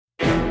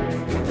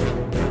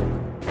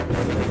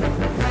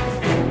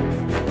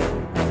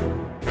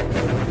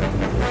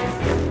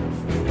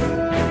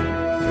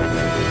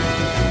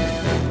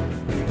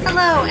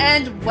Hello,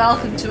 and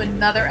welcome to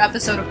another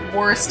episode of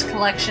Worst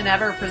Collection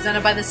Ever,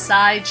 presented by the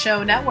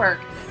Sideshow Network.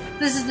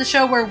 This is the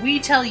show where we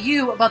tell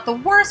you about the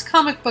worst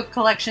comic book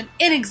collection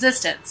in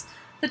existence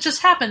that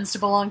just happens to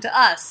belong to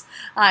us.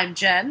 I'm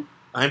Jen.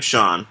 I'm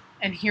Sean.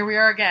 And here we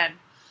are again.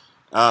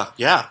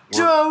 Yeah.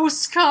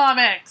 Dose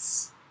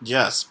Comics!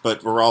 Yes,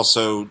 but we're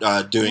also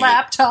doing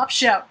Laptop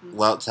Shouting.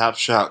 Laptop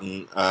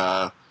Shouting.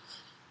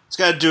 It's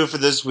got to do it for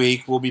this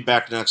week. We'll be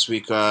back next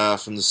week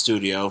from the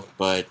studio,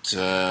 but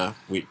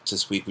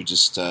this week we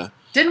just...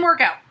 Didn't work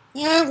out.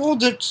 Yeah, well,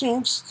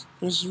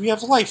 we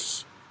have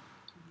life.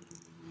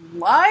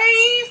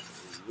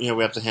 Life? You know,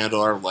 we have to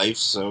handle our life,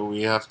 so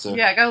we have to...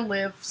 Yeah, I gotta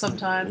live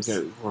sometimes.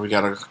 We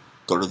gotta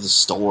go to the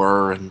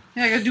store and...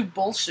 Yeah, I gotta do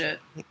bullshit.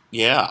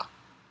 Yeah.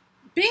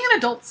 Being an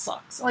adult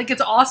sucks. Like, it's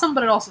awesome,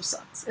 but it also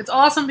sucks. It's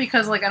awesome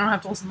because, like, I don't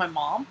have to listen to my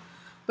mom,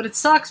 but it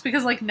sucks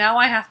because, like, now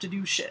I have to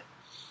do shit.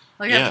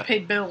 Like, I have to pay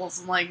bills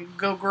and, like,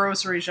 go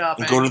grocery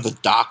shopping. And go to the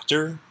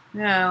doctor?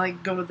 Yeah,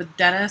 like, go to the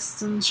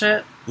dentist and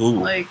shit. Ooh.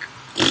 Like...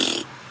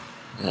 Yeah,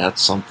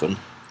 that's something.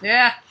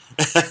 Yeah.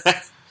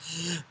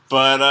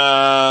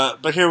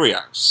 But here we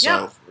are. So,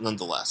 yep.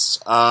 Nonetheless.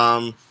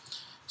 So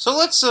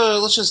let's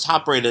just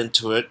hop right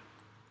into it.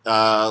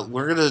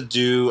 We're gonna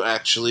do,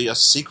 actually, a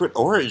Secret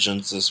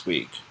Origins this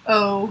week.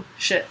 Oh,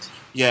 shit.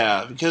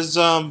 Yeah, because,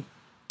 I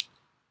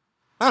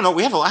don't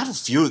know, I have a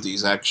few of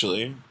these,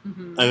 actually.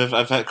 Mm-hmm.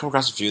 I've come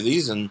across a few of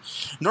these, and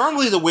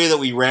normally the way that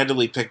we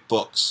randomly pick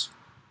books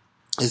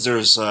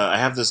is I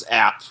have this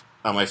app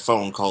on my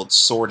phone called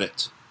Sort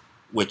It,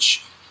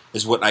 which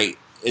is what I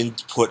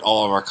input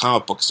all of our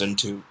comic books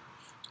into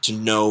to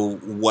know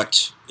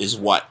what is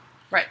what.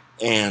 Right.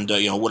 And,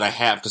 what I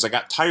have, because I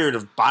got tired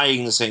of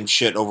buying the same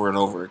shit over and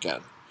over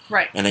again.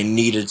 Right. And I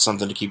needed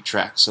something to keep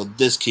track, so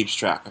this keeps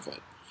track of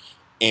it.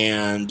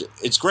 And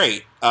it's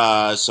great.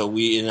 And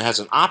it has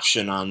an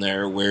option on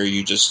there where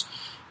you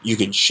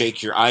can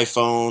shake your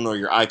iPhone or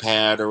your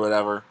iPad or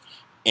whatever,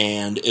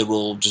 and it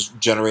will just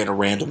generate a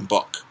random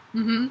book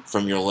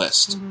from your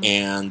list. Mm-hmm.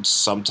 And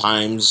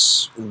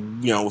sometimes,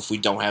 if we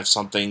don't have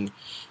something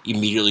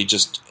immediately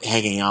just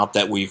hanging out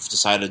that we've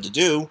decided to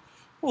do,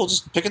 we'll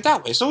just pick it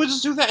that way. So we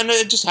just do that, and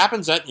it just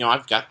happens that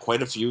I've got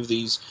quite a few of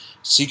these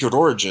Secret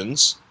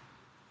Origins.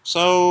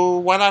 So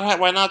why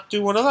not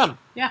do one of them?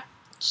 Yeah.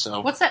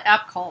 So what's that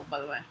app called, by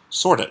the way?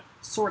 Sort It.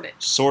 Sort It.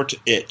 Sort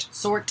It.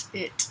 Sort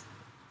It.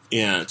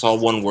 Yeah, it's all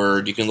one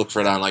word. You can look for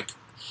it on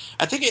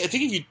I think if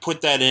you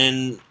put that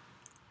in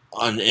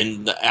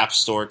the App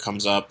Store, it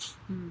comes up.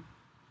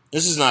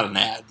 This is not an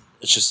ad.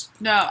 It's just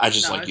I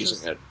just like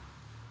using it.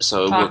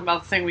 So talking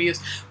about the thing we use,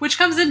 which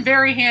comes in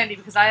very handy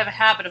because I have a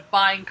habit of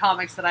buying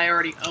comics that I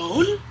already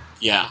own.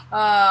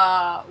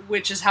 Yeah.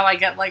 Which is how I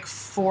get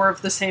 4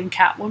 of the same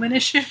Catwoman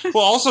issues.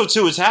 Well, also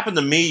too, it's happened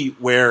to me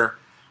where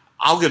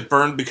I'll get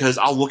burned because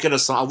I'll look at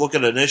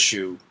an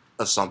issue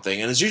of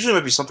something, and it's usually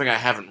might be something I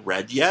haven't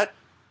read yet,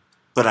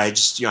 but I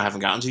just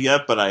haven't gotten to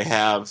yet. But I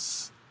have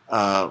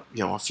a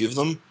few of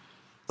them,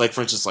 like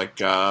for instance, like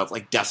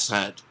Death's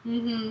Head.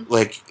 Mm-hmm.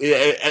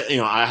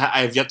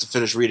 I have yet to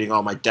finish reading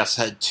all my Death's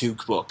Head 2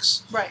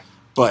 books. Right.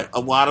 But a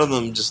lot of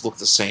them just look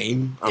the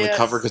same on the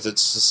cover because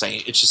it's the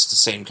same. It's just the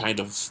same kind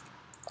of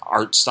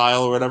art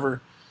style or whatever,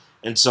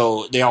 and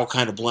so they all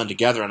kind of blend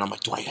together. And I'm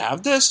like, do I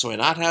have this? Do I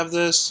not have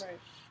this? Right.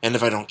 And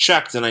if I don't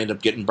check, then I end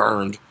up getting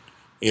burned,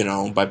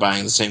 by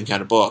buying the same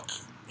kind of book,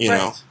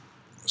 know.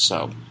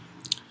 So,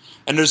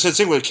 and there's that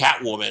thing with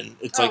Catwoman.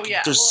 It's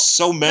there's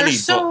so many.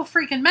 There's so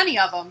freaking many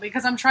of them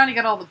because I'm trying to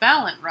get all the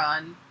Ballant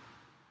run,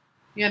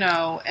 and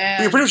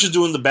you're pretty much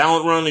doing the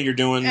Ballant run, and you're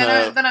doing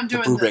then I'm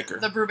doing the Brubaker.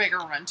 The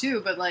Brubaker run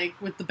too. But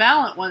with the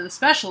Ballant one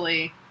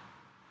especially,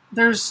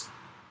 there's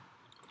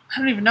I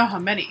don't even know how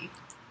many.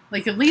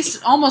 At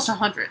least almost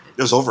 100.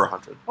 There's over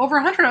 100. Over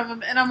 100 of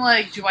them, and I'm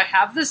like, do I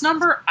have this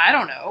number? I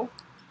don't know.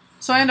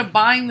 So I end up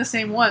buying the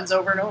same ones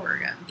over and over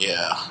again.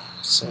 Yeah.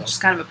 So. Which is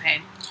kind of a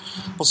pain.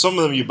 Well, some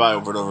of them you buy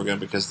over and over again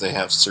because they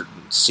have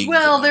certain scenes.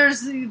 Well,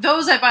 there's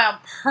those I buy on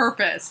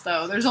purpose,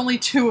 though. There's only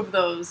 2 of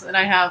those, and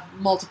I have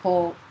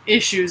multiple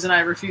issues, and I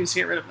refuse to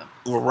get rid of them.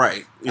 Well,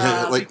 right.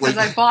 Because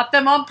I bought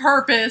them on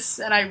purpose,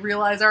 and I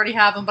realize I already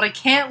have them, but I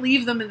can't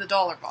leave them in the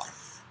dollar bar.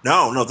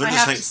 No, they're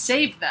just to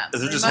save them.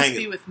 They just must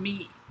be with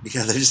me.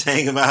 Yeah, they just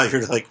hang them out.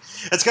 You're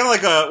it's kind of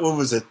like what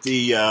was it?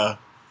 The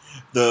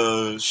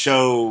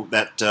show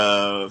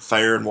that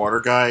Fire and Water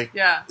guy.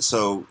 Yeah.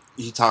 So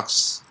he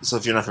talks. So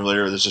if you're not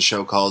familiar, there's a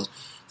show called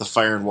the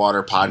Fire and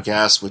Water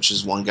Podcast, which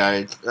is one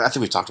guy. I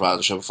think we've talked about it on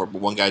the show before,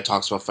 but one guy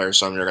talks about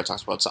Firestorm, the other guy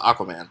talks about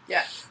Aquaman.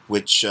 Yeah.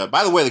 Which,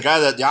 by the way, the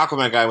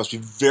Aquaman guy must be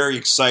very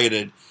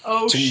excited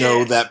to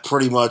know that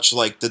pretty much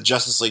the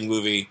Justice League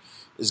movie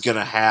is going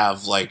to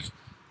have Aquaman.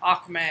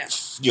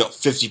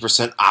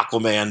 50%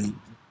 Aquaman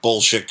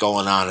bullshit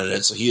going on in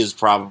it, so he is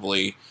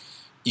probably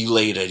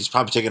elated. He's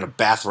probably taking a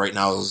bath right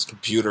now with his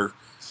computer.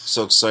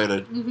 So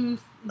excited. Mm-hmm.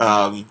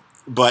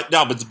 But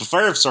the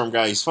Firestorm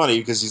guy, he's funny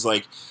because he's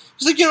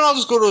He's like, I'll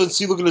just go to and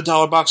see, look in the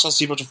dollar box, I'll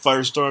see a bunch of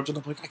Firestorms, and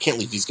I'm like, I can't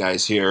leave these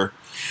guys here.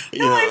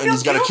 I and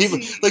he's got to keep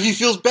guilty. like, he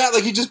feels bad,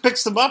 like he just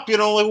picks them up, like,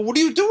 what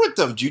do you do with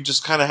them? Do you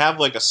just kind of have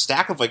like a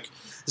stack of like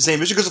the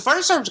same issue? Because the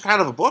Firestorms are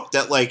kind of a book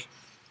that like,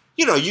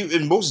 you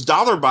in most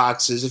dollar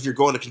boxes, if you're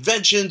going to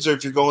conventions or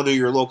if you're going to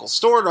your local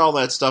store and all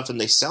that stuff, and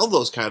they sell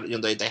those kind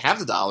of, they have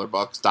the dollar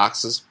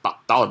boxes,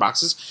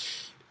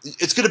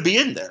 it's going to be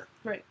in there.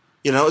 Right.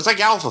 It's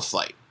like Alpha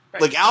Flight.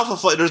 Right. Like Alpha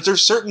Flight,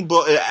 there's certain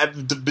books,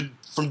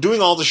 from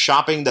doing all the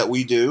shopping that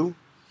we do.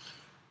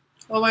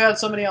 Oh my god,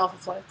 so many Alpha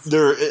Flights.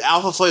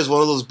 Alpha Flight is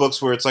one of those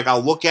books where it's like,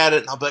 I'll look at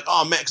it and I'll be like,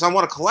 oh man, because I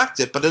want to collect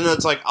it, but then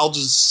it's like, I'll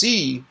just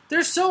see.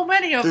 There's so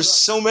many of them. There's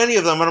so many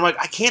of them, and I'm like,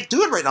 I can't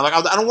do it right now. Like,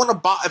 I don't want to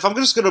buy, if I'm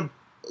just going to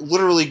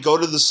literally go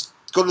to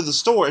the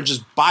store and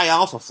just buy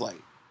Alpha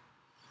Flight.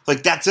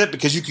 Like, that's it,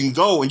 because you can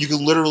go and you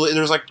can literally,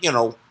 there's like,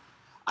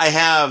 I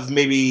have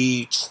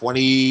maybe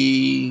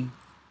 20,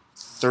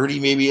 30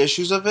 maybe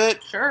issues of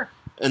it. Sure.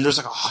 And there's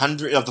like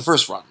 100 of the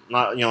first run,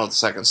 not, the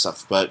second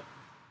stuff, but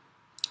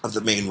of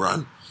the main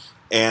run.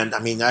 And I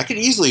mean, I could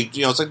easily,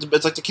 it's like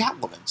the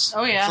Catwomans.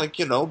 Oh yeah. It's like,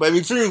 but I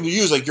mean, for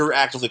you, like, you're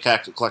actively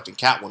collecting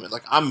Catwoman.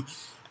 Like, I'm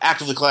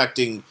actively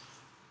collecting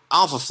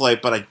Alpha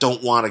Flight, but I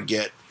don't want to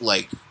get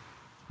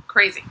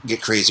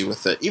crazy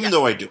with it. Even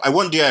though I do.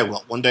 One day I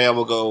will. One day I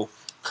will go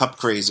Cup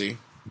crazy.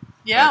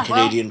 Yeah,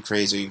 Canadian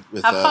crazy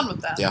with have fun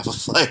with that. The Alpha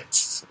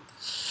Flight.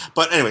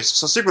 But anyways,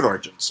 so Secret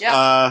Origins.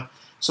 Yeah.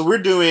 So we're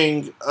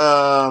doing.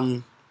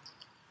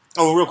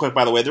 Real quick,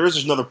 by the way, there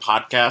is another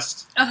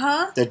podcast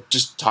that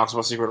just talks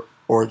about Secret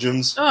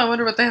Origins. Oh, I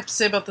wonder what they have to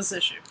say about this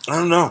issue. I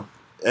don't know.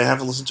 I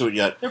haven't listened to it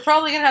yet. They're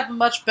probably going to have a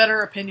much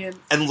better opinion.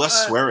 And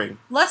less swearing.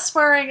 Less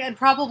swearing, and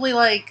probably,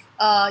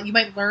 you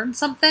might learn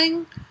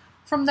something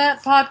from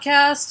that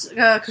podcast.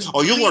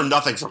 You'll learn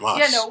nothing from us.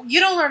 Yeah, no, you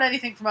don't learn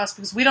anything from us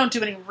because we don't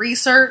do any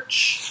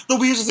research. No,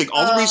 but here's the thing.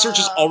 All the research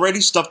is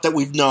already stuff that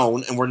we've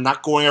known, and we're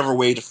not going our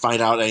way to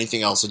find out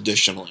anything else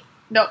additionally.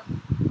 No.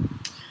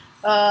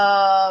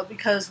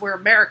 Because we're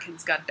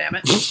Americans,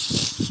 goddammit.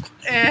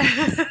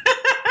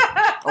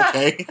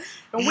 Okay.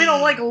 And we don't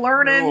like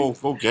learning. Oh,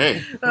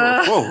 okay.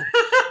 Whoa.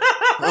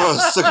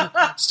 Oh,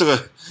 it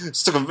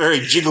took a very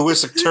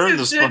jingoistic turn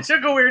this one. It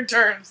took a weird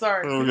turn,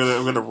 sorry.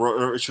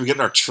 Should we get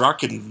in our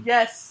truck and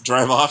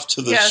drive off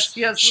to the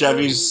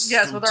Chevys?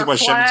 Yes, with took our my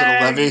Chevy to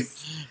the levee,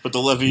 flags. but the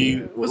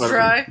levee was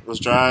dry. Was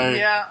dry.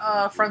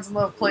 Yeah, friends in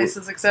love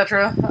places,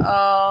 etc.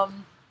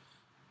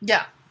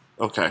 Yeah.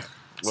 Okay.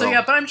 So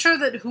yeah, but I'm sure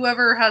that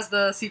whoever has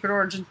the Secret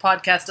Origins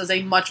podcast does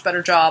a much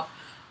better job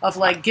of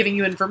giving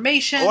you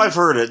information. Oh, I've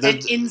heard it.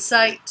 And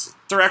insight.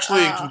 They're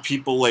actually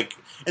people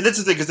and that's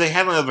the thing, because they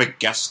had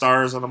guest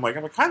stars, and I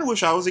kind of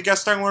wish I was a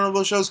guest star in one of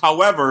those shows.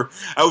 However,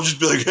 I would just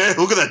be like, hey,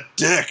 look at that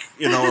dick,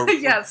 or,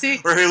 yeah, see,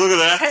 or hey, look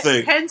at that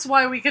thing. Hence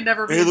why we could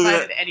never be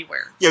invited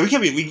anywhere. Yeah, we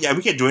can't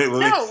do it. No,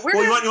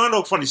 you want to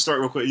know a funny story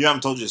real quick? You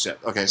haven't told you this yet.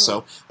 Okay,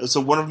 so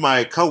one of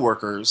my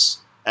coworkers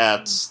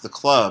at the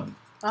club,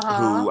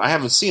 who I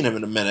haven't seen him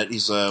in a minute.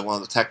 He's one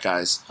of the tech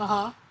guys.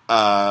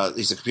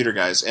 He's the computer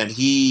guys, and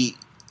he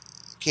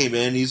came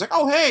in. He's like,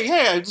 "Oh,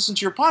 hey, I listened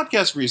to your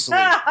podcast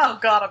recently." Oh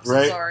God, I'm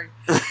so sorry.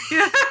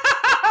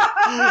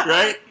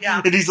 Right?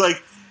 Yeah. And he's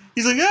like,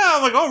 "Yeah."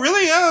 I'm like, "Oh,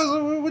 really?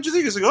 Yeah. What'd you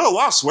think?" He's like, "Oh, a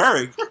lot of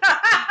swearing."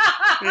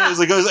 Yeah,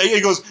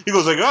 he goes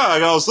like, "Oh,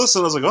 I was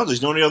listening." I was like, "Oh, do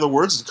you know any other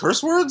words,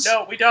 curse words?"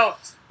 No, we don't.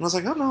 And I was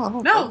like, "Oh no, I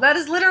don't." No, that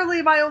is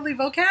literally my only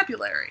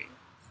vocabulary.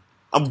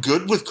 I'm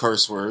good with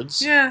curse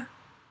words. Yeah.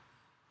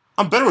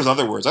 I'm better with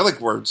other words. I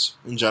like words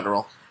in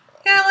general.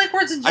 Yeah, I like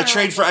words in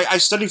general. I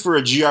studied for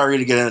a GRE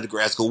to get into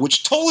grad school,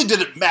 which totally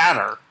didn't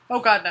matter. Oh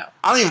God, no.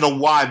 I don't even know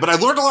why, but I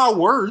learned a lot of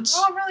words.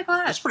 Oh, I'm really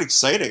glad. It's pretty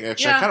exciting,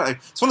 actually. Yeah.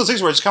 It's one of those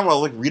things where I just kind of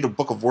want to read a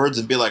book of words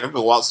and be like, I'm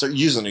going to go out and start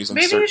using these.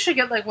 Maybe you should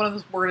get one of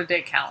those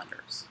word-a-day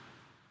calendars.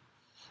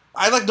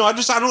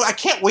 I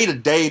can't wait a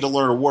day to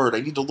learn a word.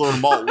 I need to learn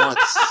them all at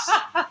once.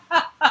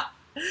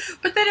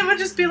 But then it would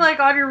just be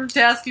on your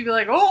desk, you'd be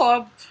like,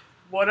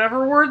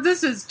 whatever word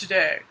this is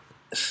today.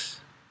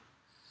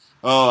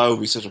 Oh, I would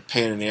be such a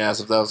pain in the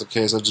ass if that was the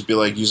case. I'd just be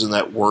using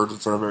that word in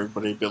front of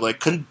everybody and be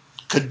like,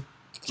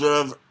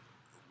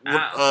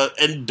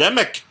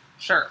 endemic.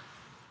 Sure.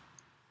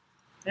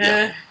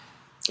 Yeah.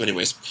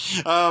 Anyways.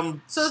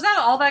 So is that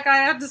all that guy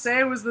had to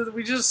say? Was that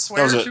we just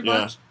swear too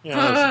much? Yeah,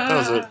 that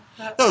was it.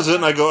 That was it.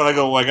 And I go,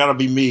 well, I gotta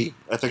be me.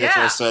 I think that's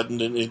what I said,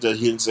 and he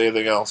didn't say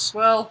anything else.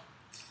 Well,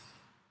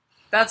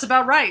 that's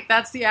about right.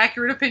 That's the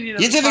accurate opinion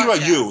of He didn't think podcast.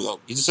 about you, though.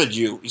 He just said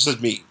you. He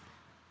said me.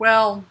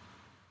 Well,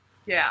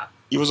 yeah.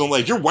 He wasn't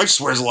like, your wife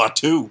swears a lot,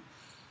 too.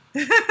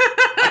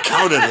 I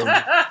counted him.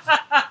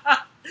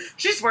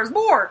 She swears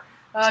more.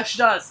 She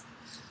does.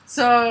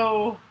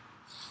 So...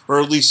 Or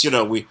at least,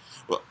 we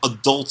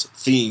adult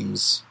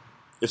themes.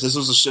 If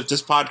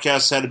this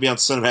podcast had to be on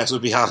Cinemax, it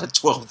would be out at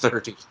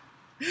 12:30.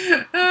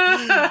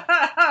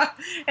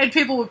 And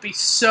people would be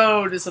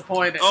so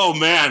disappointed. Oh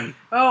man!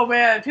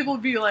 People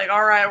would be like,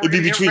 "All right, we're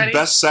it'd be between ready.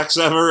 Best Sex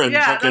Ever and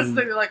fucking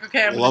that's the,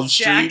 okay, I'm Love gonna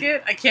jack Street.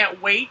 it. I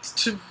can't wait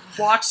to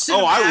watch Cinemax.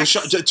 Oh, I was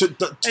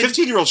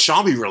 15-year-old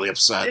Sean be really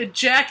upset. A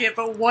jacket,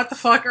 but what the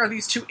fuck are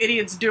these two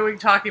idiots doing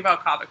talking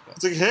about comic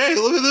books? It's like, hey,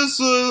 look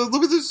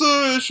at this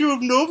issue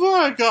of Nova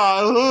I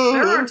got.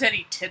 There aren't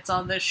any tits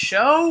on this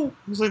show.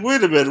 I was like,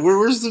 wait a minute,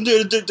 where's the?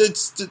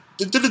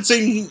 It didn't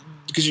say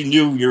because you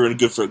knew you were in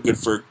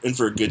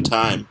for a good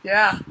time.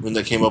 Yeah. When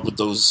they came up with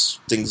those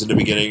things in the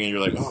beginning, and you're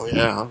like, oh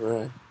yeah, all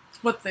right.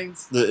 What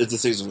things? The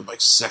things with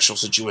like sexual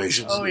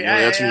situations. Oh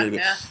yeah,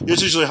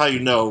 That's usually how you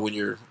know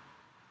when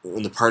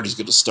the party's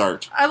going to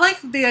start. I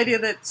like the idea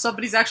that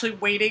somebody's actually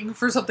waiting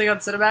for something on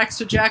Cinemax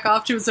to jack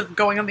off to instead of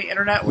going on the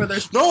internet where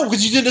there's... No,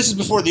 because you did this is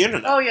before the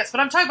internet. Oh, yes, but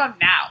I'm talking about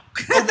now.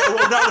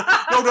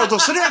 No,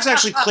 Cinemax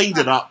actually cleaned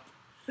it up.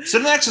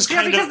 Cinemax is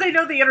kind of... Yeah, because they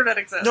know the internet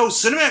exists. No,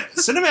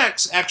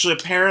 Cinemax actually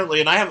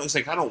apparently, and I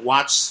don't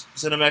watch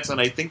Cinemax, and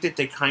I think that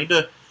they kind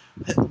of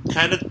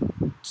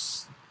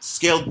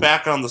scaled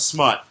back on the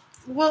smut.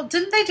 Well,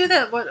 didn't they do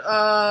that,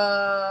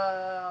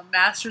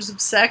 Masters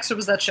of Sex, or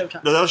was that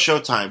Showtime? No, that was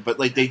Showtime, but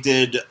like they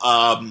did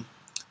like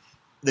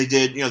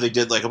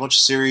a bunch of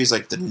series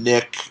like The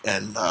Nick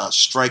and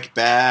Strike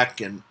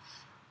Back and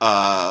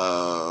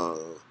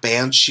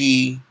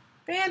Banshee.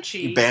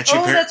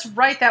 Oh, that's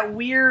right, that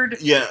weird...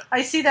 Yeah.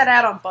 I see that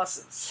ad on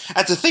buses.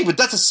 That's the thing, but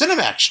that's a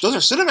Cinemax. Those are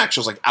Cinemax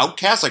shows, like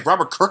Outcast, like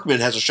Robert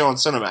Kirkman has a show on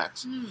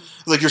Cinemax.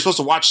 Like, you're supposed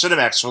to watch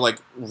Cinemax for, like,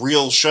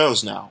 real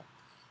shows now.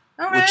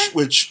 Okay.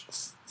 Which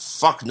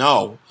fuck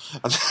no.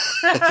 I'm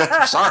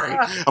sorry.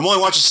 I'm only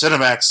watching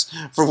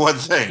Cinemax for one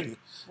thing.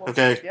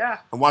 Okay? Yeah.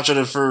 I'm watching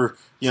it for,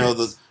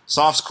 the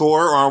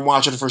softcore, or I'm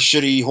watching it for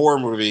shitty horror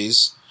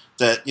movies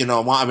that,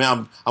 I'm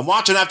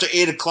watching after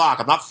 8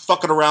 o'clock. I'm not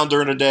fucking around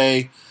during the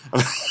day.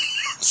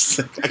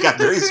 I got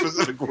very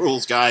specific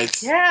rules,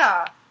 guys.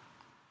 Yeah.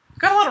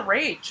 Got a lot of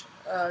rage.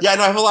 I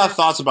have a lot of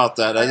thoughts about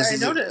that. I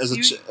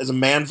noticed. As a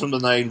man from the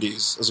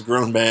 90s, as a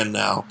grown man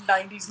now.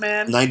 90s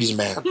man. 90s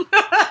man.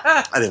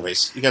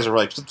 Anyways, you guys are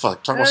like,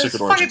 talk about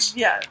Secret Origins.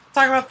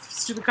 Talk about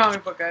stupid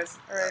comic book guys.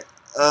 All right.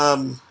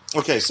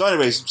 Okay, so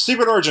anyways,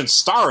 Secret Origins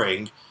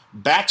starring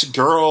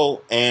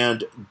Batgirl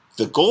and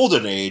the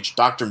Golden Age,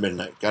 Dr.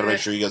 Midnight. Gotta make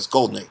sure you guys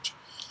Golden Age.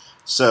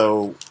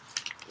 So...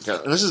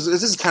 And this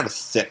is kind of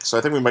thick, so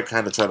I think we might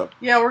kind of try to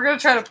we're going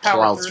to try to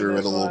plow through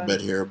it a little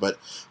bit here. But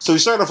so we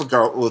start off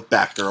with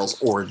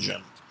Batgirl's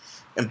origin,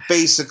 and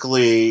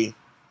basically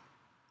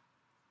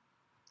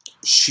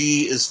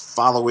she is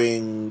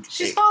following.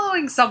 She's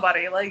following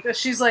somebody. Like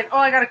she's like, oh,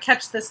 I got to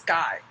catch this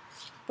guy.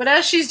 But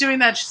as she's doing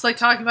that, she's like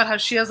talking about how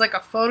she has like a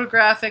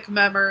photographic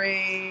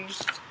memory.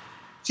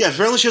 Yeah,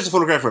 apparently she has a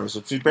photographic memory. So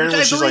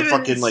apparently she's like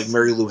fucking like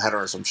Mary Lou Hedder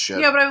or some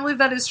shit. Yeah, but I believe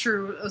that is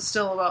true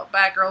still about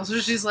Batgirl. So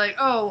she's like,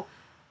 oh.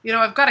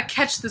 I've got to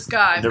catch this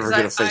guy. Never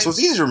get a face. So it's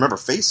easy to remember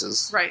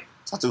faces. Right.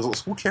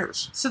 Who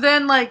cares? So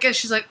then,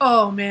 she's like,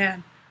 oh,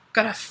 man, I've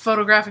got a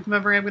photographic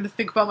memory. I'm going to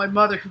think about my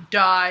mother who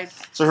died.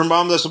 So her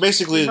mom does. So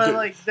basically...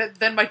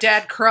 Then my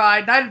dad cried,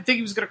 and I didn't think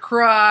he was going to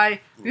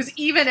cry. Because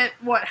even at,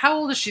 how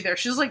old is she there?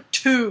 She's like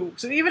 2.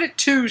 So even at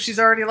 2, she's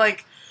already her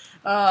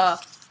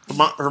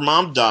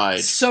mom died.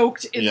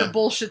 Soaked in the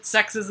bullshit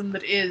sexism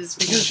that is.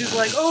 Because she's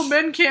like, oh,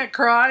 men can't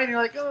cry. And you're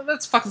like, oh,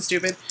 that's fucking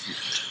stupid.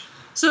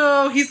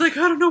 So he's like,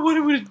 I don't know what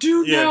I'm going to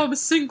do now. I'm a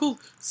single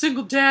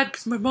dad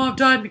because my mom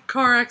died in a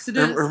car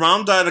accident. Her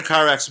mom died in a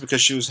car accident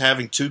because she was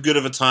having too good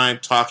of a time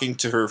talking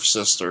to her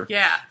sister.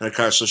 Yeah. In a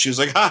car. So she was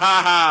like, ha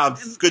ha ha,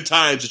 good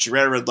times. And she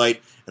ran a red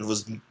light and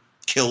was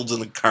killed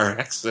in a car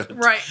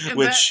accident. Right. And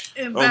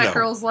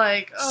Batgirl's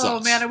like, oh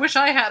sucks. Man, I wish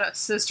I had a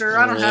sister.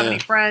 I don't have any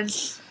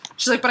friends.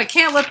 She's like, but I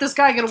can't let this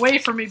guy get away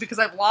from me because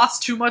I've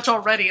lost too much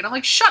already. And I'm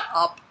like, shut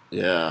up.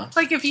 Yeah.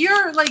 Like, if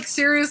you're,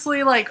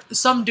 seriously,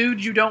 some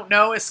dude you don't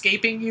know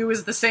escaping you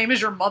is the same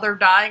as your mother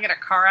dying in a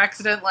car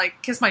accident,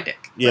 kiss my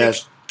dick. Yeah.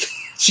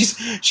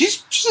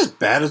 She's as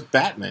bad as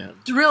Batman.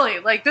 Really.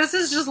 This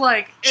is just,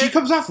 She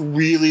comes off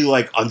really,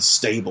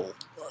 unstable.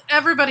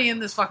 Everybody in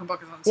this fucking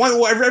book is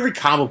unstable. Well, every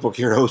comic book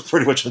hero is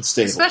pretty much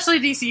unstable. Especially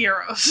DC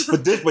heroes.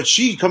 but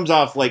she comes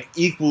off,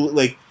 equal,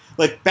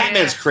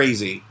 Batman's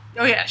crazy.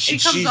 Oh yeah,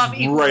 she's off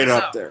right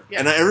up there,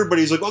 and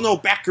everybody's like, "Oh no,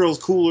 Batgirl's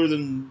cooler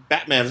than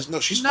Batman."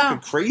 No, she's fucking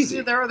crazy.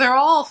 They're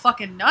all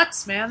fucking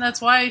nuts, man. That's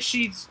why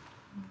she's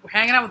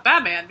hanging out with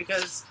Batman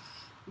because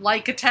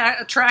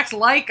attracts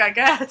I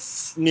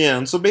guess. Yeah,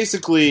 and so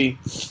basically,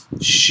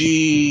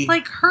 she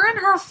her and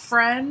her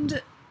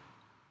friend.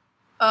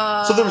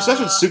 So they're obsessed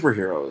with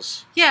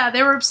superheroes. Yeah,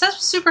 they were obsessed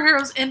with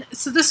superheroes, and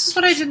so this is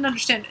what I didn't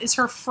understand: is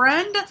her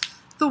friend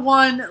the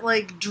one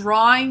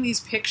drawing these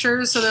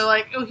pictures? So they're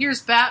like, oh,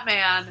 here's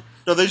Batman.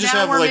 No, they just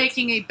now have we're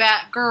making a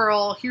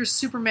Batgirl. Here's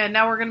Superman.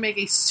 Now we're going to make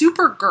a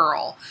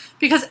Supergirl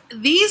because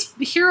these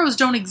heroes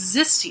don't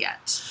exist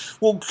yet.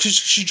 Well,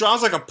 she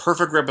draws a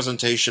perfect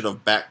representation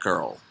of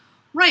Batgirl.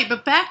 Right,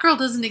 but Batgirl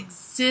doesn't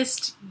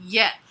exist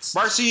yet.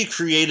 Marcy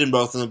created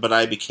both of them, but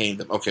I became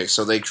them. Okay,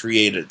 so they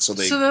created. So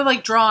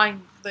they're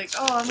drawing.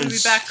 Oh, I'm going to be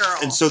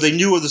Batgirl. And so they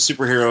knew of the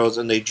superheroes,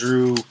 and they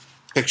drew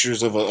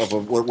pictures of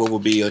what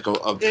would be a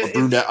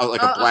brunette, a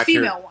black-haired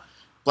female one,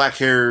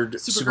 black-haired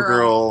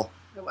Supergirl,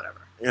 or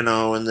whatever,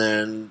 and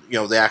then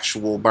the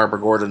actual Barbara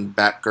Gordon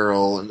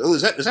Batgirl, and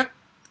is that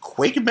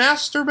Quake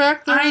Master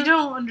back there? I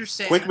don't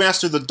understand. Quake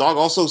Master, the dog,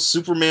 also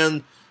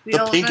Superman,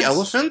 the pink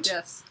elephant.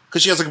 Yes,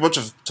 because she has like a bunch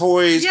of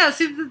toys. Yeah,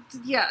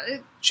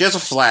 She has a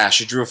Flash.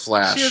 She drew a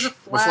Flash. She has a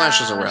Flash.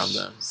 Flash is around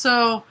then.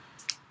 So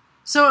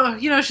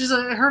she's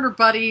her and her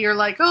buddy are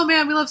like, oh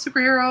man, we love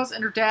superheroes,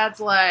 and her dad's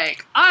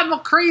like, I'm a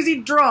crazy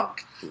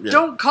drunk. Yeah.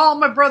 Don't call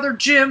my brother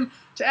Jim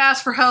to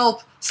ask for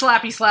help.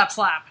 Slappy slap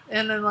slap.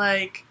 And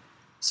then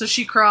so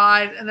she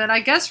cried, and then I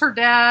guess her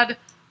dad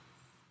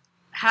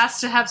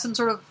has to have some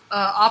sort of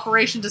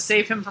operation to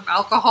save him from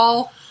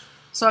alcohol.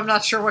 So I'm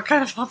not sure what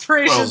kind of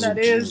operation that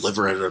is.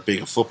 Liver ended up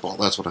being a football.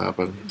 That's what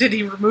happened. Did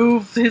he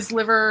remove his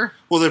liver?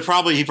 Well, he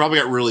probably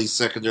got really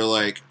sick, and they're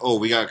like, "Oh,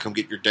 we gotta come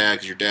get your dad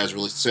because your dad's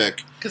really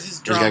sick because he's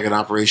drunk. He's gotta get an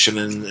operation."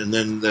 And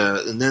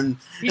then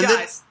he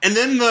dies.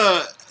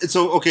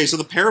 So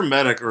the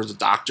paramedic or the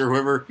doctor,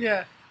 whoever.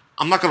 Yeah.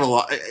 I'm not gonna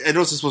lie. I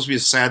know it's supposed to be a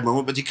sad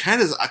moment, but he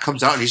kind of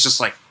comes out and he's just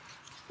like.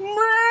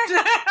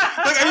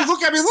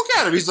 Look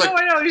at him. He's like, no,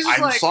 I know. He's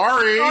just I'm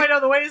sorry. Oh, I know.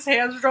 The way his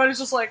hands are drawn, he's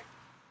just like,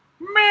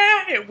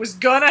 meh, it was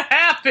gonna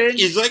happen.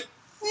 He's like,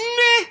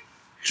 meh,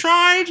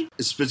 tried.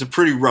 It's a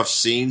pretty rough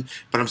scene,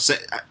 but I'm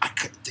saying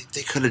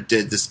they could have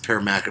did this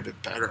paramedic a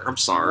bit better. I'm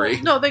sorry.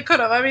 No, they could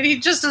have. I mean, he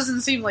just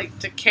doesn't seem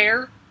to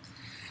care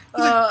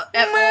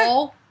at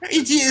all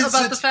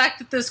about the fact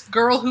that this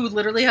girl who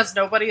literally has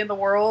nobody in the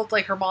world,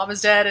 her mom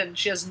is dead and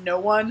she has no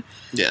one.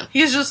 Yeah.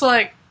 He's just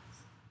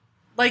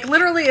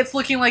literally, it's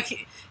looking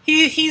like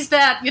he's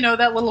that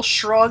that little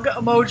shrug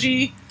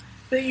emoji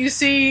that you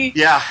see.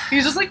 Yeah.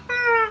 He's just like,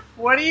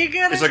 what are you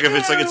gonna? It's like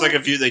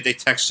if you they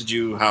texted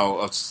you how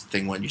a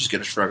thing went, you just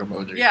get a shrug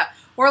emoji. Yeah.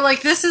 Or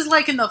this is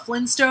in the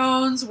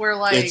Flintstones where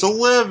it's a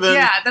living.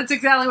 Yeah, that's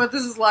exactly what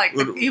this is like.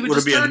 Would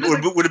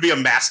it be a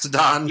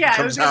mastodon? Yeah,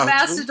 it would be a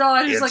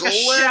mastodon. He's it's like a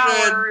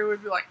shower. It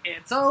would be like,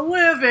 it's a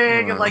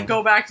living, and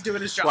go back to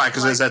doing his job. Why?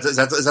 Because is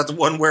that the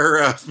one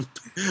where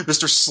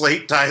Mr.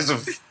 Slate dies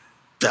of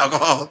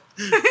alcohol?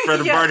 Fred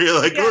and Barney are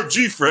like, oh,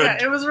 gee, Fred.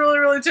 Yeah, it was really,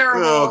 really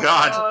terrible. Oh,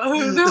 God.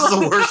 This is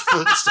the worst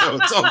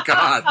Flintstones. Oh,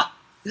 God.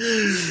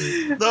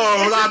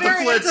 No, not the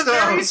Flintstones. It's a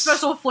very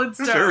special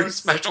Flintstones. Very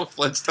special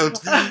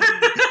Flintstones.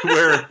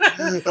 where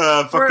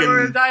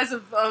it dies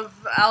of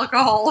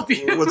alcohol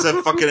abuse. What's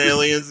that fucking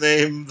alien's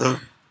name? The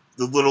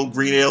little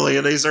green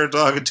alien they started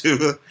talking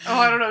to. Oh,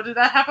 I don't know. Did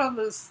that happen on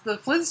the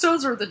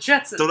Flintstones or the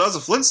Jetsons? No, that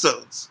was the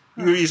Flintstones.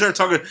 You started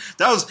talking.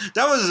 That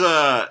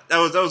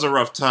was a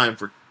rough time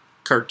for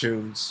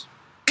cartoons.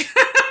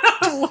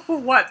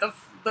 What,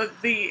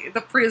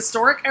 the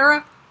prehistoric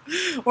era,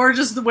 or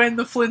just when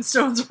the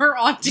Flintstones were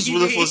on TV? Just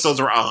when the Flintstones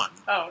were on.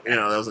 Oh, okay.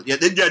 That was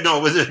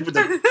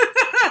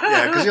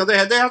because they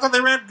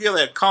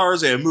had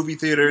cars, they had movie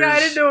theaters. Yeah, I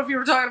didn't know if you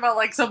were talking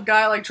about some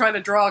guy trying to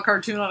draw a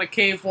cartoon on a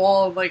cave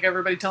wall and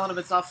everybody telling him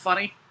it's not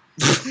funny.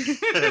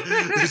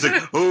 He's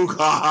like, oh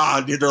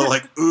God, they're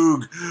like,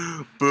 oog,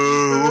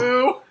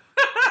 boo.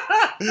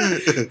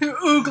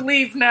 Oog,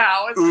 leave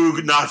now.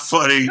 Oog, not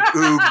funny.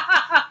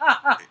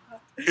 Oog,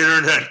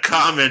 internet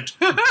comment.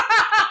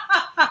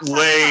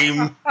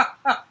 Lame.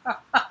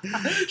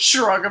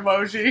 Shrug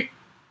emoji.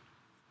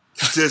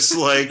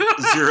 Dislike,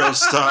 0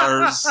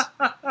 stars.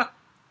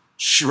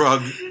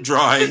 Shrug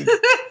drawing. They're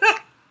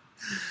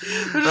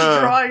just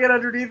drawing it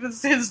underneath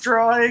his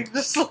drawing,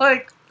 just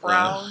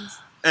frowns.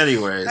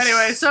 Anyway,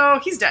 so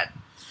he's dead.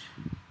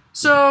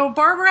 So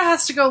Barbara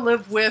has to go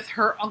live with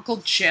her Uncle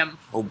Jim.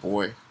 Oh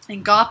boy.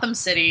 In Gotham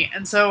City.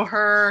 And so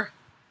her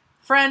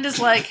friend is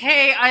like,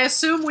 hey, I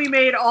assume we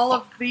made all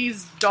of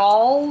these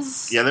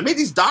dolls. Yeah, they made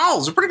these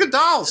dolls. They're pretty good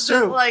dolls,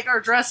 too. That, are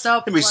dressed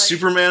up. They made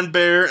Superman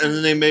Bear, and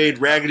then they made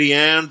Raggedy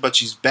Ann, but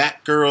she's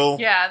Batgirl.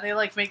 Yeah, and they,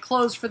 made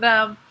clothes for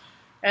them.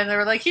 And they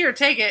were like, here,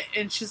 take it.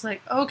 And she's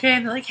like, okay.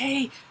 And they're like,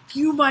 hey,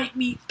 you might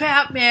meet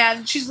Batman.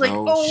 And she's like,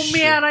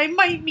 man, I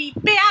might meet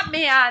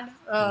Batman.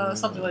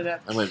 Something like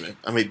that. I might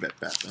meet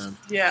Batman.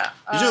 Yeah.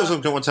 You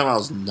know, one time I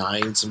was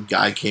 9, some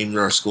guy came to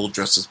our school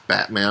dressed as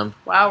Batman.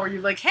 Wow, were you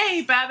like,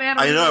 hey, Batman?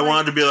 I know, I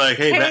wanted to be like,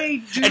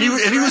 hey, dude, and he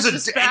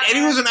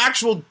was an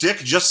actual dick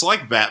just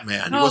like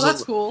Batman. Oh,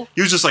 that's cool.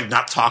 He was just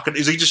not talking.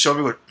 He just showed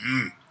me what,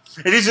 and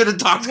he's gonna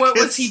talk to What,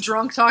 kids. Was he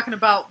drunk talking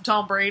about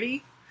Tom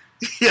Brady?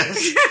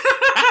 Yes.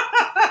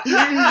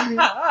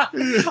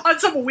 On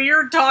some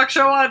weird talk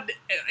show on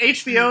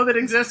HBO that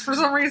exists for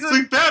some reason. It's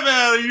like,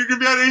 Batman, you're going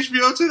to be on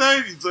HBO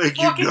tonight? He's like,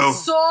 fucking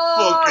sucks.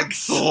 Fucking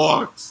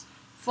sucks.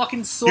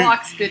 Fucking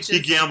sucks, bitches.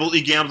 He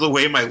gambled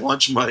away my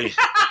lunch money.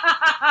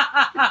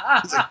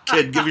 He's like,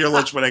 kid, give me your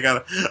lunch money. I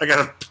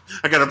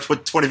gotta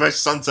put 25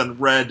 cents on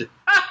red.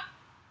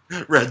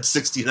 Red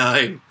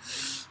 69.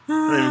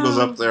 And even goes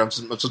up there. I'm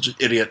such an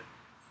idiot.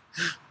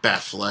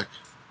 Batfleck.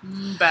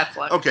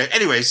 Batfleck. Okay,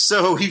 anyway,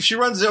 so she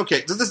runs...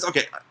 Okay,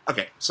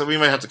 so we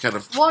might have to kind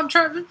of... Well, I'm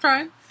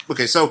trying.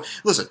 Okay, so,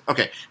 listen.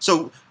 Okay,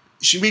 so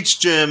she meets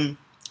Jim,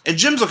 and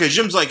Jim's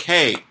like,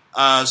 hey,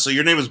 so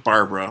your name is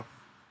Barbara.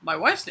 My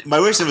wife's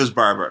name is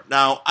Barbara.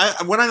 Now,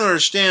 what I don't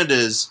understand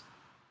is,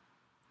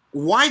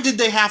 why did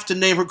they have to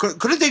name her?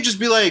 Couldn't they just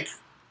be like,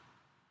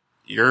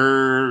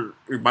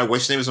 my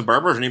wife's name isn't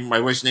Barbara. My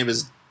wife's name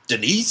is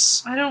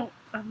Denise. I'm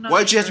not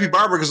Why'd you have to be sure.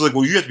 Barbara? Because, like,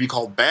 well, you have to be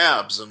called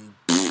Babs. And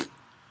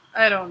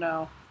I don't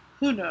know.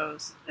 Who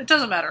knows? It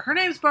doesn't matter. Her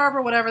name's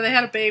Barbara, whatever. They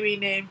had a baby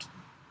named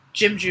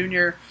Jim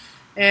Jr.,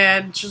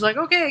 and she's like,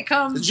 okay,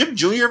 come. has Jim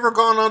Jr. ever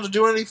gone on to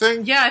do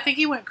anything? Yeah, I think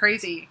he went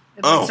crazy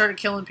and Oh. then started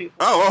killing people.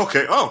 Oh,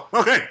 okay. Oh,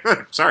 okay.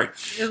 Sorry.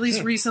 At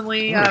least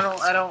recently.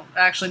 I don't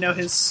actually know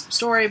his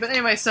story, but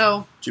anyway,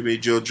 so Jimmy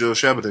Jojo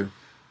Shabadoo.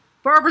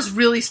 Barbara's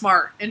really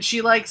smart, and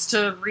she likes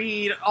to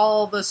read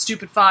all the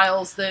stupid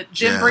files that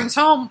Jim brings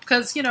home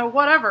because,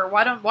 whatever.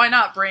 Why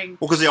not bring?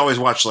 Well, because they always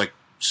watch, like,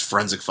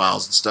 forensic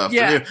files and stuff.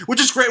 Yeah. And which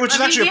is great. Which is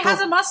I mean, actually he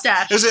has a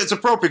mustache. It's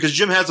appropriate because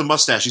Jim has a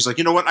mustache. He's like,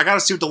 you know what? I got to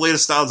see what the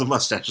latest styles of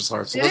mustaches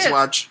are. So It let's is.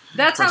 watch.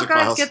 That's how Forensic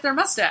guys Files. get their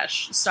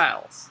mustache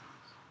styles.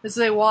 Is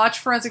they watch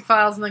Forensic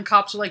Files, and then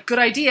cops are like, good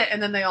idea,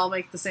 and then they all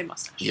make the same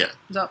mustache. Yeah.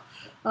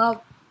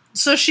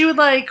 So she would,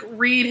 like,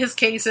 read his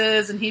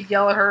cases, and he'd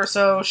yell at her,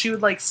 so she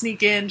would, like,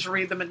 sneak in to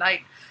read them at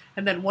night.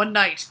 And then one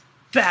night,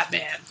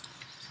 Batman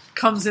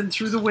comes in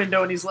through the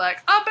window, and he's like,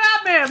 I'm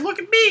Batman! Look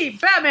at me!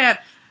 Batman!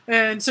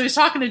 And so he's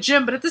talking to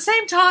Jim, but at the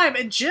same time,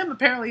 and Jim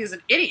apparently is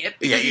an idiot,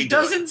 because Yeah, he he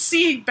doesn't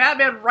see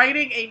Batman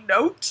writing a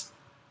note.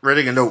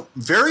 Writing a note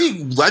very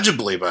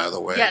legibly, by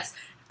the way. Yes.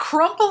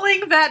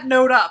 Crumpling that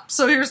note up.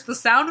 So here's the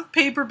sound of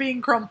paper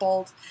being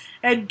crumpled,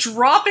 and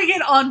dropping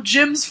it on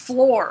Jim's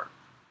floor.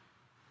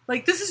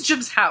 Like, this is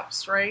Jim's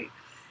house, right?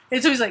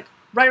 And so he's like,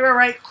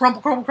 right,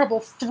 crumple,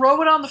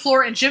 throw it on the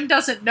floor, and Jim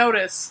doesn't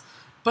notice.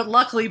 But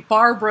luckily,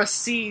 Barbara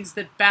sees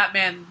that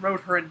Batman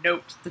wrote her a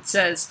note that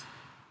says,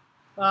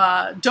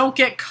 don't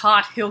get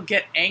caught, he'll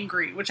get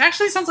angry. Which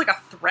actually sounds like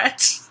a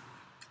threat.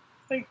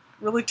 Like,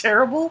 really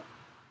terrible.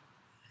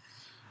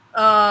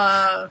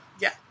 Yeah.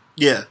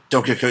 Yeah.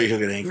 Don't get caught, you'll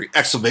get angry.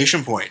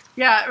 Exclamation point.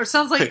 Yeah, or it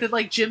sounds like that.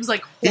 Like Jim's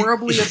like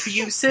horribly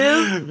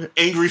abusive.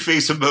 Angry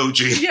face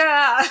emoji.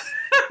 Yeah.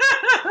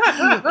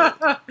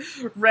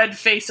 Red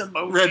face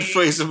emoji. Red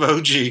face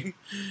emoji.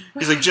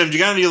 He's like, Jim, do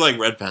you got any, like,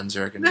 red pens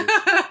here I can use?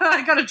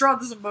 I gotta draw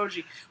this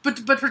emoji,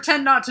 but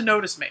pretend not to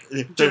notice me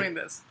doing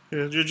this.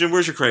 Yeah, Jim,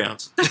 where's your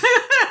crayons?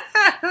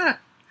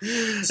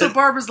 So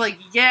Barbara's like,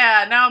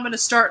 yeah, now I'm gonna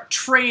start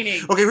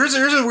training. Okay, here's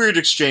a weird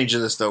exchange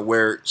in this, though,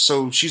 where,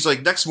 so she's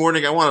like, next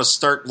morning I want to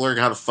start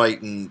learning how to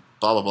fight and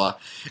blah, blah, blah.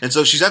 And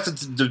so she's at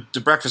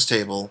the breakfast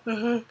table,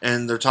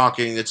 and they're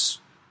talking, it's,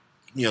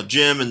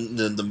 Jim and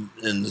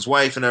and his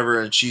wife and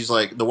ever, and she's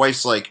like, the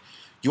wife's like,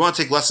 you want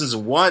to take lessons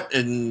in what?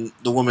 And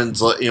the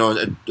woman's like,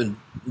 and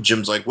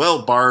Jim's like,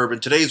 well, Barb, in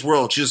today's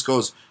world, she just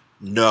goes,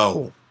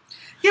 no.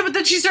 Yeah, but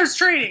then she starts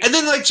training. And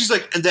then, like, she's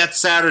like, and that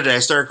Saturday I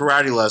started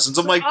karate lessons.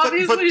 I'm like, but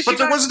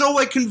there was no,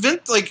 like,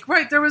 convinced, like...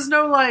 Right, there was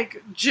no,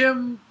 like,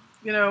 Jim,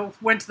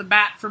 went to the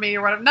mat for me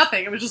or whatever.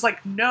 Nothing. It was just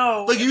like,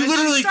 no. Like, you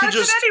literally could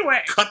just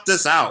anyway. cut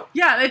this out.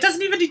 Yeah, it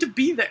doesn't even need to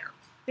be there.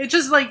 It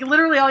just, like,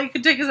 literally all you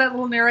could take is that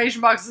little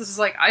narration box. This is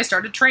like, I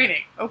started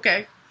training.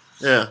 Okay.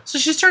 Yeah. So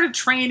she started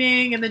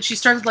training, and then she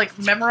started, like,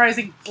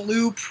 memorizing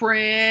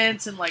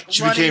blueprints and, like,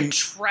 running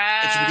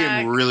track. And she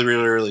became really,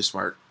 really, really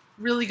smart.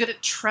 Really good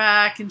at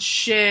track and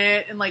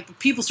shit, and, like,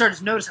 people started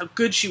to notice how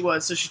good she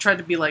was, so she tried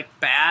to be, like,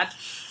 bad.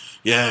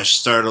 Yeah, she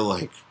started,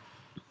 like,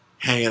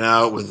 hanging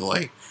out with,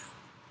 like,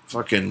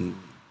 fucking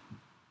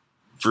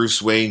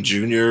Bruce Wayne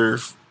Jr.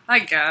 I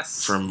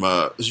guess. From,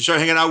 she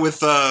started hanging out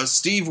with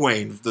Steve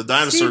Wayne, the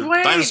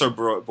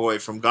dinosaur boy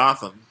from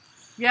Gotham.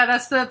 Yeah,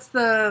 that's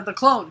the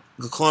clone.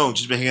 The clone.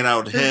 She's been hanging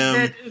out with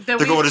him. They're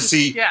going to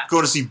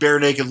see bare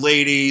naked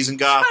ladies in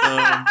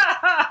Gotham,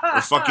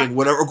 or fucking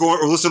whatever,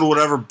 or listen to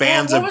whatever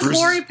bands. What was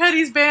Lori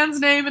Petty's band's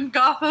name in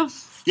Gotham?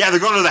 Yeah, they're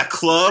going to that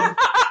club.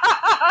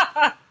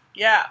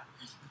 Yeah.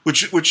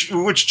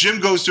 Which Jim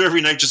goes to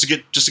every night just to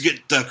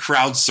get the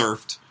crowd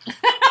surfed.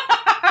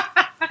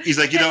 He's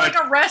like,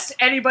 arrest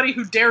anybody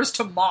who dares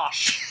to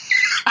mosh.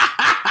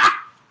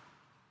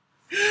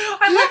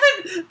 I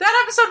love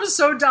that episode was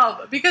so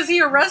dumb because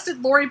he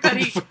arrested Lori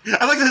Petty.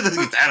 I like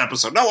that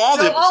episode. No, all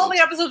the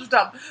episodes are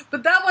dumb,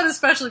 but that one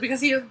especially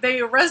because they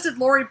arrested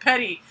Lori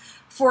Petty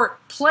for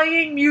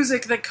playing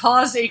music that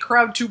caused a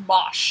crowd to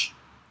mosh.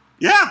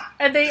 Yeah,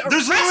 and there's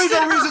literally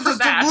no reason.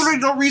 There's literally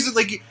no reason.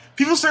 Like,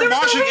 people start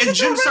moshing and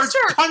Jim starts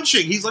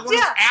punching. He's like one of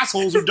those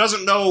assholes who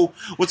doesn't know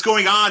what's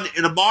going on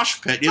in a mosh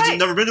pit. He's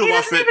never been to a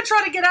mosh pit. He doesn't even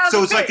try to get out of the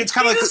pit. So it's like, it's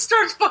kind of like... He just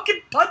starts fucking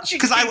punching.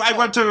 Because I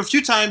went to a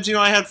few times,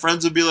 I had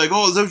friends that'd be like,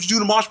 oh, is that what you do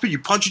in a mosh pit? You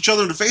punch each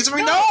other in the face? I'm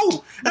like,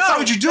 no! That's not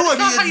what you do. That's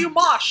not how you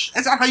mosh.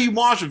 That's not how you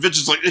mosh. And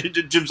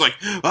Jim's like,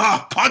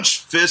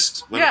 punch,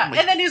 fist. Yeah,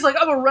 and then he's like,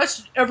 I'm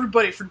arresting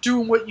everybody for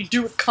doing what you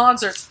do at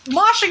concerts.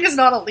 Moshing is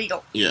not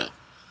illegal. Yeah.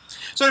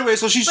 So anyway,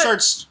 so she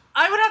starts...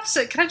 I would have to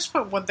say, can I just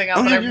point one thing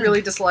out that I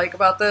really dislike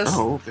about this?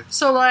 Oh, okay.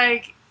 So,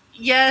 like,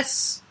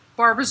 yes,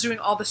 Barbara's doing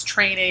all this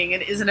training,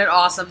 and isn't it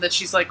awesome that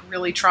she's, like,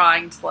 really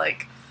trying to,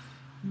 like,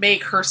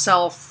 make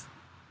herself,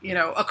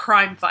 a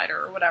crime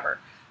fighter or whatever.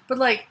 But,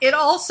 like, it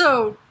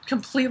also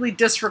completely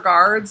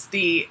disregards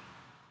the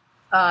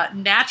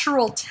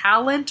natural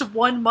talent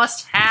one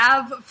must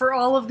have for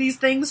all of these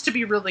things to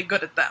be really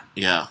good at them.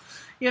 Yeah.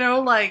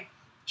 Like,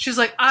 She's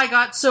like, I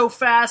got so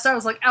fast. I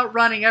was like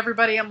outrunning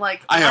everybody. I'm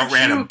like, I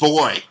outran a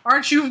boy.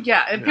 Aren't you?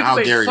 Yeah, and people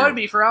made fun of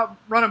me for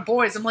outrunning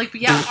boys. I'm like, but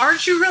yeah,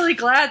 aren't you really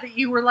glad that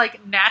you were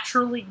like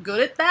naturally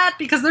good at that?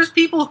 Because there's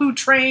people who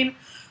train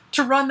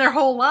to run their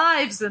whole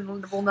lives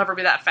and will never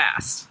be that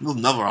fast. They'll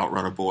never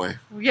outrun a boy.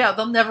 Yeah,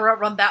 they'll never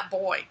outrun that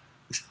boy.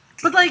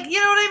 But like, you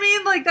know what I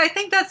mean? Like, I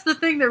think that's the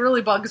thing that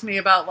really bugs me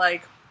about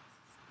like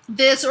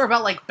this or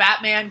about like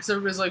Batman, because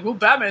everybody's like, well,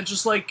 Batman's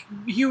just like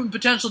human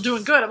potential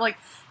doing good. I'm like,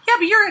 yeah,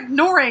 but you're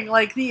ignoring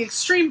like the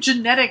extreme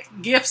genetic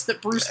gifts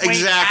that Bruce Wayne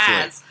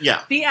has.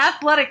 Yeah. The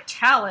athletic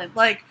talent.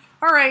 Like,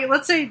 all right,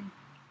 let's say,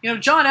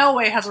 John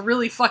Elway has a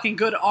really fucking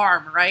good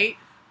arm, right?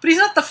 But he's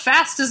not the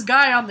fastest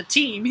guy on the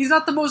team. He's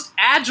not the most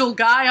agile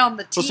guy on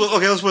the team. Let's put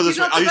it this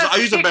way. I'll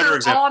use a better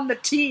example. On the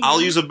team.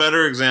 I'll use a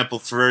better example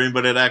for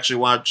anybody that actually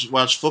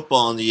watched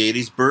football in the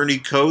 80s. Bernie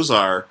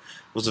Kosar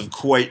was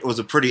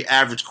a pretty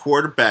average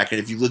quarterback,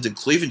 and if you lived in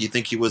Cleveland, you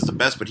think he was the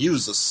best, but he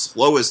was the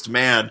slowest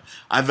man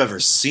I've ever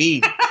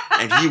seen,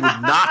 and he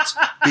would not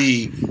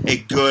be a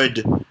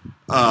good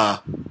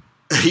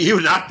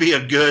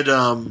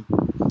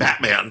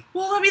Batman.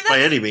 Well, I mean, by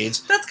any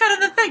means. That's kind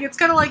of the thing. It's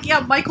kind of like, yeah,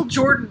 Michael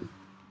Jordan,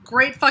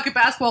 great fucking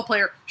basketball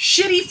player,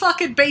 shitty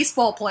fucking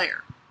baseball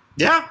player.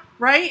 Yeah.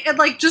 Right? And,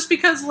 like, just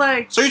because,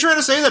 like... So you're trying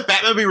to say that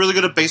Batman would be really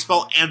good at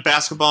baseball and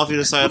basketball if he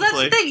decided to play?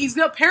 Well, that's the thing. He's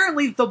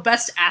apparently the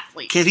best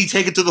athlete. Can he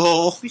take it to the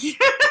hole?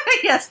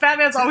 Yes,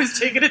 Batman's always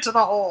taking it to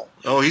the hole.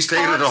 Oh, he's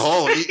taking it to the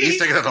hole. He's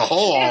taking it to the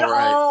hole, all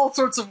right. In all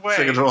sorts of ways.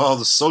 Taking it to all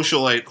the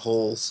socialite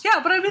holes. Yeah,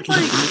 but I mean,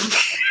 like...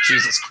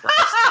 Jesus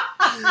Christ.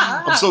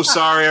 I'm so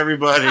sorry,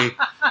 everybody.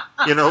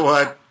 You know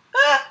what?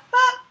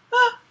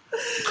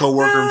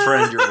 Co-worker and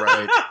friend, you're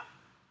right.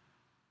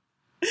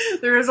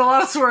 There is a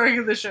lot of swearing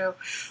in the show.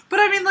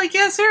 But I mean, like,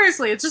 yeah,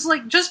 seriously, it's just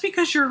like, just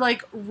because you're,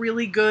 like,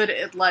 really good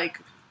at,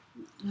 like,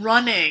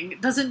 running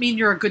doesn't mean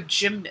you're a good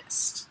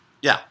gymnast.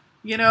 Yeah.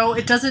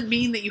 It doesn't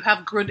mean that you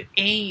have good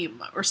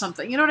aim or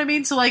something. You know what I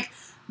mean? So, like,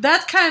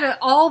 that's kind of,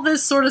 all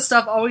this sort of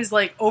stuff always,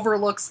 like,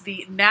 overlooks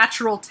the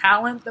natural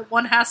talent that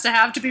one has to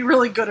have to be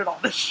really good at all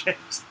this shit.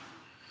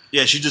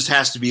 Yeah, she just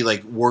has to be,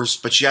 like, worse,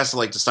 but she has to,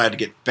 like, decide to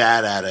get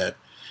bad at it.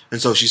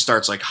 And so she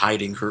starts, like,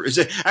 hiding her...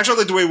 Actually, I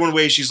like the way, one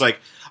way she's like,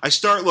 I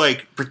start,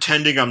 like,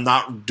 pretending I'm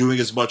not doing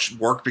as much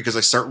work because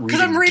I start reading...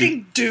 Because I'm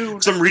reading Dune.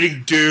 Because I'm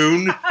reading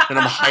Dune, and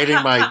I'm hiding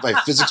my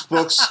physics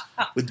books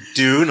with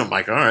Dune. I'm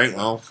like, all right,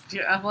 well...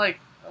 Yeah, I'm like,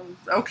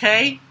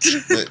 okay.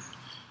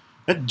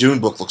 That Dune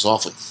book looks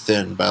awfully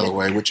thin, by the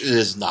way, which it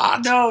is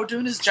not. No,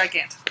 Dune is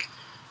gigantic.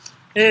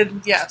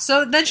 And, yeah,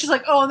 so then she's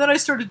like, oh, and then I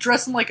started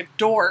dressing like a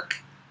dork.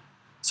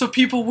 So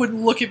people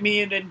wouldn't look at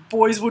me and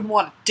boys wouldn't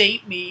want to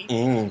date me.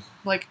 Mm.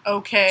 Like,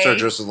 okay. Started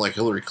dressing like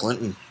Hillary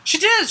Clinton. She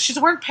did. She's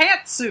wearing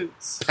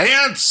pantsuits.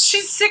 Pants!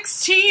 She's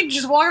 16.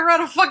 She's walking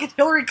around in fucking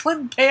Hillary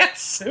Clinton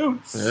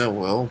pantsuits. Yeah,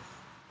 well,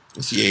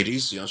 it's the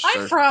 80s.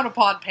 I frown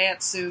upon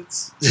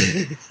pantsuits.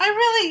 I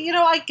really,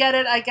 I get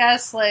it. I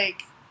guess,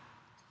 like,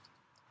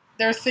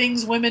 there are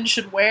things women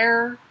should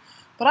wear.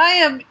 But I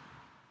am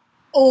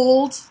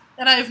old,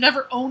 and I have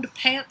never owned a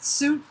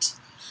pantsuit.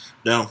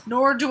 No.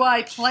 Nor do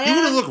I plan. You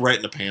wouldn't look right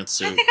in a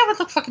pantsuit. I think I would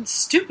look fucking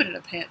stupid in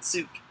a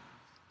pantsuit.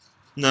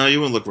 No, you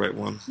wouldn't look right in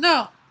one.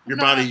 No. Your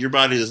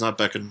body does not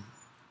beckon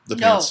the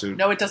pantsuit.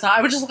 No, it does not.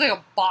 I would just look like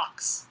a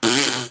box.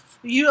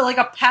 Like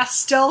a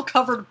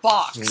pastel-covered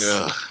box.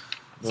 Yeah.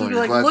 So be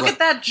like, look at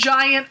that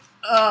giant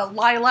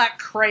lilac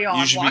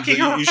crayon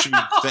walking around. You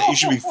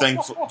should be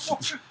thankful.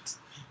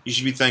 You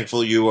should be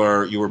thankful you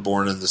were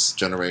born in this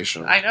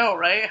generation. I know,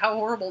 right? How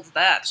horrible is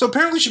that? So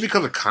apparently she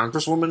becomes a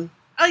congresswoman.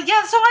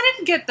 Yeah, so I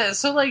didn't get this.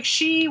 So, like,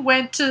 she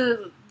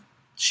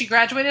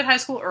graduated high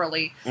school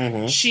early.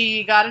 Mm-hmm.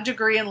 She got a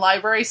degree in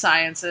library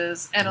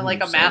sciences and,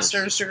 a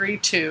master's degree,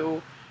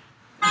 too.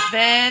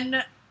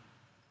 Then...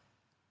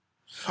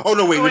 Oh,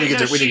 no, wait, we didn't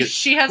get there.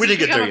 She hasn't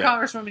become a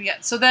congresswoman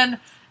yet. So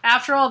then,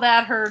 after all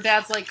that, her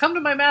dad's like, come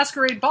to my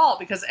masquerade ball,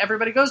 because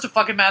everybody goes to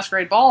fucking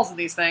masquerade balls and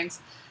these things.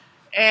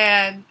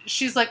 And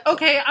she's like,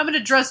 okay, I'm going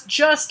to dress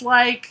just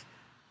like...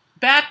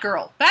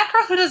 Batgirl,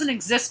 who doesn't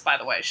exist, by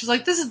the way. She's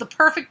like, this is the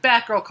perfect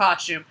Batgirl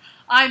costume.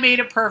 I made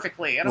it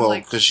perfectly. And I'm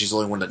like, because she's the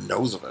only one that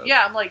knows of it.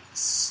 Yeah, I'm like,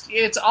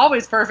 it's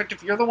always perfect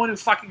if you're the one who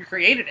fucking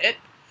created it.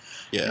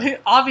 Yeah.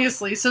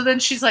 Obviously. So then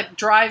she's like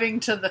driving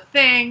to the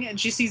thing, and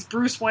she sees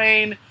Bruce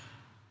Wayne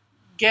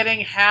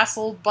getting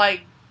hassled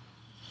by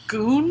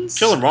goons.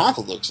 Killer Moth,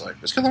 it looks like.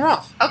 It's Killer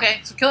Moth.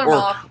 Okay, so Killer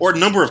Moth. Or a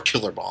number of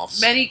Killer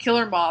Moths. Many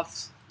Killer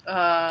Moths.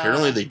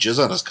 Apparently they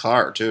jizz on his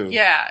car, too.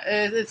 Yeah,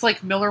 it's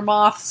like Miller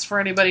Moths for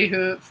anybody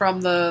who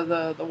from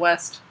the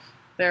West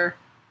there.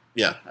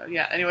 Yeah.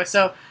 Yeah, anyway,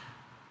 so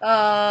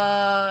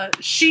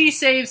she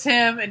saves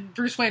him, and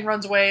Bruce Wayne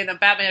runs away, and then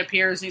Batman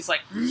appears, and he's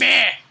like,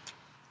 meh!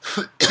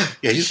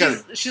 Yeah,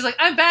 she's like,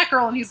 I'm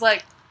Batgirl, and he's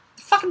like,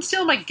 fucking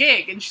steal my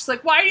gig, and she's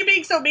like, why are you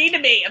being so mean to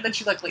me? And then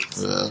she, like,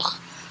 leaves. Ugh.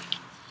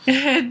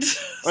 And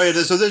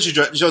so then she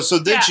runs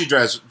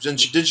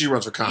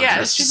for Congress.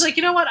 Yeah, she's like,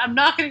 you know what? I'm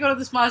not going to go to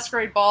this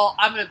masquerade ball.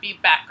 I'm going to be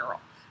Batgirl,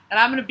 and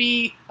I'm going to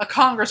be a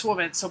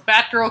congresswoman, so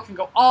Batgirl can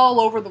go all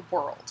over the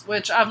world.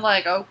 Which I'm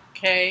like,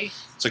 okay.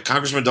 It's like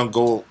congressmen don't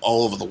go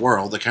all over the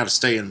world. They kind of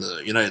stay in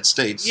the United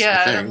States. Yeah, I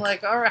and think. I'm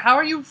like, all right, how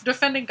are you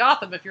defending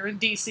Gotham if you're in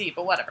D.C.?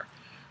 But whatever.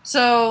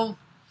 So...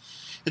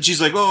 And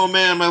she's like, oh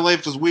man, my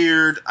life was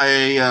weird.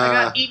 I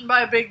got eaten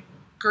by a big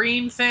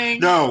green thing.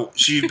 No,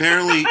 she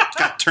apparently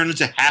got turned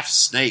into half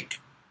snake.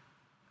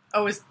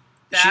 Oh, is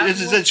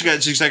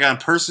that? She's like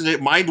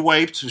impersonated, mind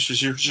wiped.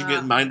 She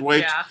get mind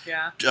wiped.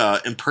 Yeah.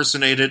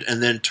 Impersonated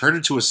and then turned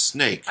into a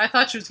snake. I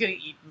thought she was getting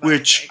eaten by a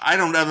Which snake.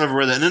 I've never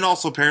read that. And then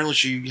also apparently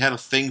she had a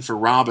thing for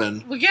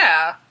Robin. Well,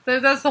 yeah,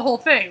 that's the whole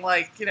thing.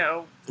 Like, you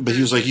know. But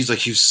he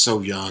was so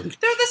young. They're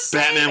the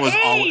same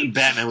age.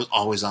 Batman was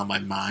always on my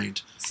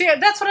mind. See,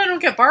 that's what I don't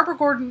get. Barbara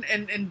Gordon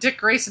and Dick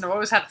Grayson have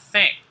always had a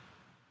thing.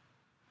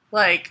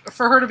 Like,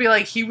 for her to be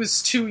like, he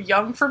was too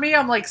young for me,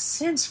 I'm like,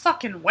 since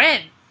fucking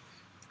when? You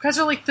guys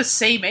are like the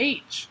same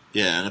age.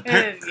 Yeah.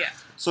 Yeah.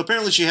 So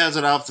apparently she has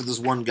it out for this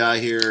one guy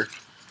here.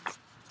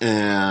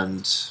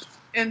 And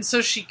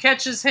so she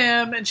catches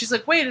him, and she's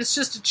like, wait, it's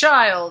just a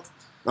child.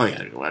 Oh,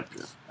 yeah. What?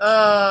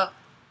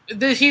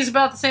 He's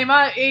about the same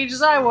age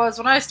as I was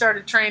when I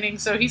started training,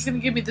 so he's going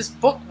to give me this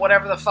book,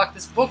 whatever the fuck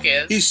this book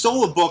is. He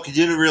stole a book. He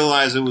didn't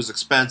realize it was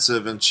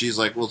expensive, and she's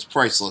like, well, it's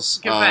priceless.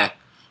 Give it back.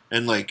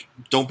 And, like,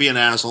 don't be an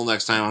asshole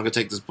next time. I'm going to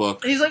take this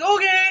book. And he's like,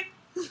 okay.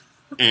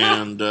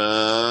 And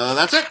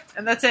that's it.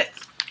 And that's it.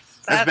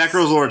 That's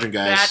Batgirl's origin,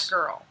 guys.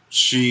 Batgirl.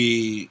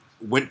 She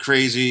went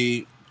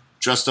crazy,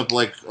 dressed up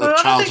like a I don't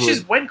childhood. think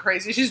she's went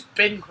crazy. She's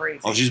been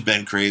crazy. Oh, she's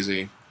been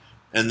crazy.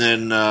 And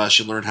then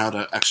she learned how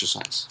to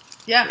exercise.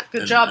 Yeah,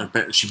 good job.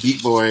 And she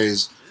beat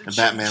boys, and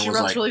Batman she was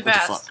runs like, really what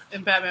fast, the fuck?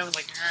 and Batman was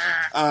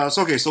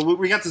like, so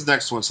we got this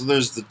next one. So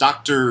there's the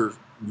Dr.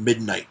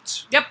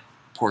 Midnight yep.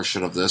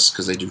 portion of this,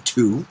 because they do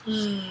two.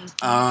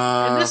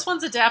 And this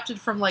one's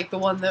adapted from, like, the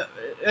one that,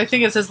 I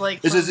think it says,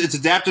 like... It's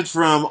adapted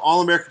from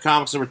All-American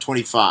Comics number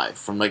 25,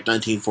 from, like,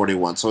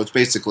 1941, so it's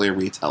basically a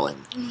retelling.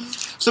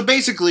 So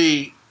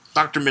basically,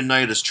 Dr.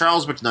 Midnight is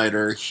Charles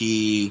McNider.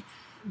 He...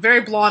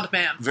 Very blonde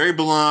man. Very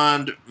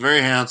blonde,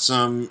 very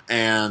handsome,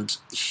 and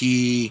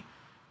he's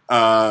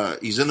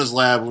in his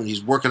lab when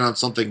he's working on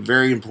something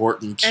very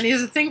important. And he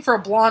has a thing for a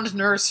blonde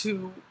nurse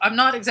who, I'm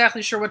not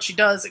exactly sure what she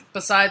does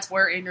besides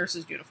wear a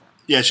nurse's uniform.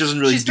 Yeah, she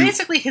doesn't really She's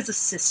basically his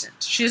assistant.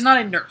 She's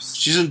not a nurse.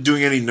 She isn't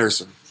doing any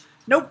nursing.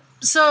 Nope.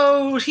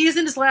 So he's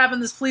in his lab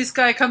and this police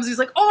guy comes, he's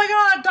like, oh my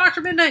god,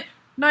 Dr. Midnight,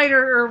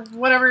 or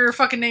whatever your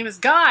fucking name is,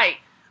 Guy.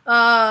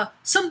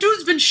 Some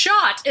dude's been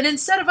shot, and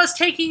instead of us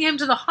taking him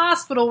to the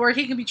hospital where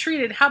he can be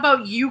treated, how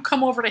about you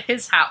come over to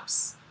his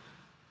house?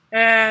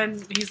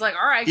 And he's like,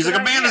 alright. He's like,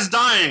 a man is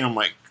dying. I'm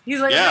like,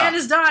 he's like, yeah. A man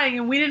is dying,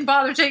 and we didn't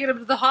bother taking him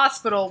to the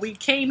hospital. We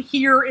came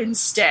here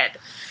instead.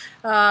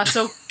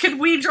 So could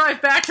we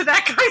drive back to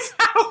that guy's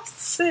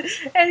house?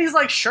 And he's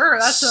like, sure,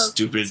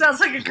 stupid. Sounds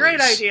like a great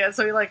idea.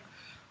 So he like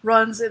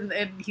runs and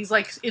he's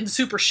like in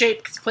super shape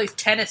because he plays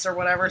tennis or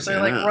whatever. So he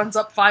like runs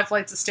up 5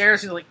 flights of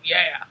stairs. He's like,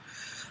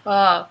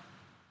 yeah.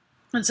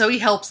 And so he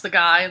helps the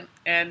guy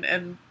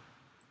and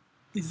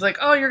he's like,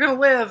 oh, you're gonna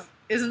live.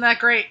 Isn't that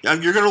great?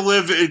 You're gonna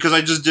live because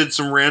I just did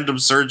some random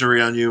surgery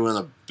on you in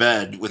a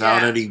bed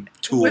without any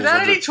tools.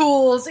 Without any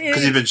tools.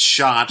 Because you've been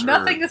shot.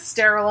 Nothing is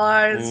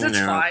sterilized. It's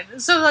fine.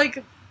 So,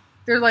 like,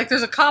 they're like,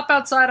 there's a cop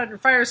outside on your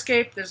fire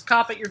escape. There's a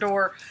cop at your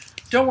door.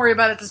 Don't worry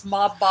about it. This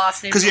mob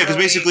boss named Because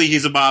basically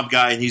he's a mob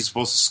guy and he's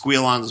supposed to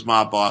squeal on his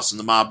mob boss, and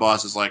the mob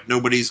boss is like,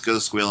 nobody's gonna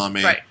squeal on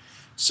me. Right.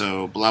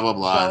 So blah blah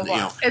blah. Blah, blah,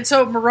 blah. And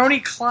so Maroney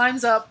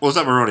climbs up. Well, it's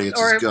not Maroney. It's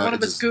or his gun. one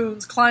of his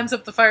goons climbs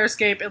up the fire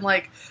escape and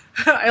like.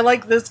 I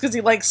like this because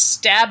he like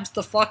stabs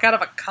the fuck out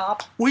of a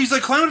cop. Well, he's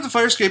like climbing up the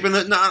fire escape, and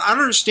I don't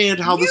understand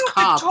how this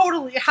cop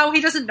how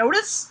he doesn't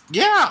notice.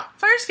 Yeah,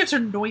 fire escapes are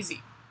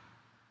noisy.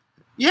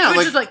 Yeah,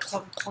 just like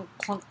clunk, clunk,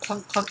 clunk,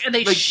 clunk, clunk, and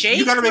they like, shake.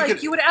 You gotta make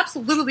it. You would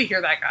absolutely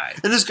hear that guy.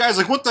 And this guy's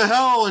like, "What the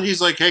hell?" And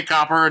he's like, "Hey,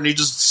 copper!" And he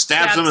just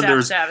stabs him, and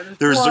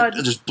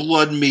there's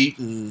blood, meat,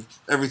 and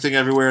everything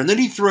everywhere. And then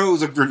he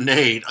throws a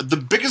grenade, the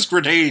biggest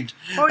grenade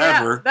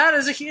ever. That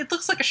is it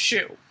looks like a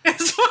shoe. He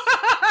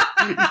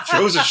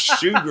throws a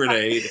shoe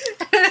grenade.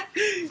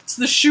 It's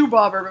the shoe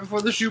bomber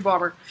before the shoe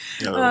bomber.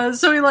 No.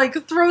 So he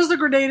like throws the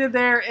grenade in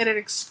there, and it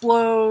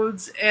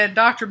explodes. And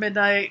Dr.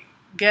 Midnight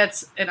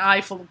gets an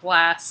eye full of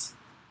glass.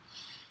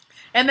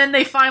 And then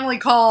they finally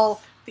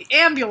call the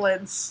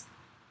ambulance,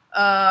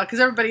 because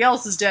everybody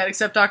else is dead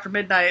except Dr.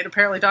 Midnight. And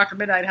apparently Dr.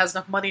 Midnight has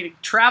enough money to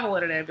travel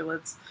in an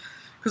ambulance,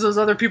 because those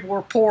other people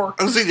were poor.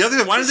 I was saying, the other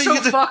thing, why did they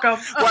get fuck them?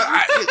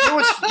 Well,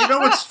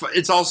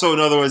 it's also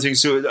another one thing,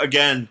 so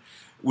again,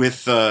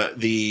 with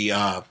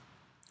the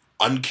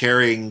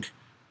uncaring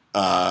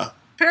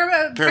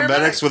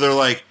paramedics, where they're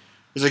like,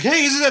 he's like,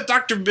 hey, isn't that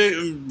Dr.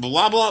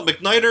 blah blah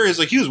McNider? He's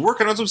like, he was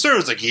working on some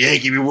service. Like, he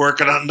ain't gonna be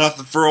working on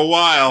nothing for a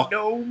while.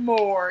 No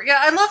more. Yeah,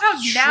 I love how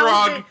now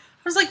I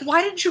was like,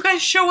 why didn't you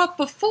guys show up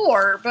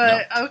before?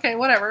 But okay,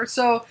 whatever.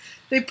 So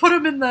they put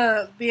him in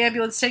the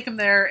ambulance, take him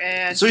there,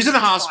 and so he's in a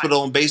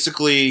hospital, and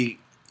basically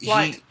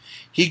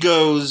he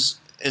goes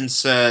and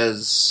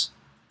says,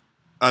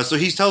 So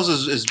he tells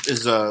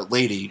his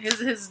lady,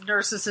 his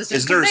nurse assistant,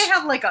 His because nurse- they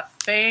have like a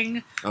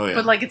thing, oh yeah,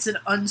 but like it's an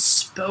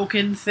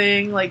unspoken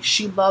thing. Like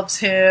she loves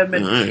him,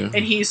 and Oh, yeah.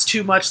 and he's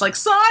too much like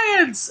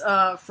science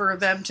for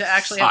them to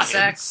actually have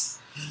sex.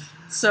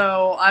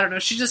 So I don't know.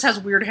 She just has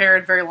weird hair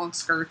and very long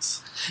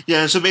skirts.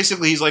 Yeah, and so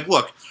basically he's like,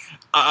 look,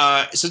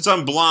 since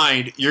I'm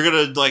blind, you're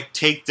gonna like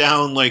take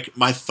down like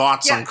my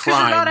thoughts Yeah, on because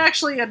crime. you're not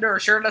actually a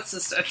nurse; you're an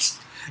assistant.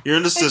 You're an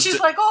And assistant. she's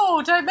like,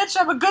 "Oh, did I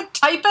mention I'm a good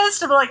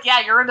typist?" I'm like, "Yeah,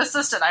 you're an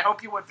assistant. I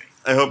hope you would be."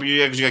 I hope you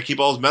gotta keep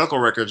all his medical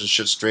records and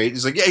shit straight.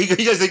 He's like, yeah,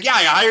 he's like, yeah,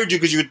 I hired you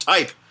because you could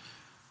type,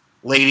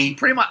 lady.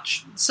 Pretty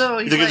much. So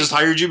You he's think like, I just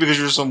hired you because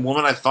you're some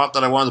woman I thought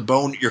that I wanted to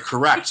bone? You're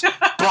correct.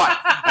 But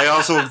I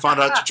also found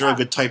out that you're a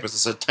good typist.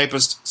 It's a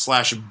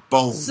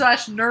typist/bone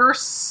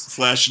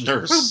 /nurse.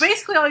 /nurse. Who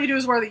basically all you do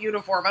is wear the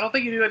uniform. I don't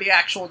think you do any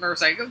actual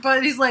nursing.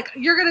 But he's like,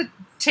 "You're gonna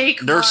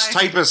take Nurse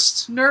my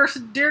typist.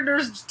 dear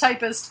nurse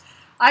typist.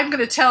 I'm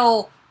gonna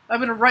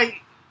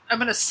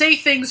say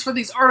things for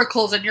these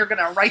articles, and you're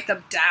gonna write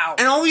them down."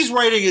 And all he's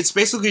writing, it's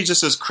basically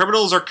just says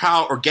criminals are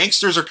or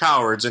gangsters are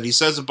cowards, and he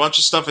says a bunch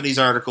of stuff in these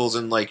articles,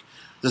 and like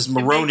this It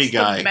Maroney makes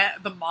guy,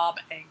 the mob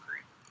angry.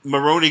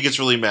 Maroney gets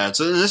really mad.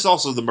 So this is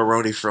also the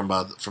Maroney from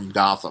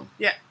Gotham.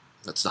 Yeah.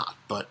 That's not,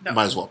 but No.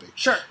 might as well be.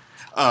 Sure.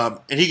 And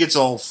he gets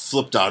all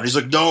flipped out. He's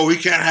like, "No, we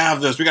can't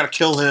have this. We got to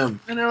kill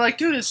him." And they're like,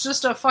 "Dude, it's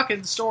just a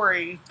fucking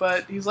story."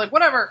 But he's like,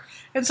 "Whatever."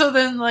 And so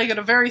then, like, at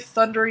a very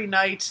thundery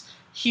night,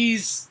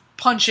 he's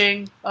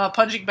punching a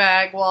punching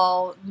bag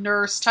while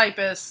nurse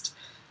typist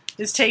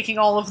is taking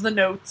all of the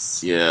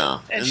notes. Yeah,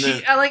 And she,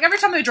 like, every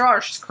time they draw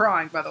her, she's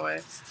crying, by the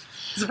way.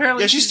 'Cause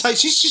apparently yeah,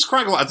 she's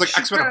crying a lot. It's like she's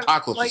X-Men crying,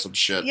 Apocalypse or like, some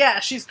shit. Yeah,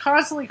 she's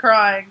constantly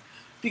crying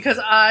because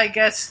I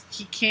guess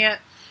he can't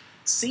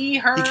see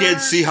her. He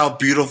can't see how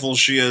beautiful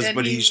she is, And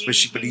but he-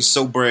 he's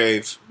so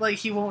brave. Like,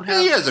 he won't Yeah,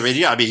 have... he is.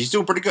 I mean, he's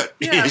doing pretty good.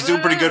 Yeah, he's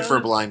doing pretty good for a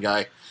but- blind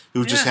guy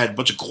who just Yeah. had a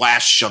bunch of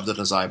glass shoved in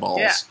his eyeballs.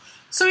 Yeah.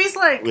 So he's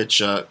like...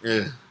 Which,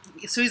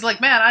 So he's like,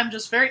 "Man, I'm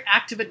just very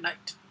active at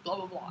night." Blah,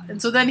 blah, blah. And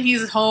so then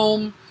he's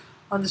home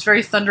on this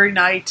very thundery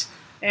night,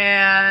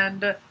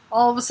 and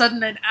all of a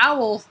sudden an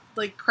owl,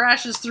 like,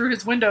 crashes through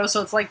his window,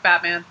 so it's like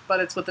Batman,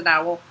 but it's with an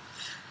owl.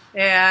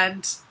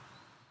 And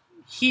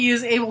he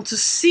is able to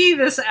see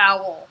this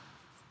owl.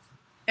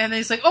 And then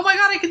he's like, "Oh my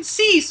god, I can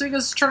see!" So he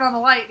goes to turn on the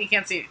light, and he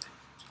can't see anything.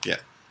 yeah.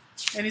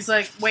 And he's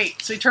like,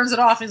 "Wait." So he turns it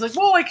off, and he's like,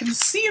 "Whoa, I can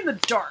see in the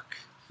dark."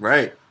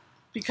 Right.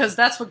 Because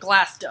that's what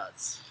glass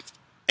does.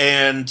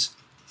 And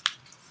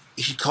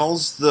he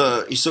calls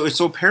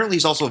so apparently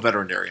he's also a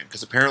veterinarian,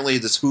 because apparently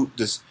this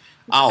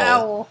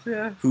owl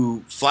Yeah.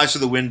 who flies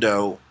through the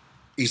window,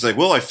 he's like,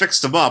 "Well, I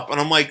fixed him up," and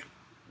I'm like,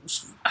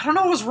 I don't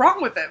know what's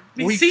wrong with him.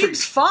 He We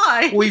seems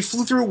fine. "Well, he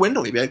flew through a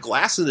window. He had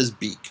glass in his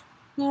beak,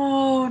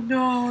 Oh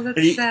no,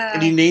 that's sad.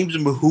 and he named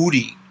him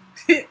Hootie."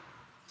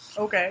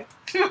 Okay.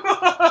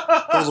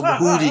 Calls him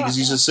Hootie because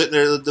he's just sitting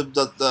there.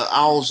 The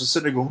owl's just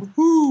sitting there going,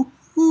 "Hoo,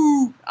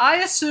 hoo." I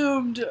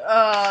assumed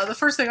the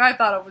first thing I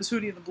thought of was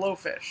Hootie and the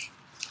Blowfish.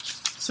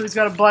 So he's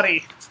got a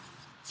buddy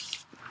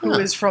who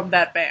is from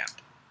that band.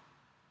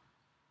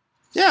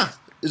 Yeah,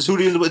 it's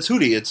Hootie. It's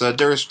Hootie. It's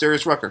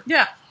Darius Rucker.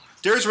 Yeah.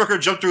 Darius Rucker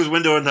jumped through his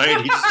window at night.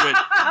 And he just went.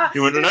 He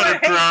went. "Let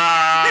it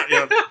dry."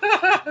 Yeah.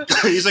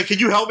 He's like, "Can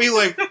you help me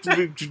like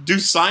do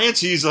science?"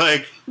 He's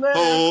like, Let it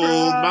 "Hold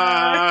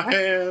fly." my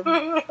hand.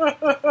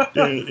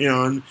 You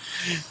know, and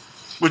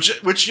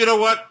which you know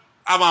what?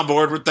 I'm on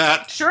board with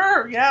that.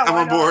 Sure, yeah. I'm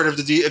why on not? board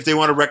if they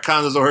want to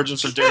retcon his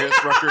origins for Darius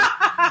Rucker.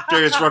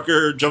 Darius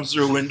Rucker jumps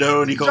through a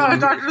window and he calls him,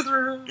 Doctor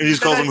through. and he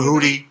just calls him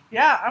Hootie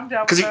Yeah, I'm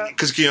down with that.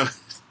 because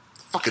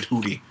fucking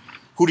Hootie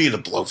and the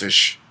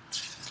Blowfish.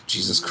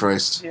 Jesus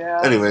Christ.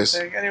 Yeah. Anyways,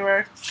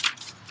 Anyway.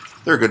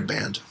 they're a good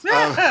band.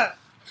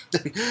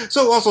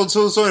 So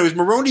anyways,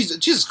 Maroney's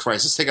Jesus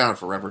Christ, it's taken on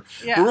forever.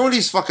 Yeah.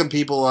 Maroney's fucking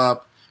people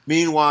up.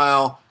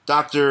 Meanwhile,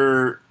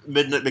 Dr.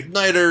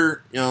 McKnighter,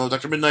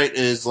 Dr. Midnight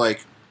is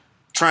like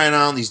trying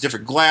on these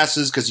different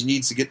glasses because he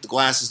needs to get the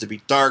glasses to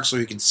be dark so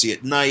he can see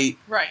at night,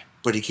 Right.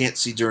 but he can't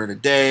see during the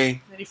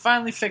day. And he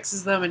finally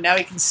fixes them, and now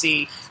he can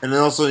see. And then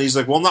also he's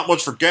like, "Well, not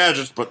much for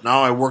gadgets, but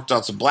now I worked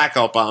out some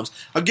blackout bombs."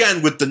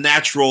 Again, with the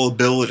natural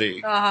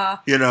ability. Uh-huh.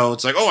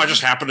 It's like, "Oh, I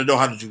just happen to know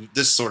how to do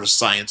this sort of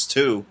science,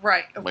 too."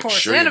 Right, of Like, course.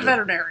 sure And you a do.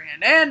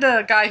 veterinarian, and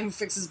a guy who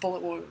fixes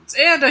bullet wounds,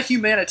 and a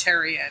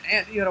humanitarian,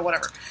 and,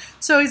 whatever.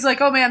 So he's like,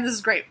 "Oh man, this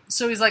is great."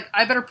 So he's like,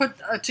 "I better put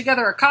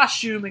together a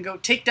costume and go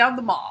take down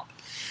the mob."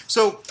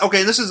 So,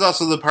 okay, this is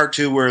also the part,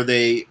 too, where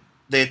they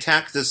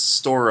attack this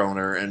store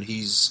owner, and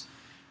he's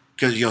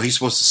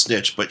supposed to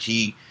snitch, but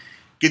he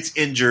gets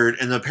injured,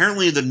 and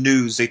apparently in the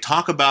news, they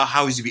talk about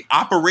how he's going to be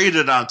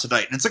operated on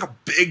tonight, and it's like a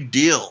big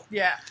deal.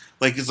 Yeah.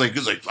 Like, it's like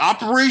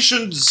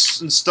operations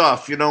and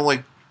stuff,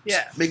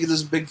 Yeah. making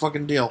this big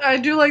fucking deal. I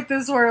do like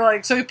this where,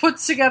 like, so he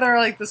puts together,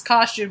 like, this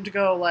costume to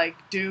go, like,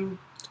 do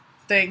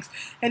things,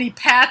 and he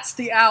pats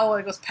the owl,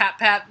 and he goes, pat,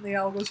 pat, and the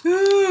owl goes,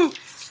 whoo!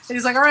 And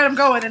he's like, "All right, I'm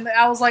going," and the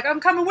owl's like, "I'm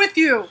coming with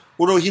you."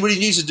 Well, no, what he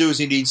needs to do is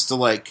he needs to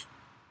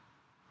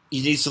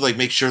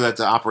make sure that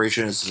the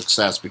operation is a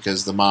success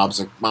because the mob's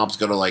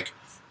gonna, like,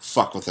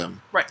 fuck with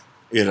him. Right.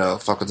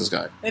 fuck with this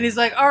guy. And he's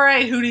like, all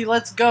right, Hootie,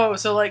 let's go.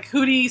 So, like,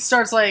 Hootie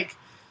starts, like,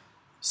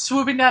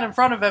 swooping down in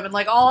front of him. And,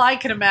 like, all I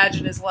can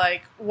imagine is,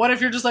 like, what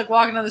if you're just, like,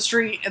 walking down the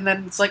street and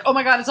then it's like, oh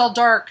my god, it's all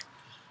dark.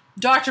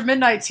 Dr.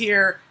 Midnight's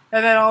here.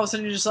 And then all of a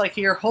sudden you just, like,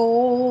 hear,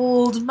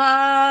 hold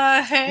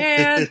my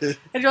hand.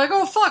 And you're like,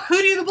 oh, fuck,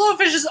 Hootie the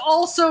Blowfish is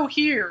also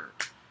here.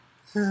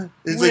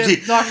 It's with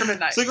like Dr.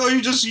 Midnight. It's like, oh,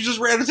 you just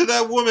ran into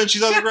that woman.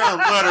 She's on the ground.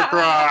 Let her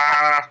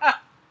cry.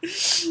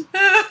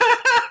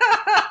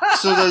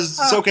 So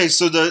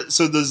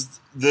does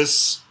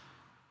this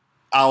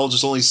owl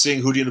just only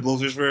sing Hootie and the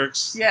Blowfish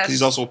lyrics? Yes. 'Cause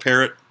he's also a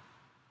parrot.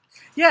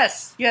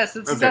 Yes, that's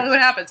exactly what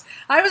happens.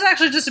 I was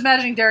actually just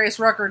imagining Darius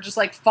Rucker just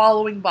like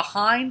following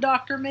behind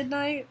Dr.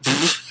 Midnight.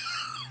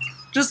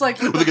 Just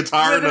like with a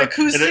guitar with an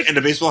acoustic, and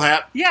a baseball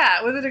hat.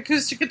 Yeah, with an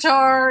acoustic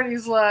guitar, and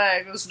he's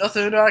like, "There's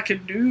nothing I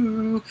can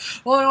do.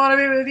 Only want to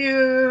be with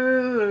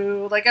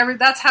you." Like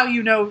that's how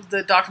you know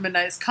the Dr.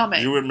 Midnight is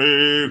coming. You and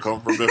me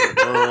come from different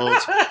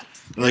worlds.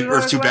 Like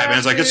Earth 2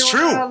 Batman's like, it's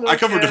true. I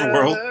come from a different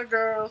world.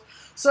 Girls,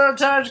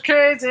 sometimes you're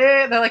crazy.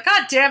 And they're like,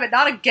 God damn it,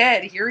 not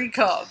again. Here he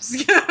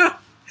comes.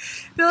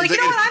 They're like, you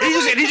know what?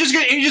 He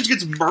just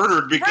gets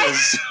murdered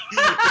because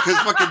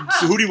fucking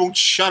Hootie won't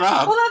shut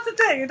up. Well, that's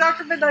the thing.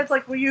 Dr. Midnight's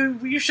like, will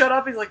you shut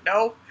up? He's like,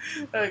 no.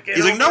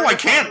 He's like, no, I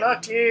can't.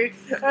 Lucky.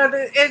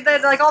 And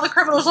then like all the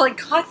criminals are like,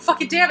 God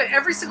fucking damn it!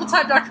 Every single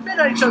time Dr.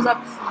 Midnight shows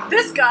up,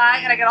 this guy,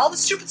 and I got all the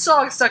stupid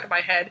songs stuck in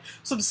my head,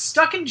 so I'm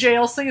stuck in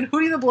jail singing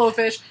Hootie and the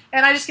Blowfish,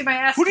 and I just get my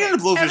ass Hootie and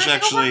the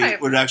Blowfish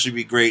would actually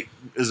be great.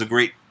 Is a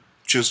great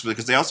choice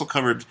because they also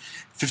covered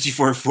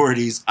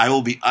 5440's I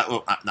Will Be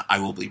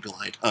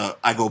Blind.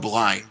 I Go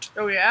Blind.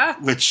 Oh yeah,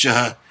 which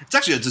it's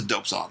actually a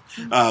dope song.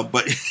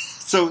 But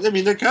so I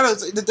mean they're kind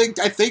of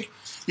I think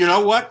you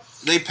know what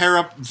they pair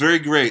up very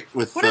great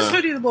with. What is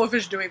Hootie and the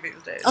Blowfish doing these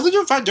days? Oh, they're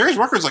doing fine. Darius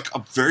Rucker is like a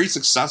very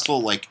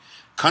successful like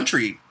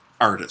country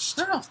artist.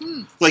 Oh,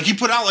 Like he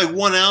put out like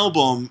one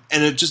album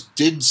and it just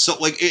did so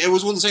like it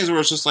was one of the things where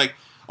it's just like.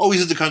 Oh,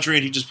 he's in the country,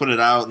 and he just put it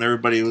out, and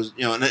everybody was,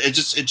 and it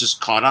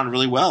just caught on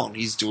really well, and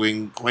he's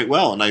doing quite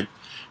well. And I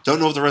don't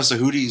know if the rest of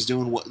Hootie's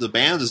doing what the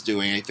band is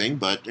doing anything,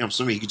 but I'm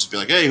assuming he could just be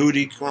like, "Hey,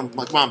 Hootie, come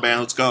on, band,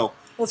 let's go.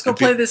 Let's go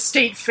play this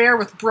state fair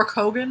with Brooke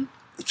Hogan."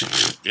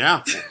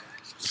 Yeah,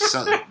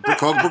 so,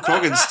 Brooke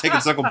Hogan's taking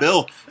Uncle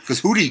Bill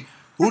because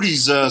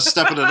Hootie's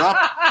stepping it up.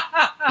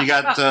 You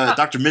got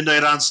Dr.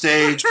 Midnight on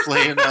stage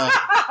playing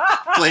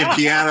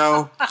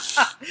piano.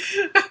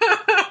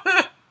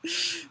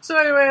 So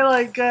anyway,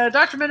 like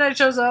Dr. Midnight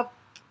shows up.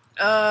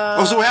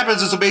 So what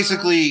happens is so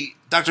basically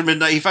Dr.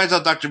 Midnight. He finds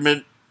out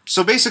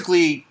So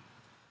basically,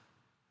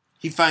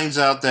 he finds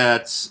out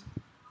that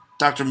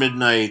Dr.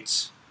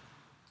 Midnight.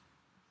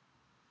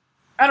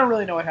 I don't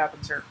really know what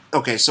happens here.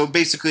 Okay, so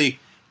basically,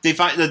 they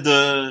find that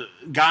the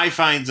guy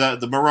finds out.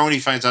 The Maroney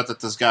finds out that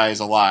this guy is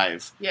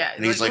alive. Yeah,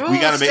 and he's like, "We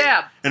gotta make."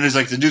 And he's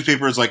like, the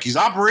newspaper is like, "He's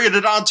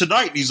operated on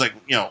tonight." And he's like,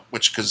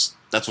 which because.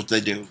 That's what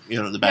they do,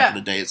 in the back of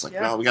the day. It's like,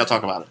 well, we got to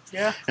talk about it.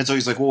 Yeah. And so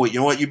he's like, well, you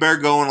know what? You better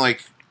go and,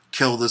 like,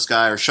 kill this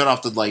guy or shut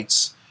off the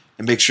lights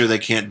and make sure they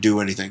can't do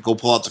anything. Go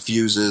pull out the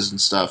fuses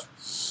and stuff.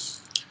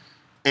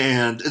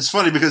 And it's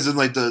funny because then,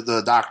 like,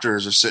 the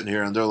doctors are sitting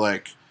here and they're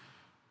like,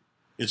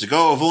 it's like,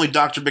 oh, if only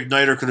Dr.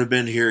 McNider could have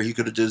been here, he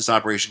could have did this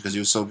operation because he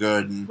was so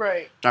good. And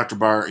right. Dr.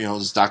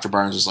 Dr.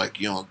 Barnes is like,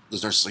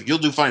 this nurse is like, you'll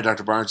do fine,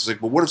 Dr. Barnes. It's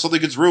like, well, what if something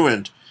gets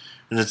ruined?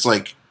 And it's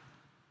like,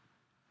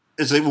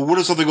 well, what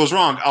if something goes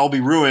wrong? I'll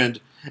be ruined.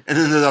 And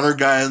then the other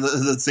guy in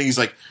the thing, he's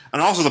like,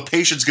 and also the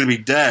patient's going to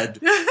be dead.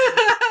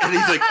 And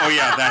he's like, oh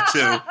yeah, that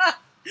too.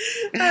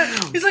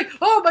 He's like,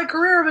 oh, my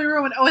career will be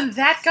ruined. Oh, and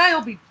that guy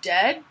will be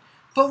dead?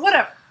 But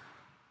whatever.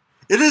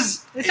 It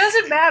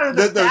doesn't matter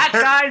that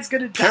guy's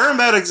going to die.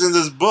 Paramedics in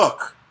this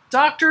book.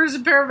 Doctors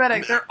and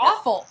paramedics, they're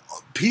awful.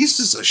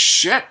 Pieces of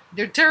shit.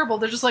 They're terrible.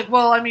 They're just like,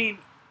 well, I mean...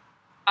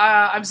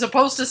 I'm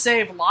supposed to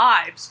save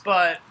lives,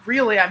 but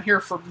really I'm here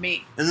for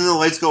me. And then the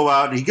lights go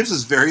out, and he gives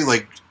this very,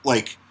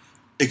 like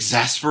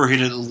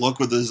exasperated look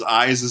with his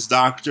eyes as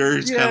doctor.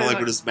 He's kind of like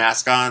with his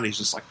mask on. He's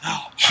just like,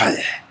 oh.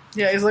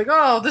 Yeah, he's like,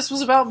 oh, this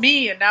was about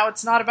me, and now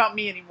it's not about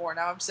me anymore.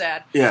 Now I'm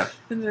sad. Yeah.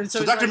 And then,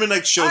 so Dr.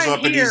 Midnight shows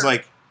up, and he's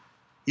like,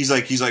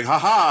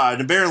 haha,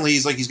 and apparently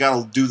he's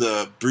got to do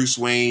the Bruce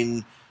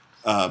Wayne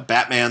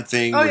Batman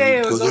thing. Oh,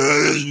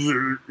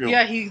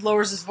 yeah. He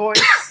lowers his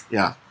voice.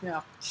 Yeah.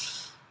 Yeah.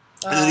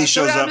 And then he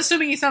shows up. I'm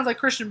assuming he sounds like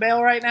Christian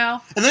Bale right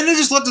now. And then they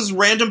just let this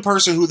random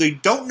person who they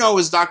don't know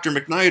is Dr.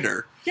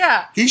 McNider.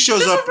 Yeah. He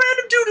shows up. Just a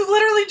random dude who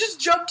literally just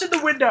jumped in the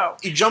window.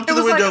 He jumped in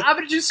the window. Like, I'm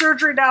going to do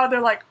surgery now. And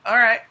they're like, all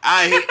right.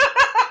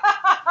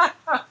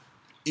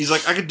 He's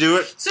like, I could do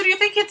it. So do you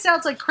think it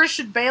sounds like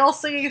Christian Bale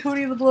singing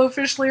Hootie and the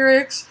Blowfish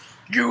lyrics?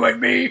 You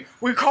and me,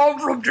 we come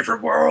from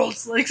different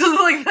worlds. Like something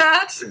like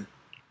that?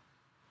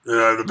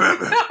 Yeah, the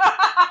Batman.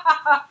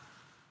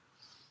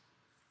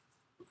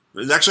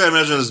 Actually, I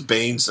imagine it's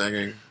Bane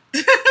singing.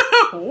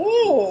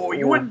 Oh,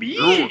 you and me.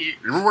 You and me.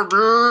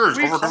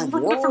 We come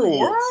from different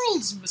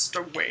worlds,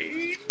 Mr.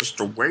 Wayne.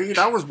 Mr. Wayne,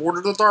 I was born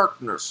in the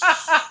darkness.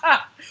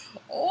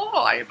 Oh,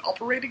 I am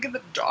operating in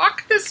the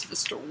darkness,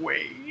 Mr.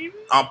 Wayne.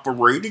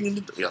 Operating in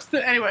the... Yeah.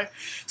 Anyway,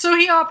 so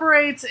he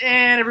operates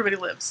and everybody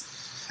lives.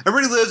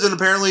 Everybody lives, and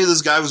apparently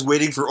this guy was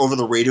waiting for over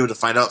the radio to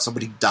find out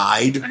somebody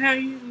died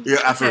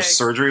after his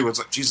surgery. It was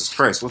like, Jesus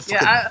Christ. What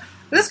fucking...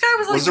 This guy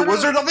was like...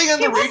 Was there nothing on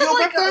the radio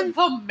back then?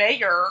 The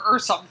mayor or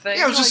something.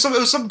 Yeah, it was just it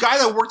was some guy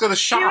that worked at a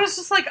shop. He was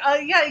just like,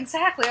 yeah,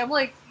 exactly. I'm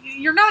like,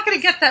 you're not going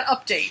to get that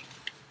update.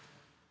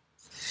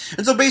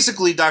 And so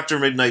basically, Dr.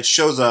 Midnight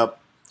shows up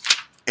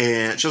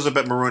at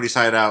Maroni's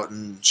hideout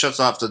and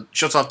shuts off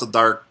the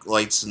dark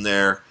lights in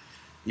there.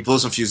 He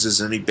blows some fuses,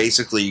 and he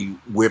basically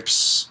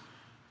whips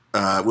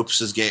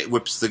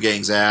the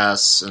gang's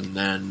ass, and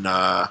then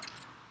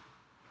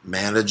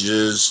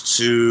manages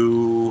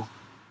to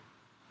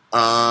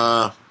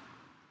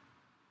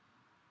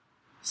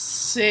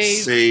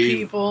save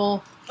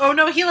people. Oh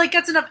no, he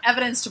gets enough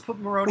evidence to put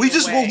Maroni away. He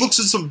just looks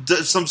at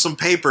some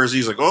papers.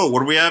 He's like, "Oh, what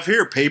do we have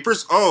here?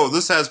 Papers? Oh,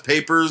 this has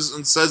papers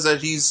and says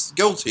that he's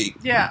guilty."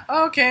 Yeah.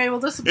 Okay. Well,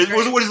 this is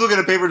what he's looking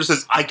at. Paper that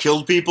says, "I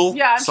killed people."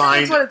 Yeah,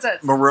 signed that's what it says.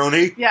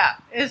 Maroni. Yeah,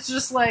 it's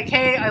just like,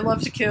 "Hey, I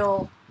love to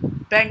kill.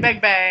 Bang, bang,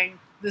 bang.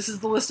 This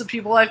is the list of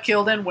people I've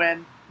killed and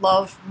when.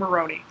 Love,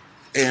 Maroni."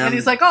 And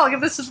he's like, "Oh, I'll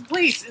give this to the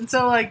police." And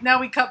so, now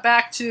we cut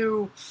back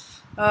to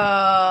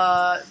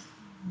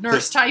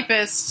nurse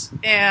typist,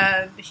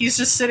 and he's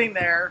just sitting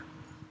there.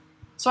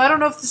 So I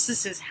don't know if this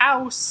is his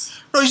house.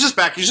 No, he's just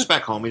back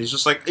home, and he's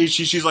just like,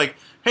 she's like,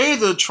 "Hey,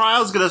 the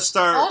trial's gonna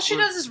start." All she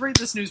does is read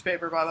this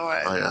newspaper, by the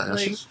way. Oh yeah,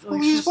 he's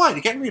blind.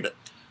 He can't read it.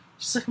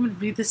 She's like, "I'm gonna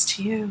read this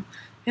to you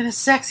in a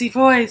sexy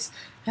voice,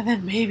 and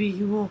then maybe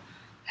you will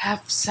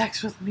have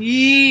sex with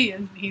me."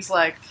 And he's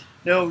like,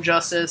 "No,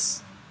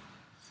 Justice."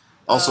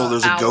 Also,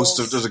 there's a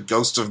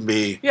ghost of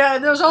me. Yeah,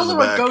 there's also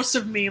a ghost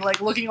of me,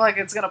 looking like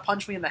it's gonna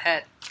punch me in the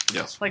head.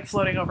 Yes,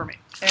 floating over me.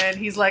 And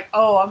he's like,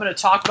 "Oh, I'm gonna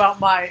talk about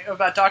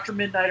Dr.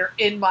 Midnighter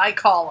in my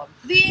column."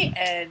 The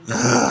end.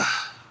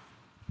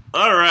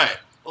 All right.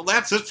 Well,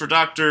 that's it for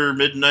Dr.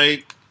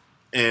 Midnight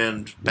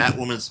and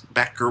Batgirl's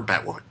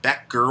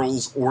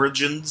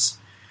origins.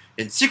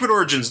 In Secret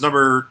Origins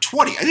number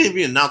 20. I didn't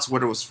even announce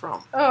what it was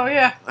from. Oh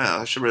yeah.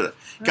 I should read that.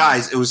 Yeah.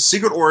 Guys, it was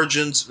Secret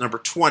Origins number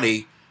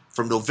 20.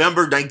 From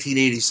November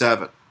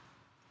 1987.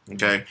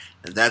 Okay?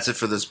 And that's it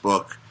for this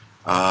book.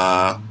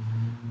 I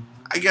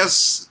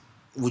guess,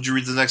 would you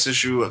read the next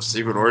issue of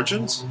Secret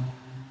Origins?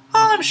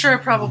 Oh, I'm sure I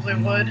probably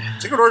would.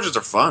 Secret Origins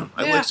are fun.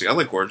 Yeah. I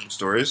like origin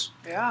stories.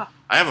 Yeah.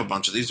 I have a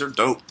bunch of these. They're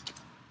dope.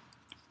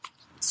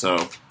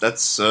 So,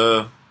 that's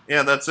it.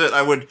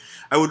 I would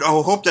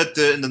hope that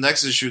in the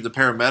next issue, the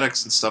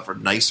paramedics and stuff are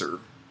nicer.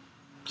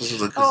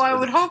 I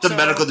would hope so.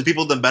 The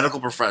people in the medical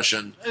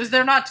profession. Is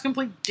there not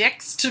complete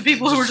dicks to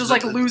people who are just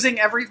losing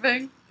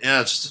everything?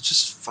 Yeah, it's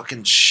just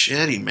fucking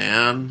shitty,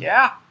 man.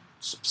 Yeah.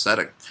 It's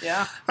upsetting.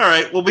 Yeah. All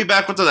right, we'll be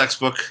back with the next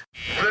book.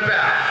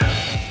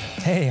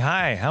 Hey,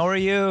 hi, how are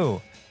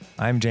you?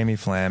 I'm Jamie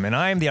Flam, and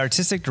I'm the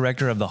artistic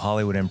director of the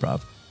Hollywood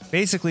Improv.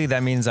 Basically,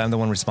 that means I'm the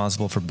one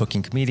responsible for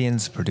booking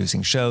comedians,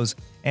 producing shows,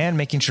 and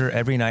making sure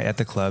every night at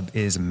the club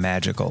is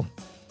magical.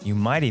 You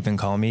might even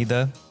call me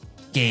the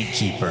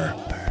gatekeeper.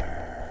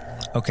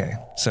 Okay,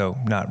 so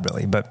not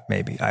really, but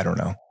maybe, I don't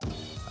know.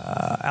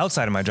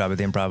 Outside of my job at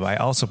the Improv, I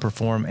also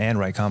perform and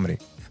write comedy,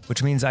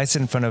 which means I sit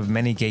in front of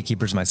many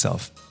gatekeepers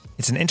myself.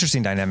 It's an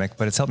interesting dynamic,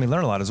 but it's helped me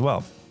learn a lot as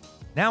well.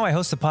 Now I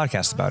host a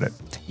podcast about it.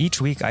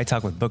 Each week I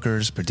talk with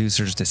bookers,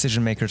 producers,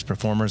 decision makers,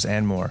 performers,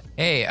 and more.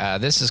 Hey,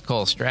 this is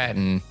Cole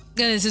Stratton.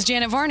 This is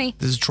Janet Varney.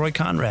 This is Troy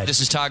Conrad.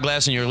 This is Todd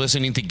Glass, and you're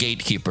listening to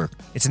Gatekeeper.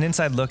 It's an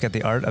inside look at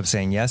the art of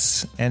saying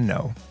yes and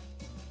no.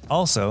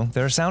 Also,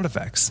 there are sound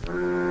effects.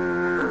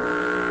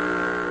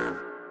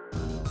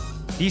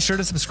 Be sure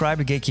to subscribe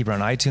to Gatekeeper on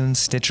iTunes,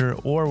 Stitcher,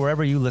 or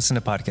wherever you listen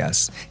to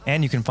podcasts.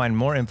 And you can find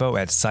more info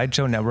at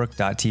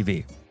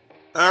SideshowNetwork.tv.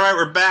 All right,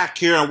 we're back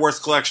here on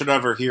Worst Collection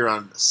Ever here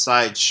on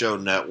Sideshow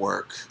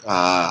Network.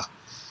 And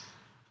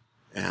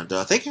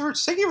thank you for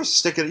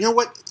sticking. You know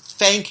what?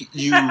 Thank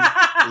you,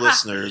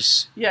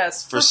 listeners.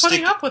 Yes, for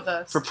putting up with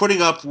us. For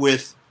putting up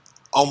with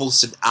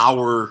almost an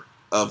hour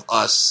of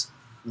us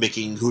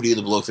making Hootie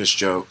and the Blowfish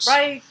jokes.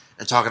 Right.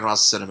 And talking about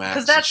Cinemax.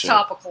 Because that's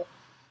topical.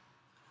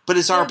 But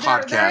it's our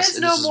podcast. There is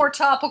no more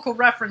topical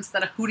reference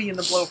than a Hootie and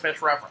the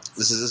Blowfish reference.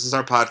 This is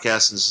our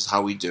podcast, and this is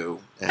how we do.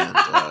 And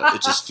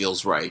it just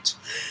feels right.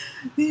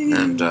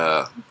 And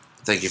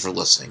thank you for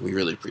listening. We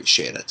really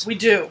appreciate it. We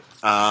do.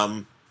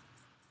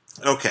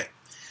 Okay.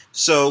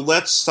 So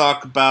let's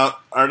talk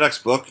about our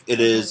next book. It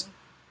is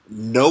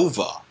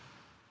Nova.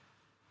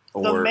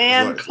 Or The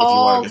Man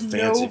Called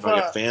Nova. If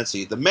I get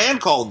fancy. The Man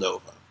Called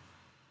Nova.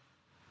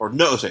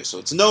 So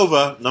it's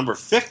Nova, number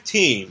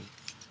 15,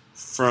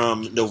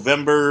 from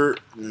November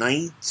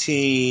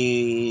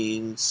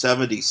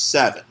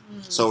 1977.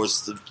 So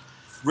it's the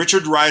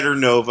Richard Rider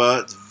Nova.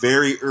 It's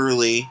very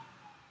early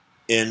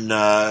in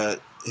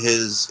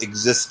his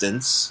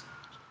existence.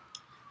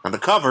 On the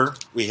cover,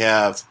 we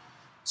have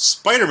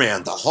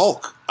Spider-Man, the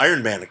Hulk,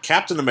 Iron Man, and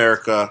Captain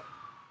America.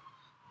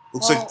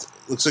 Looks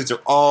like they're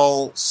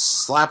all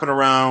slapping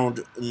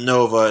around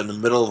Nova in the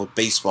middle of a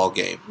baseball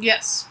game.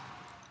 Yes.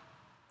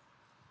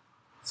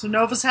 So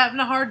Nova's having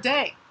a hard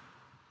day.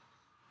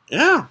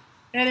 Yeah.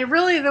 And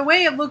the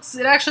way it looks,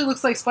 it actually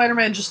looks like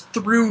Spider-Man just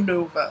threw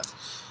Nova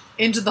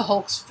into the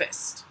Hulk's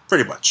fist.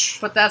 Pretty much.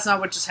 But that's not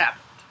what just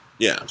happened.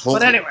 Yeah.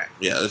 But anyway.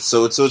 Yeah,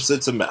 so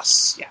it's a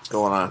mess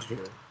going on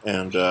here.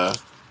 And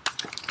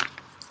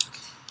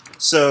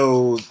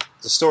so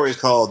the story is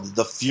called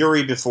The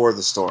Fury Before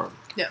the Storm.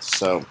 Yes.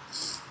 So,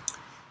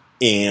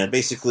 and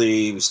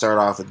basically we start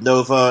off with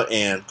Nova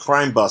and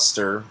Crime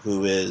Buster,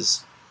 who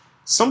is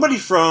somebody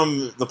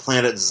from the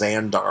planet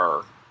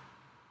Xandar,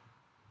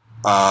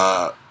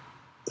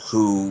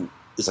 who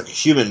is like a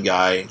human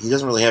guy, and he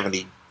doesn't really have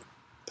any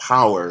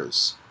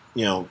powers,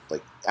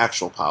 like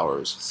actual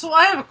powers. So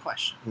I have a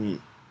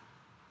question.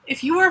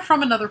 If you are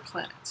from another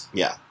planet,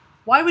 Yeah.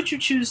 why would you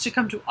choose to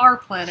come to our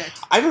planet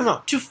I don't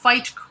know. to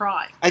fight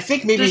crime? I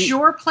think maybe... Does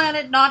your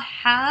planet not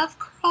have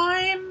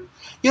crime?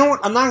 You know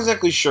what? I'm not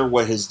exactly sure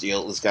what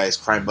this guy's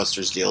Crime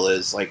Buster's deal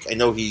is. Like, I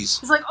know he's...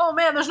 He's like, oh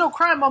man, there's no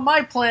crime on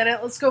my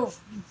planet. Let's go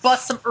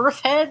bust some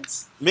Earth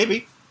heads.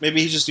 Maybe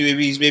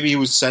he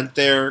was sent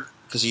there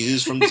because he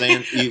is from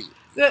Xandar.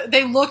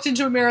 They looked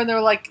into a mirror and they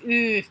were like,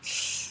 "Ugh,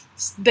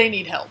 they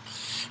need help.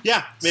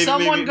 Yeah,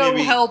 Someone go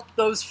help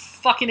those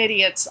fucking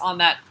idiots on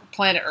that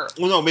planet Earth."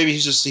 Well, no, maybe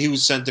he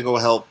was sent to go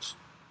help,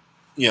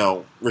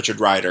 Richard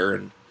Rider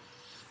and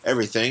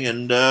everything,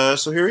 and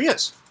so here he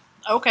is.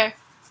 Okay.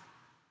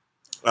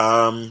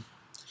 And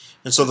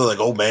so they're like,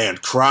 "Oh man,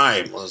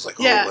 crime!" I was like,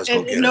 "Oh, let's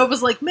go get and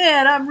Nova's like,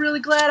 "Man, I'm really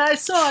glad I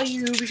saw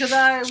you because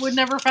I would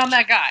never found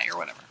that guy or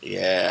whatever."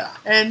 Yeah.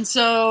 And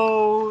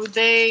so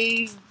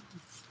they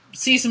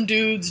see some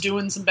dudes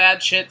doing some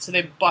bad shit, so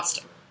they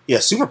bust them. Yeah,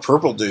 super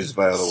purple dudes,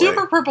 by the way.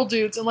 Super purple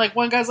dudes, and like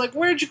one guy's like,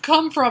 "Where'd you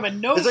come from?"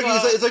 And Nova,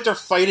 it's like they're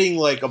fighting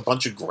like a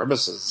bunch of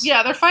grimaces.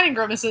 Yeah, they're fighting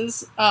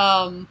grimaces,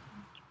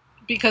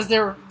 because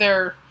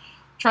they're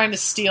trying to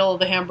steal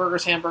the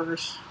hamburgers.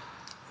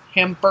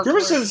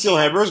 Grimace didn't steal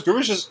hamburgers.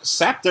 Grimace just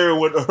sat there and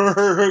went, "You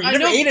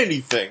never ate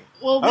anything."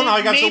 Well, I don't know.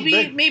 I got so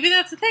big. Maybe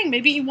that's the thing.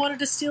 Maybe he wanted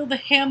to steal the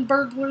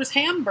hamburgers'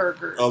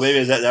 hamburgers. Oh, maybe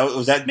was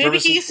that? Maybe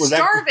Grimace, he's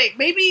starving.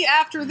 Maybe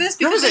after this,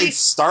 because Grimace ain't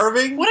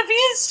starving. What if he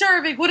is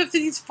starving? What if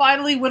he's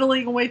finally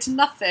whittling away to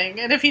nothing?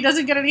 And if he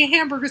doesn't get any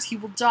hamburgers, he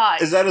will die.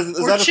 Is that a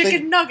chicken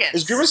thing? nuggets?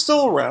 Is Grimace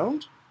still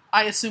around?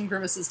 I assume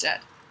Grimace is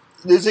dead.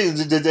 Did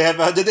they have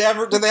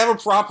a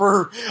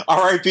proper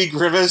R.I.P.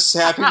 Grimace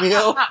Happy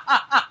Meal?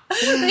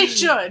 They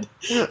should.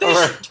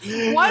 Right.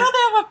 Why don't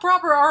they have a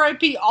proper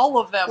R.I.P. all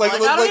of them? I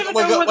don't even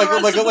know where the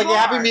rest of them a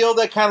Happy are. Meal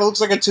that kind of looks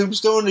like a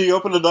tombstone, and you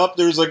open it up,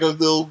 there's like a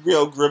little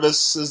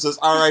Grimace. It says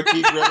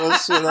R.I.P.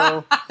 Grimace.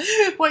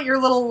 What,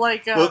 your little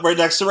like right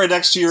next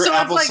to your so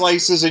apple it's like,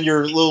 slices and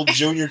your little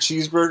junior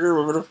cheeseburger.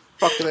 Whatever the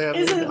fuck do they have?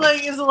 Is it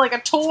like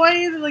a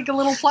toy, like a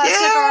little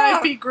plastic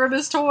R.I.P.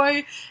 Grimace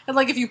toy, and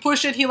like if you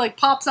push it, he like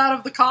pops out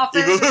of the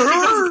coffin and he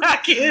goes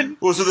back in.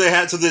 Well, so they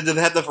had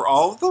that for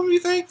all of them. You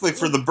think, like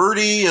for the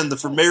birdie and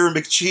for Mayor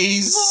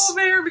McCheese? Oh,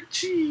 Mayor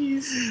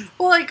McCheese.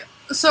 Well, like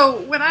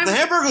so when I the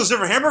hamburger was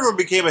different. Hamburger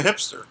became a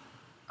hipster.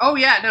 Oh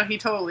yeah, no, he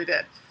totally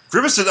did.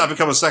 Grimace did not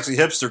become a sexy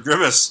hipster.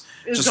 Grimace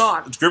is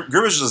gone.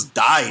 Grimace just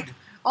died.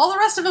 All the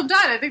rest of them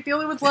died. I think the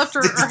only ones left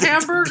are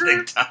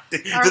Hamburger. Did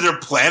their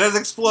planet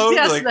explode?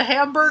 Yes, the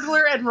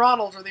Hamburglar and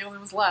Ronald are the only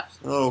ones left.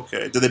 Oh,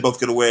 okay. Did they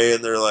both get away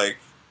and they're like,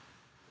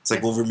 it's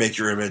like, we'll remake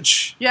your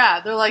image?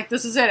 Yeah, they're like,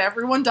 this is it.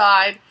 Everyone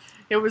died.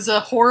 It was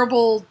a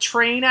horrible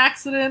train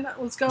accident,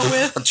 let's go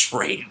with. A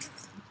train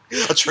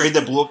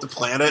that blew up the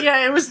planet?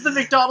 Yeah, it was the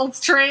McDonald's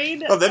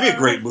train. Oh, that'd be a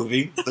great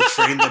movie. The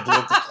Train That Blew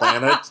Up the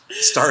Planet,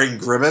 starring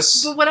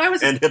Grimace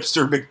and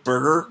Hipster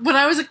McBurger. When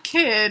I was a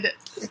kid...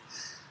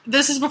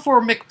 This is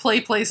before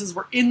McPlay places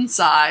were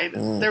inside.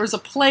 There was a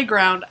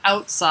playground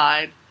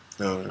outside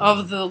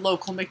of the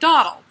local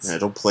McDonald's. Yeah,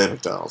 don't play at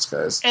McDonald's,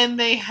 guys. And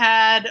they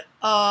had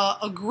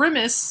a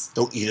Grimace.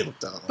 Don't eat at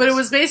McDonald's. But it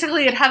was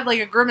basically, it had like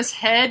a Grimace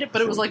head,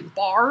 but it was like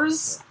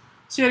bars.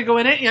 So you had to go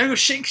in it, you had to go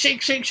shake,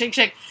 shake, shake, shake,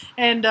 shake.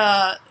 And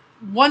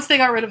once they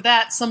got rid of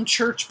that, some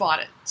church bought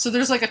it. So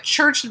there's like a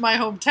church in my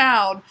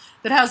hometown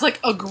that has like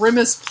a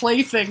Grimace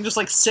plaything just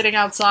like sitting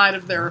outside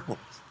of their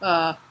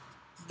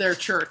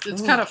church.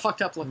 It's kind of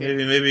fucked up looking.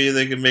 Maybe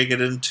they could make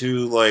it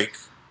into like...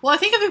 Well, I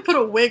think if you put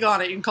a wig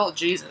on it, you can call it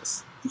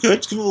Jesus. You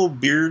could. Just give him a little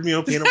beard,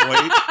 paint him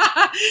white.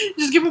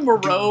 Just give him a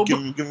robe. Give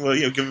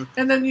him...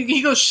 And then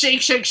he goes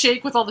shake, shake,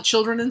 shake with all the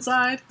children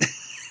inside.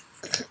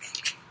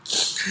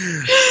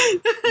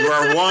 You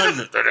are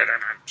one.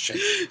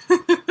 Shake.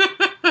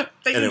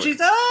 Thank you,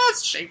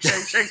 Jesus. Shake,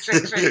 shake, shake,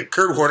 shake, shake.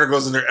 Kurt Warner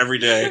goes in there every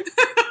day.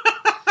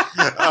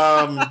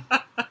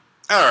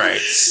 All right,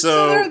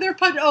 so they're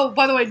oh,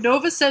 by the way,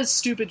 Nova says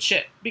stupid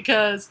shit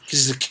because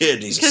he's a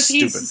kid.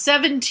 He's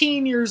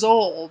 17 years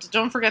old.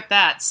 Don't forget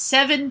that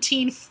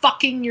 17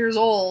 fucking years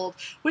old.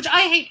 Which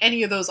I hate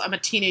any of those. I'm a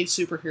teenage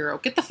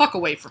superhero. Get the fuck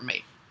away from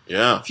me.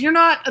 Yeah. If you're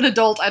not an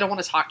adult, I don't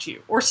want to talk to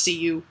you or see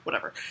you,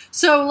 whatever.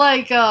 So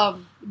like,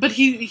 but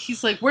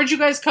he's like, where'd you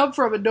guys come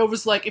from? And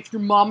Nova's like, if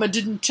your mama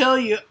didn't tell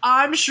you,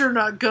 I'm sure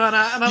not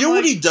gonna. And I'm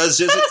what he does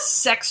is a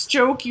sex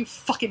joke, you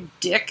fucking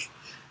dick.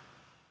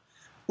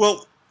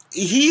 Well.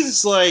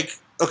 He's like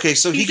Okay,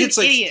 so He's he gets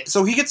an like idiot.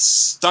 so he gets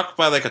stuck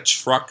by like a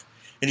truck,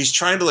 and he's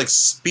trying to like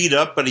speed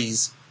up, but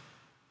he's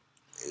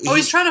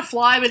trying to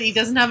fly, but he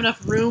doesn't have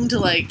enough room to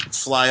like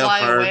fly up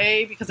hard.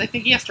 away because I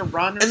think he has to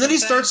run. And then he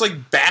starts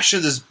like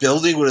bashing this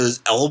building with his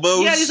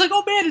elbows. Yeah, he's like,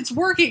 "Oh man, it's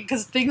working!"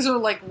 Because things are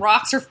like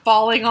rocks are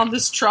falling on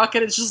this truck,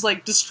 and it's just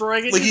like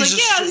destroying it. Like, He's like,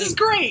 just- "Yeah, this is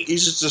great."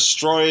 He's just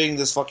destroying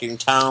this fucking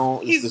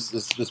town,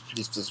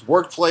 this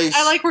workplace.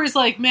 I like where he's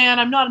like, "Man,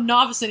 I'm not a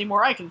novice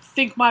anymore. I can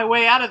think my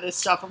way out of this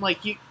stuff." I'm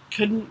like, "You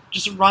couldn't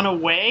just run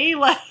away?"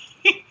 Like,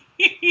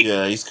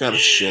 Yeah, he's kind of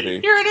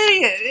shitty. you're an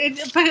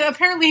idiot. But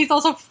apparently, he's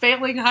also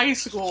failing high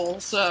school.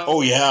 So,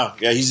 Oh yeah.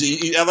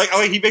 I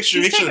like he makes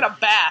sure. he's taking a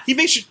bath. He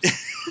makes sure.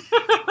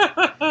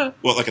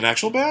 What, like an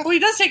actual bath? Well, he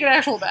does take an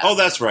actual bath. Oh,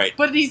 that's right.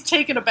 But he's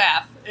taking a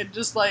bath, and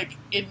just like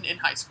in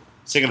high school.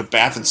 He's taking a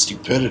bath in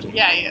stupidity.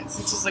 Yeah, he is.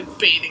 He's just like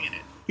bathing in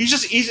it.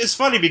 It's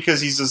funny because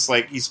he's just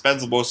like, he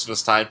spends most of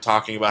his time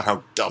talking about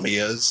how dumb he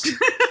is.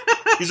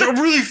 He's like,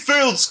 I really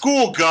failed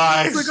school,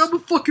 guys. He's like, I'm a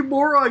fucking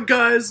moron,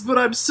 guys, but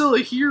I'm still a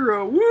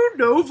hero. Woo,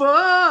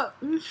 Nova!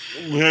 I'm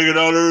hanging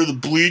out there in the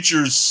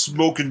bleachers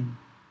smoking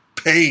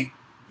paint.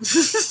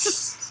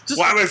 Just,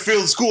 Why am I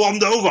failing school? I'm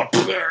Nova.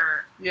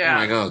 yeah. Oh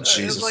my God,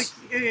 Jesus.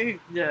 It's like,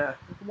 yeah.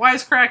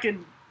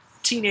 Wisecracking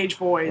teenage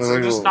boys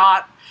are just Oh.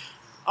 not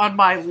on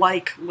my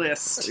like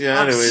list.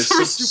 Yeah, of anyways.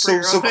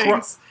 superhero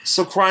things.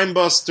 So Crime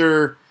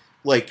Buster,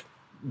 like,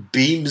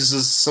 beams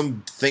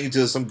something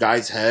to some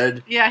guy's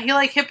head. Yeah, he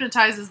like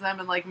hypnotizes them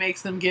and like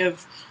makes them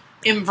give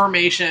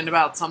information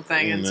about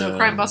something. And so No.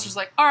 Crime Buster's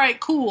like, alright,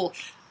 cool.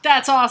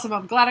 That's awesome.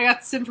 I'm glad I got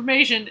this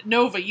information.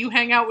 Nova, you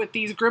hang out with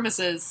these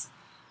grimaces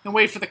and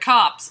wait for the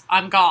cops.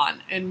 I'm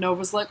gone. And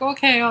Nova's like,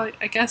 okay,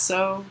 I guess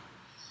so.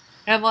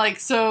 And like,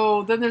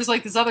 so then there's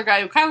like this other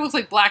guy who kind of looks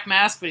like Black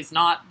Mask, but he's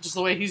not, just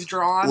the way he's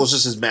drawn. Well, it's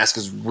just his mask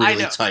is I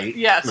really know. tight.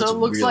 Yeah, so It's it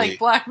looks really- like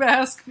Black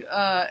Mask,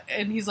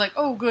 and he's like,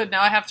 oh good,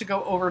 now I have to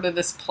go over to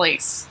this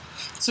place.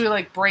 So he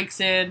like breaks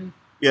in.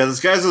 Yeah, this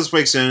guy's this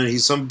breaks in, and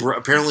he's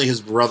apparently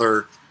his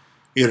brother,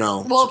 you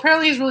know. Well,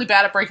 apparently he's really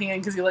bad at breaking in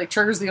because he like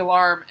triggers the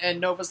alarm, and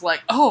Nova's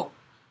like, "Oh,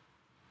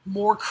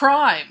 more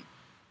crime!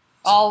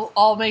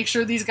 I'll make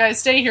sure these guys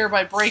stay here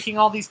by breaking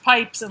all these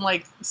pipes and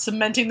like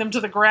cementing them to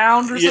the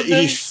ground or Yeah,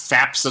 something." he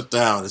faps it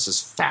down. It's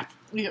just fap.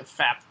 Yeah,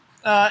 fap.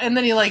 And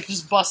then he like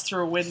just busts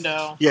through a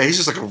window. Yeah, he's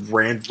just like a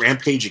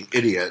rampaging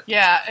idiot.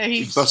 Yeah, and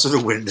He busted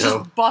a window.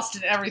 just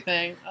busted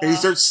everything. And he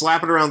starts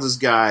slapping around this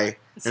guy.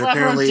 And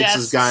Slapping around apparently it's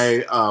this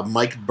desks. guy,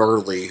 Mike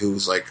Burley,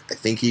 who's like, I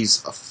think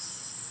he's a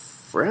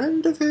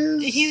friend of his?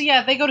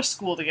 They go to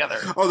school together.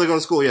 Oh, they go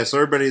to school, yeah. So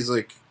everybody's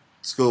like,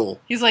 school.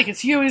 He's like,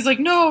 it's you. He's like,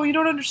 no, you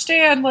don't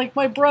understand. Like,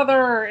 my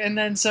brother. And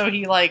then so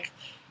he, like,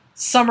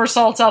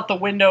 somersaults out the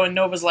window, and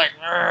Nova's like,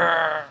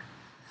 "Rrr.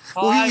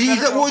 Oh, Well, I he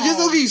better go doesn't look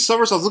home." like he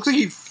somersaults. Looks like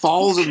he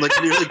falls and like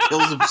nearly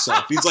kills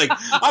himself. He's like,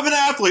 I'm an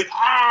athlete.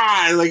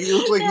 Ah! Like, he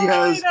looks like he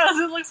Yeah, has. he does.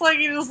 It looks like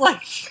he just,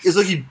 like... It's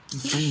like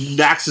he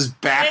knocks his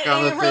back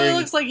on the It really thing.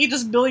 looks like he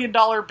just $1 million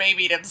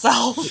babied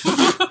himself.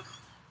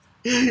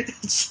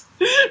 It's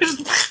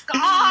just,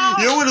 ah!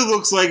 You know what it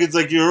looks like? It's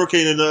like you're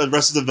okay in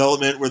Arrested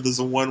Development, where there's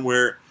a one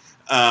where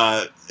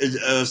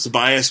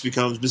Tobias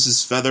becomes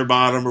Mrs.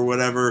 Featherbottom or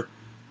whatever,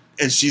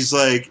 and she's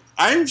like,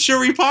 "I'm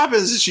Sherry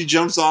Poppins," and she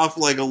jumps off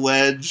like a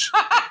ledge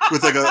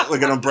with like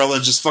an umbrella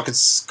and just fucking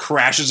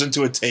crashes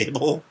into a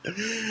table.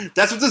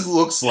 That's what this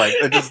looks like.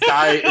 Like, this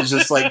guy is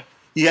just like,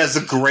 he has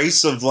the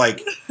grace of like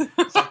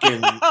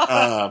fucking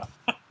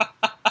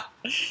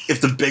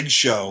if the Big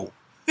Show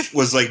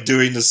was like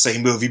doing the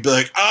same move, he'd be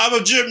like, I'm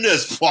a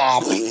gymnast.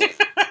 Plop.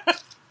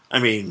 I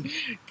mean,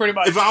 Pretty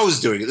much. if I was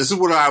doing it, this is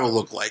what I would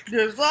look like.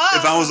 Just,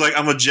 If I was like,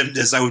 I'm a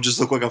gymnast, I would just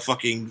look like a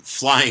fucking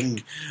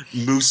flying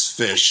moose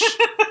fish.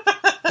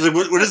 Like,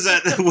 what is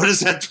that? What is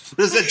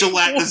that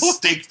gelatinous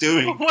steak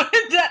doing? What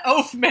did that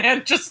oaf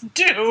man just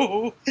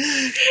do?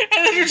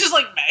 And then you're just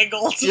like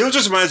mangled. You know what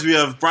just reminds me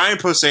of? Brian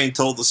Posehn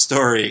told the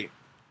story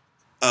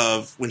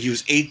of when he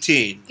was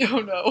 18. Oh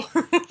no.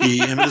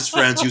 Him and his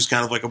friends, he was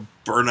kind of like a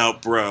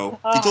burnout bro.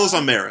 He told us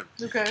on Marin.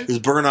 Okay. He was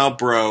a burnout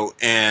bro,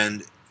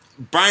 and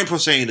Brian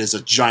Posehn is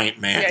a giant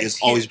man. Yeah, He he's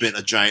has always huge. been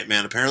a giant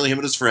man. Apparently, him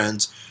and his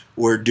friends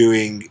were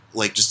doing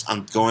like just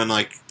going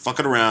like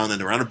fucking around, and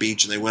they're on a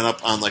beach, and they went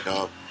up on like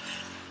a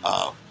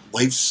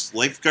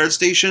lifeguard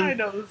station, I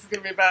know this is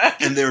gonna be bad.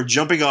 and they were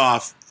jumping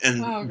off.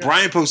 And Oh, God.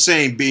 Brian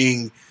Posehn,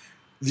 being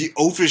the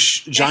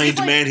oafish giant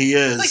like- man he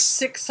is, He's like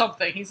 6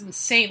 something. He's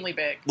insanely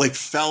big.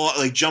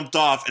 jumped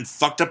off and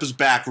fucked up his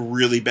back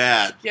really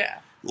bad. Yeah.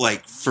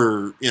 Like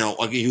for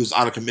like he was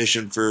out of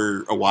commission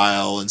for a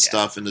while and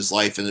stuff in his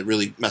life, and it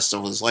really messed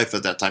up with his life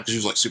at that time because he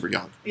was like super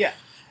young. Yeah.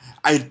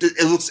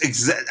 It looks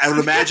I would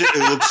imagine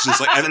it looks just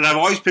like, and I've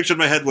always pictured in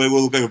my head what it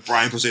would look like if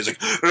Brian Posehn is like,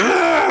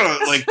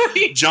 "Argh!"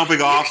 like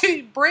jumping off.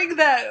 Carry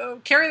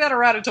that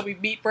around until we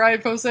meet Brian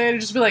Posehn and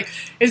just be like,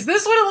 is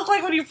this what it looked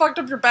like when you fucked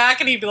up your back?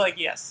 And he'd be like,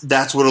 yes.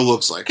 That's what it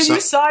looks like. Can you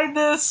sign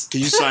this? Can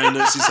you sign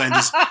this?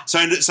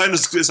 Sign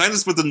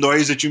this with the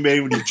noise that you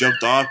made when you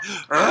jumped off.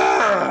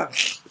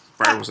 Argh!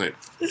 Brian was saying.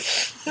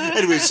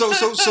 Anyway, so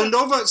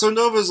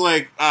Nova's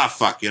like,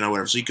 fuck,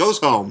 whatever. So he goes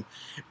home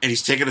and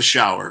he's taking a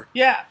shower.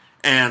 Yeah.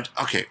 And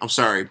okay, I'm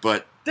sorry,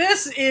 but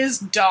this is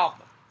dumb.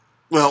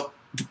 Well,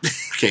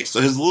 okay, so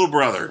his little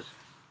brother,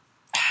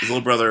 who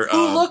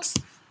looks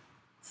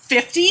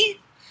 50.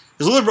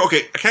 His little brother.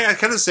 Okay, I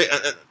kind of say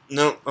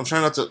no. I'm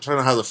trying not to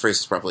how to phrase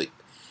this properly.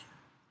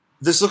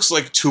 This looks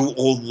like two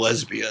old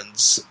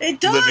lesbians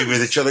living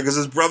with each other because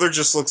his brother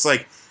just looks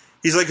like.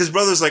 He's like, his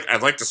brother's like,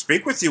 I'd like to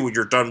speak with you when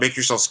you're done. Make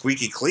yourself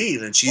squeaky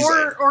clean. And she's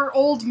or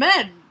old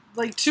men,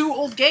 like two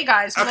old gay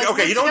guys.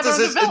 Okay, you know what this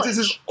is? This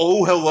is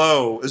Oh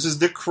Hello. This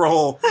is Nick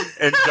Kroll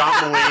and John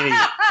Mulaney,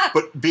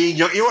 but being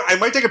young. You know what? I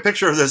might take a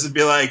picture of this and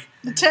be like,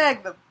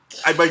 tag them.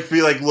 I might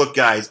be like, look,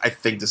 guys, I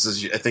think this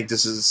is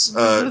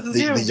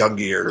the young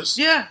years.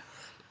 Yeah,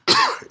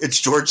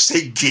 it's George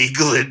St.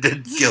 Giegland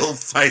and Gil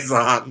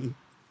Faison.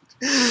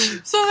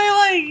 So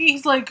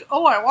he's like,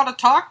 oh, I want to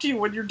talk to you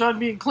when you're done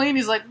being clean.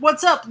 He's like,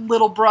 what's up,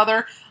 little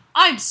brother?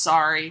 I'm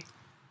sorry.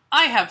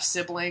 I have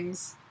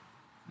siblings.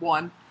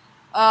 One.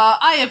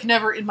 I have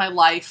never in my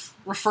life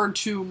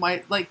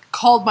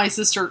called my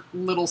sister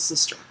little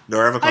sister.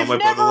 Nor have I called my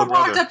brother little brother. I've never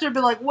walked up there and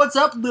been like, what's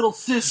up, little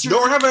sister?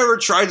 Nor have I ever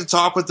tried to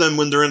talk with them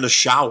when they're in the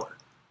shower.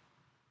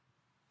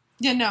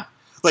 Yeah, no.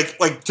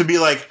 Like to be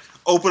like,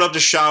 open up the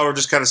shower,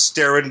 just kind of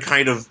stare in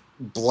kind of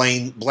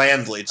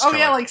blandly. Just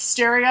like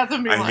staring at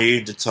them. I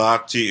need to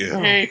talk to you.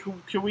 Hey,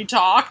 can we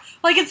talk?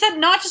 Like, instead,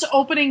 not just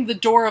opening the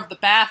door of the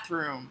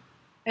bathroom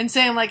and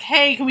saying like,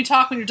 "Hey, can we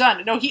talk when you're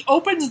done?" No, he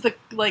opens the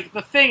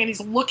thing and he's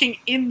looking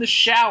in the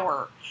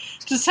shower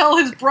to tell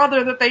his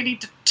brother that they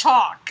need to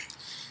talk.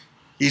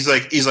 He's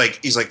like,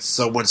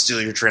 someone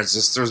stealing your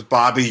transistors,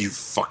 Bobby, you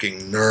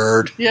fucking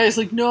nerd. Yeah, he's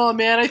like, no,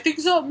 man, I think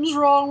something's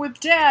wrong with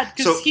Dad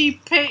because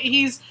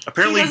Dad's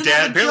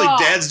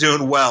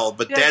doing well,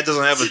 but Dad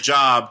doesn't have a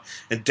job,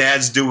 and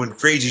Dad's doing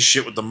crazy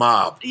shit with the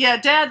mob. Yeah,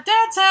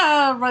 Dad's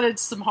run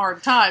into some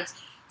hard times.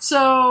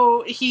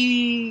 So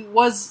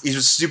he's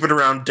just stupid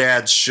around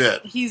Dad's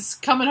shit. He's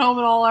coming home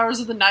at all hours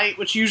of the night,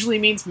 which usually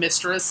means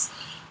mistress.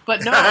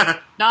 But no,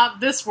 not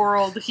this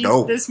world.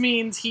 This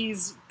means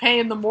he's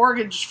paying the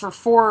mortgage for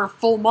 4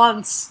 full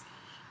months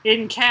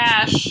in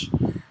cash,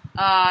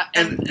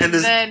 and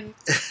then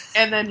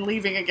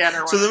leaving again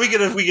or whatever. So then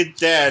we get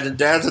Dad, and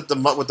Dad's with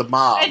the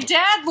mob. And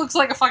Dad looks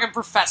like a fucking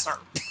professor.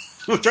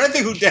 I'm trying to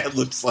think who Dad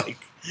looks like.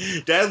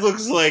 Dad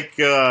looks like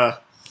I'm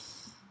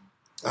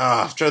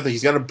trying to think.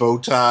 He's got a bow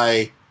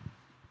tie.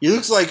 He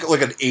looks like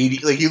an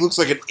 80s. Like he looks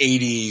like an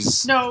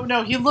 80s.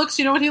 No. He looks.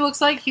 You know what he looks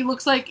like? He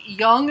looks like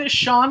young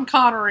Sean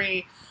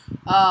Connery.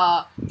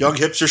 Young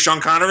hipster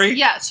Sean Connery.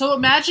 Yeah. So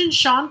imagine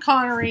Sean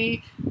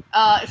Connery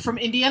from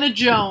Indiana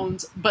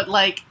Jones, but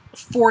like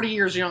 40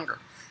 years younger.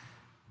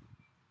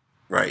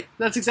 Right.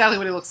 That's exactly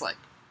what he looks like.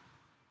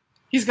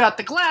 He's got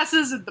the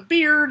glasses and the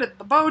beard and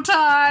the bow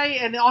tie,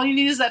 and all you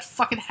need is that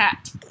fucking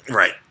hat.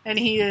 Right. And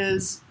he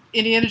is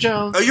Indiana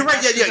Jones. Oh, you're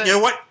right. Yeah. You know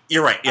what?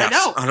 You're right. Yes. I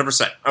know.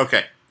 100%.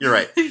 Okay. You're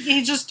right.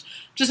 He just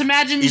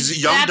imagine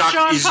he's young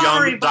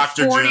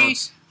Dr.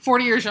 Jones.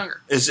 40 years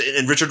younger.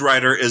 And Richard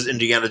Rider is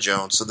Indiana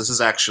Jones, so this is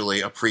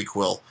actually a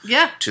prequel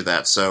to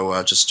that. So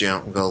I'm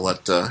going to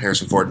let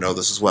Harrison Ford know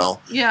this as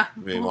well. Yeah.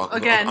 Get him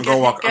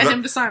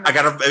to sign it.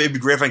 It'd be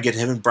great if I get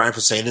him and Brian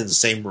Posehn in the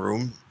same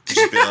room.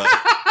 Just be like,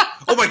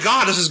 oh my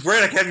god, this is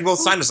great! I can't have you both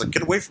sign this. Like,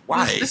 get away from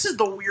why? This is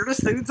the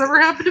weirdest thing that's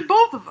ever happened to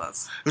both of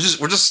us.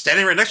 We're just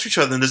standing right next to each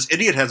other, and this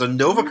idiot has a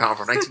Novacom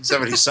from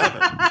 1977.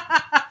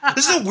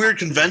 This is a weird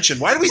convention.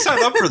 Why did we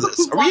sign up for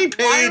this? Are we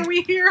paid? Why are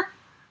we here?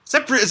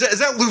 Is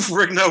that Lou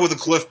Ferrigno with a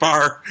Cliff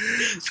Bar?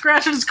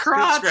 Scratching his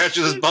crotch.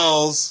 Scratching his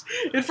balls.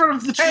 In front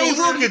of the children.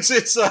 Hey, look, it's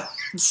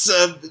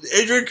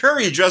Adrian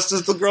Curry dressed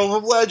as the girl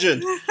of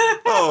Legend.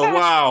 Oh,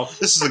 wow.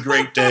 This is a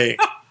great day.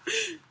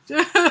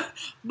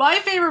 My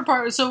favorite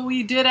part, so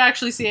we did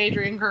actually see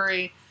Adrian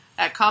Curry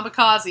at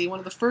Kamikaze, one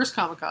of the first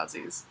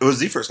Kamikazes. It was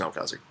the first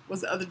Kamikaze. It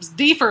was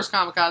the first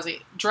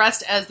Kamikaze,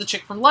 dressed as the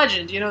chick from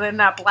Legend, in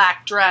that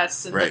black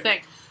dress and the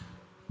thing.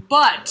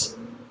 But,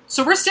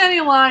 so we're standing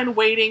in line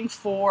waiting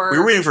for... We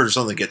were waiting for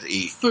something to get to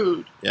eat.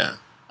 Food. Yeah.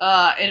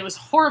 And it was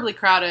horribly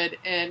crowded,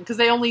 and because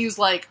they only used,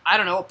 a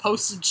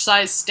postage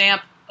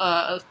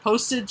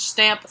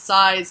stamp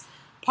size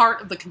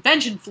part of the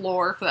convention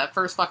floor for that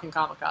first fucking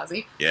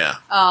Kamikaze. Yeah.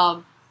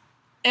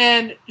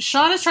 And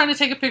Sean is trying to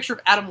take a picture of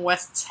Adam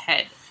West's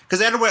head.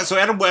 Because Adam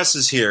West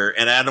is here,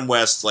 and Adam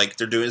West,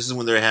 they're doing, this is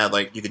when they had,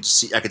 I could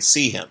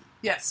see him.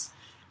 Yes.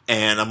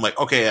 And I'm like,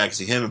 okay, I can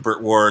see him and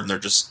Burt Ward, and they're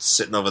just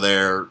sitting over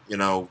there,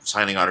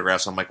 signing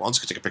autographs. I'm like, well, let's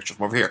go take a picture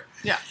from over here.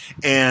 Yeah.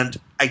 And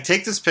I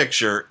take this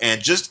picture, and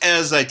just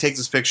as I take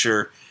this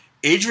picture,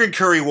 Adrian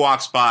Curry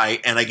walks by,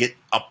 and I get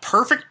a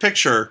perfect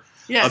picture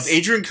of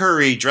Adrian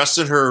Curry dressed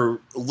in her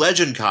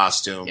Legend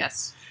costume.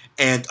 Yes.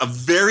 And a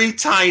very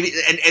tiny,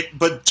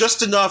 but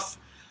just enough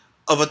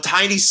of a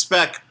tiny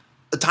speck,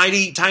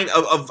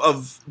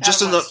 of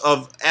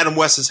Adam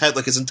West's head,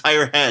 like his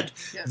entire head,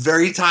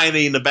 very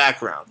tiny in the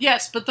background.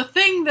 Yes, but the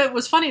thing that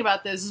was funny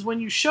about this is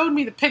when you showed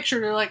me the picture,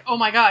 you're like, oh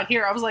my god,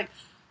 here. I was like,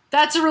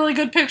 that's a really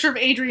good picture of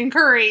Adrian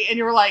Curry, and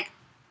you were like,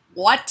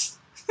 What?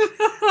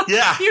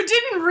 Yeah. You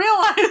didn't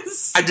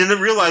realize. I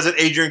didn't realize that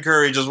Adrian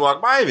Curry just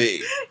walked by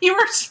me. You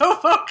were so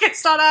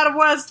focused on Adam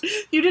West,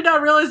 you did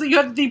not realize that you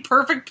had the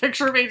perfect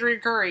picture of Adrian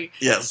Curry.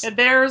 Yes. And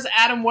there's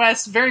Adam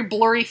West's very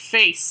blurry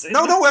face.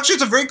 No, actually,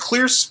 it's a very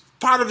clear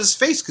spot of his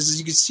face because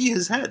you can see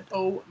his head.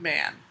 Oh,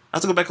 man. I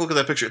have to go back and look at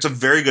that picture. It's a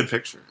very good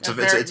picture. I'm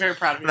very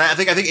proud of you. And I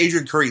think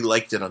Adrian Curry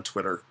liked it on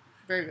Twitter.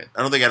 Very good.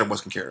 I don't think Adam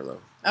West can care,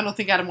 though. I don't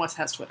think Adam West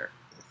has Twitter.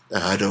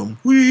 Adam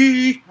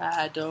Wee. All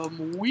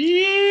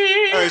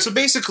All right, so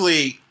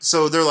basically,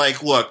 they're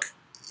like, look,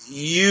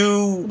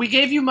 we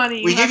gave you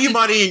money. We gave you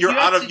money, and you're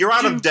out of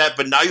do debt,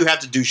 but now you have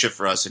to do shit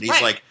for us. And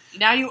he's like,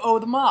 now you owe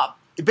the mob.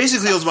 he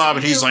basically owes the mob,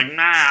 and he's like,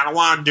 nah, I don't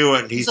want to do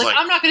it. And he's like,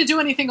 I'm not going to do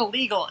anything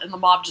illegal, and the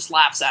mob just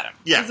laughs at him.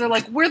 Yeah. Because they're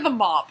like, we're the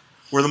mob.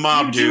 we're the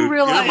mob, You dude. do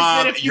realize You're the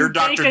mob. that if you You're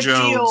make Dr. a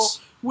Jones. deal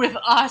with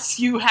us,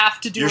 you have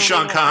to do You're a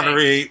Sean legal thing.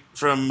 Connery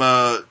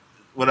from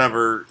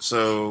whatever.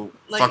 So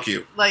fuck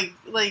you. Like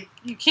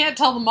you can't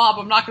tell the mob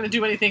I'm not going to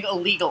do anything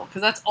illegal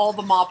because that's all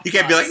the mob. You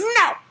can't be does. like,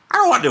 no, I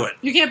don't want to do it.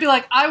 You can't be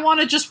like, I want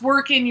to just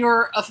work in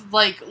your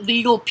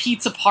legal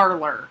pizza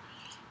parlor.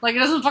 Like it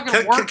doesn't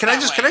fucking work. Can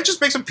I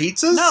just make some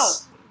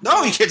pizzas?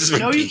 No, you can't just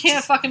make pizzas. No, you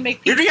can't fucking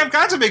make You pizzas. have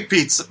guys to make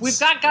pizzas. We've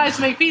got guys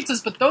who make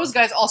pizzas, but those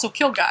guys also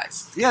kill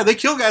guys. Yeah, they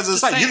kill guys on the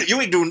Just side. saying.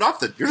 You ain't doing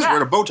nothing. You're just Yeah.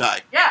 wearing a bow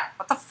tie. Yeah,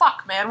 what the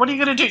fuck, man? What are you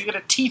gonna do? You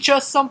gonna teach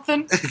us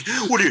something?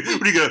 What are you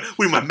gonna?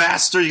 What are you, my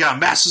master? You got a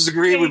master's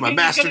degree? What are my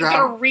master You're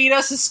gonna now? read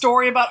us a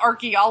story about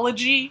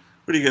archaeology?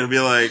 What are you gonna be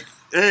like?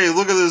 Hey,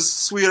 look at this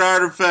sweet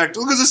artifact.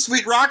 Look at this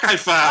sweet rock I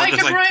found. I It's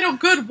can like, write a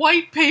good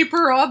white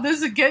paper on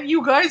this and get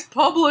you guys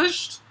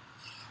published.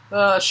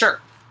 Sure.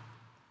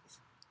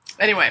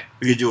 Anyway.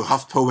 you could do a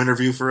HuffPo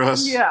interview for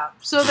us. Yeah.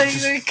 So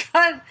they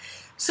cut.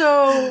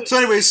 So So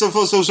anyway, so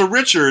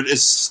Richard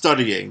is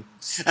studying,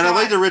 and I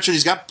like that Richard.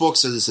 He's got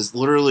books that says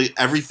literally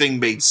everything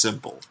made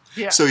simple.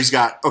 yeah. So he's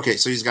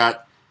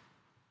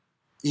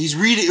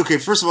reading. Okay,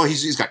 first of all,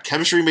 he's got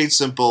chemistry made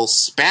simple,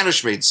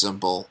 Spanish made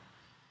simple,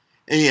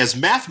 and he has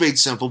math made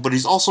simple. But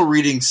he's also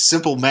reading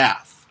simple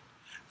math,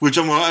 which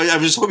I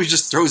just hope he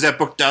just throws that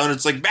book down.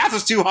 It's like math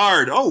is too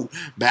hard. Oh,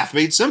 math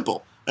made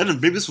simple. I don't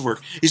know, maybe this will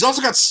work. He's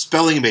also got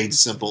spelling made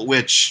simple,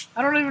 which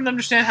I don't even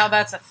understand how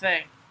that's a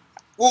thing.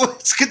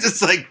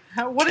 it's like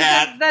What is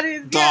cat, that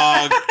is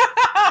dog.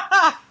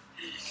 Yeah.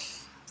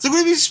 So what do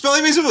you mean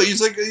spelling made simple?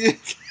 He's like.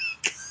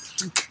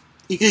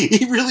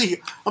 He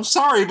really, I'm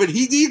sorry, but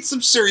he needs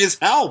some serious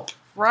help.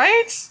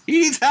 Right?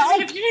 He needs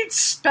help. If you need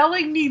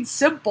spelling needs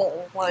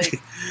simple, like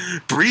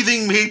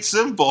Breathing made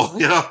simple,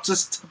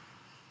 just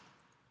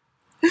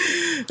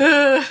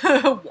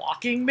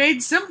walking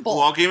made simple.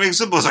 walking made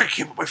simple. It's like, I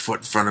can't put my foot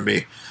in front of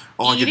me.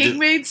 All I can Eating do.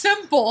 made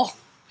simple.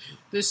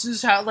 This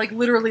is how,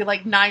 literally,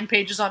 9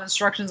 pages on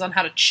instructions on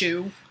how to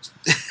chew.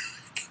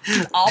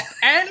 Up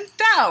and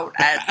down,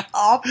 and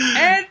up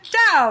and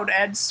down,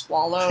 and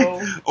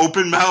swallow.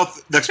 Open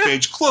mouth, next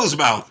page, close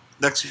mouth.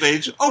 Next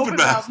page, open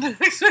mouth.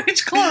 Next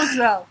page, close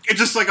mouth. It's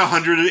just like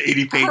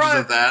 180 pages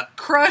of that.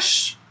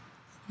 Crush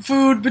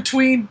food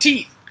between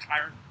teeth.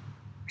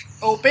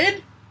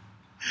 Open,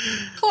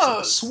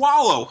 close.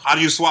 Swallow. How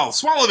do you swallow?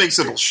 Swallow makes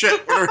simple.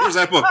 Shit. Where's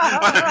that book?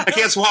 I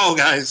can't swallow,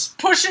 guys.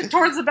 Push it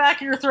towards the back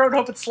of your throat and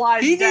hope it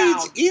slides down.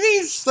 He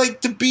needs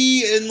to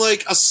be in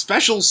a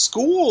special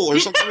school or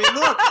something. I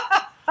mean, look.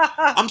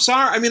 I'm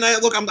sorry. I mean,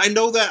 I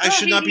know that I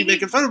should not be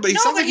making fun of him, but he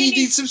sounds like he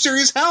needs some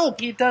serious help.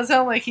 He does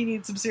sound like he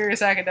needs some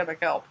serious academic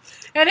help.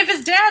 And if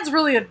his dad's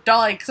really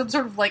some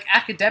sort of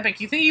academic,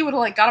 you think he would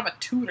have got him a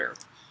tutor?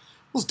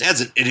 Well, his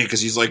dad's an idiot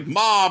because he's like,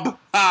 Mob,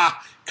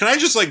 can I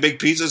just make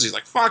pizzas? He's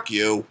like, fuck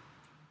you.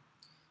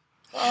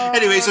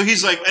 Anyway, so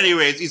he's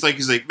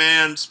like,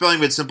 man, spelling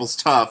made simple's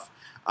tough.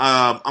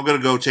 I'm gonna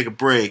go take a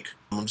break.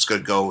 I'm just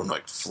gonna go and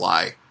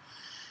fly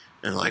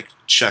and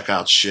check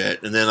out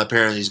shit. And then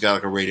apparently he's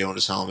got a radio in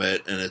his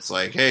helmet, and it's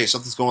like, hey,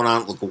 something's going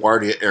on at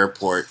LaGuardia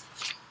Airport.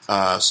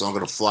 So I'm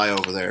gonna fly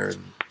over there.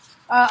 And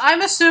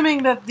I'm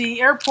assuming that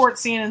the airport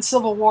scene in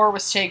Civil War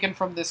was taken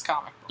from this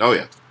comic book. oh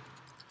yeah.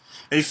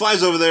 And he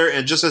flies over there,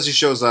 and just as he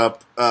shows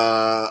up,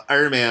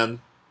 Iron Man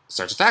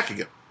starts attacking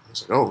him.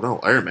 He's like, oh no,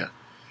 Iron Man.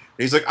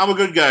 And he's like, I'm a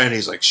good guy, and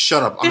he's like,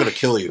 shut up, I'm gonna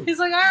kill you. He's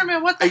like, Iron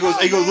Man, what the He goes,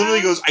 hell, literally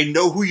man? goes, I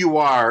know who you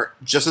are,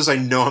 just as I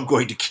know I'm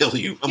going to kill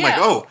you. I'm like,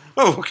 Yeah.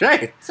 oh,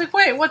 okay. It's like,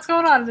 wait, what's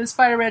going on? And then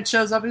Spider-Man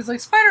shows up, and he's like,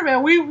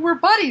 Spider-Man, we're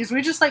buddies.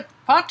 We just,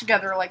 fought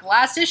together,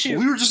 last issue.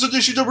 We were just at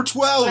issue number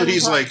 12, and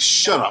he's like,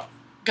 shut no, up.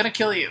 Gonna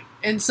kill you.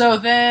 And so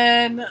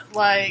then,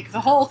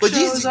 the Hulk But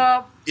shows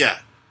up, Yeah.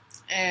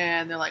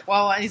 and they're like,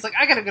 well, and he's like,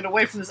 I gotta get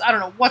away from this. I don't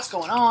know what's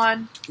going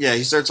on. Yeah,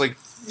 he starts,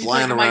 He's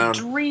flying like, am around. I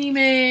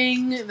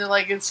dreaming? And they're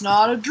like, it's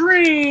not a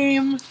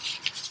dream.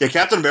 Yeah,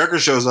 Captain America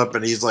shows up,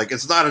 and he's like,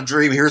 it's not a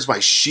dream, here's my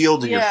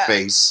shield in your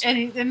face.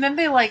 And then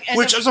they, end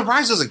Which up, I'm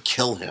surprised doesn't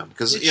kill him,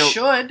 because, it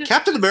should.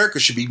 Captain America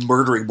should be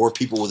murdering more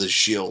people with his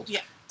shield.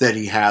 Yeah. Than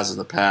he has in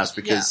the past,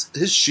 because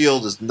his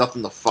shield is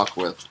nothing to fuck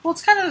with. Well,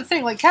 it's kind of the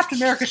thing. Captain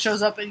America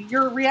shows up, and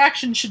your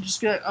reaction should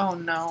just be like, "Oh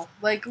no!"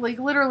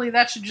 Literally,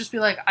 that should just be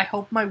like, "I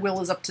hope my will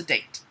is up to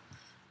date,"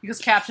 because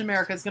Captain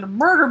America is going to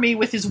murder me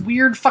with his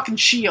weird fucking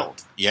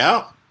shield.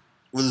 Yeah.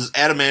 with his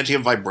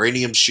adamantium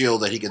vibranium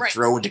shield that he can Right.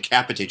 throw and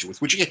decapitate you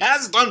with, which he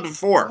has done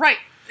before. Right.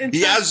 And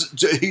He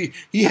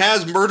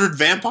has murdered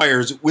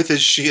vampires with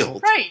his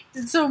shield. Right.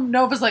 And so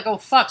Nova's like, oh,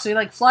 fuck. So he,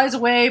 like, flies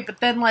away, but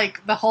then,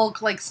 like, the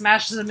Hulk, like,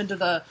 smashes him into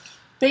the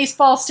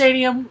baseball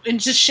stadium, in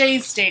just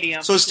Shay's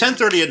stadium. So it's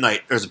 10:30 at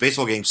night. There's a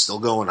baseball game still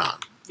going on.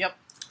 Yep.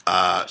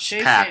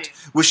 Shea Packed.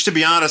 Stadium. Which, to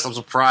be honest, I'm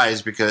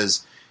surprised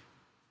because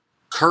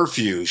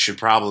curfew should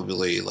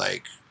probably,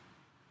 like,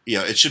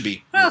 it should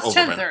be Well, it's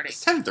over by now. 10:30.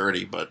 It's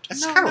 10:30, but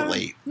it's No, kind of no,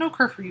 late. No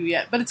curfew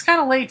yet, but it's kind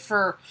of late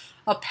for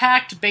a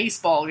packed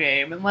baseball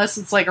game, unless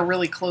it's, like, a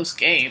really close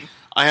game.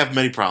 I have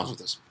many problems with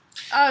this.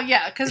 Oh,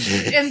 yeah, because,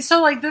 and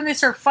so, like, then they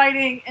start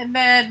fighting, and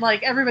then,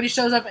 like, everybody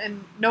shows up,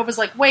 and Nova's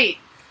like, wait,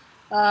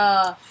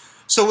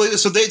 So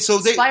they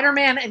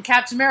Spider-Man and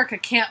Captain America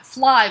can't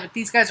fly, but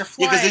these guys are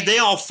flying. because they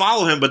all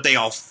follow him, but they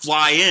all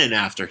fly in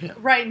after him.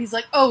 Right, and he's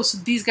like, oh, so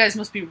these guys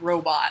must be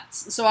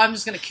robots, so I'm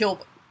just going to kill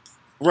them.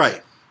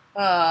 Right.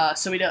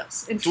 So he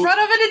does. In front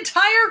of an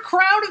entire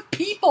crowd of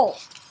people.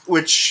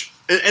 Which,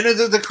 and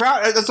the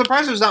crowd, I'm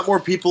surprised there's not more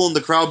people in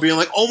the crowd being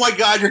like, oh my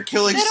god, you're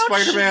killing They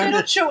Spider-Man.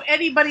 don't show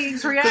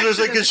anybody's reaction Because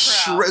there's like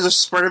to the crowd. a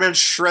Spider-Man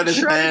shred his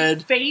Shredded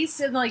head. face,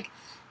 and like,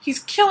 he's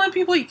killing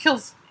people. He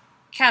kills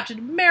Captain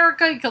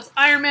America, he kills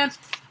Iron Man,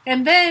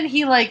 and then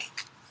he like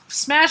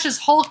smashes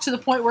Hulk to the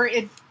point where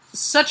it's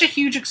such a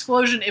huge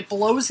explosion, it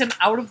blows him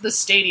out of the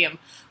stadium,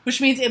 which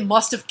means it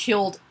must have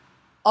killed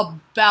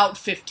about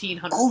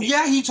 1,500 Oh people.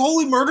 yeah, he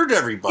totally murdered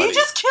everybody. He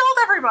just killed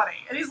everybody,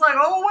 and he's like,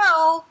 "Oh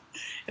well,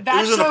 There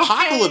that's was an okay."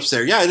 apocalypse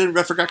there. Yeah,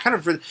 I forgot kind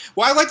of.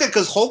 Well, I like that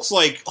because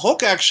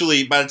Hulk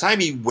actually, by the time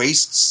he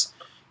wastes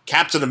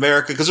Captain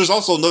America, because there's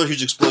also another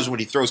huge explosion when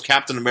he throws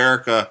Captain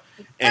America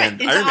and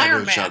Right, into Iron Man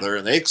Iron to each Man. other,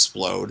 and they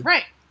explode.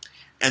 Right?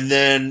 And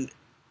then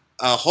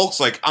Hulk's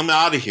like, "I'm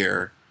out of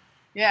here."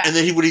 Yeah. And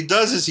then what he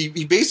does is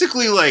he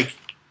basically like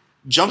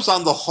jumps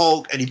on the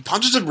Hulk and he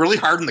punches him really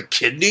hard in the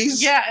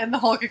kidneys. Yeah, and the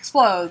Hulk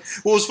explodes.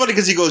 Well, it's funny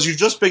because he goes, "You've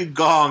just been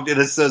gonged," and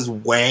it says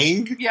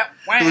 "Wang," Yep.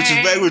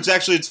 which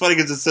actually it's funny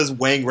because it says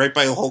 "Wang" right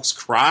by Hulk's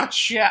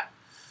crotch. Yeah.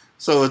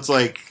 So it's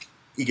like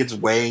he gets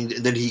wanged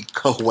and then he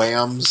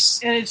whams.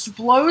 And it just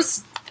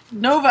blows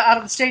Nova out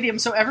of the stadium,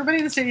 so everybody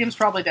in the stadium's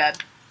probably dead.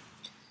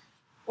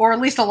 Or at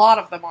least a lot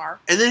of them are.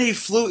 And then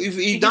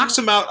he knocks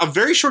him out a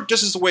very short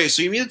distance away.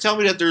 So you mean to tell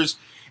me that there's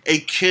a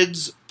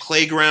kid's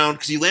playground,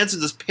 because he lands in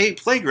this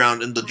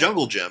playground in the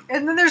jungle gym.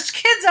 And then there's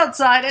kids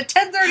outside at 10:30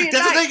 at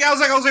That's night. the thing.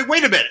 I was like,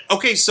 wait a minute.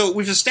 Okay, so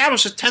we've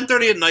established at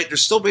 10:30 at night.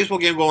 There's still a baseball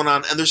game going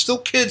on, and there's still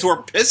kids who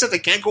are pissed that they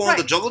can't go on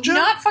the jungle gym.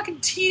 Not fucking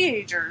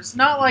teenagers.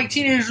 Not like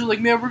teenagers who are like,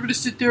 man, we're going to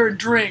sit there and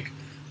drink.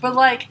 But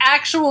like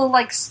actual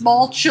like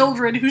small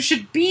children who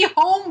should be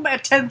home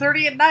at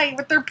 10:30 at night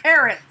with their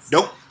parents.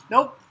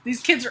 Nope.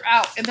 These kids are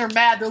out and they're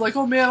mad. They're like,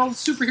 oh man, all the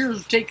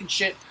superheroes are taking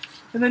shit.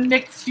 And then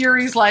Nick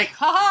Fury's like,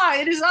 haha,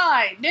 it is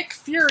I, Nick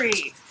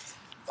Fury.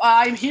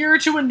 I'm here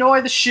to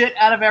annoy the shit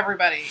out of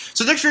everybody.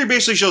 So Nick Fury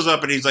basically shows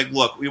up and he's like,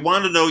 "Look, we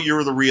wanted to know you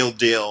were the real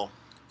deal."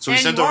 So he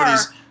And sent you over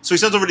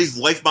are. these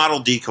life model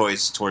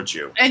decoys towards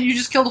you. And you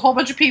just killed a whole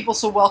bunch of people,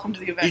 so welcome to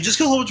the event. You just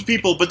killed a whole bunch of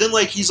people, but then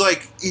like he's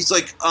like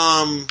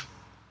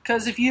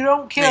Because if you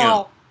don't Hang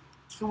kill,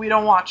 we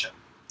don't watch it.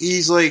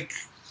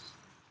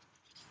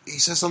 he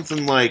says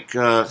something like,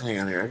 hang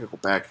on here, I gotta go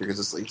back here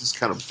because this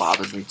kind of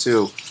bothered me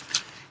too.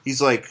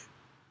 He's like,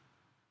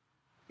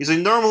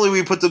 normally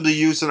we put them to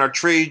use in our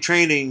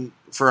training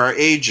for our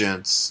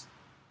agents.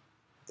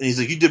 And he's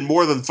like, you did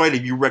more than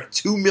fighting. You wrecked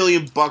 $2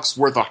 million worth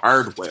of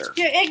hardware.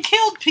 Yeah, and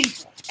killed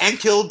people. And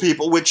killed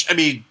people, which, I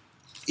mean,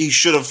 he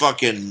should have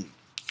fucking,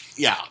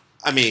 yeah.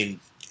 I mean,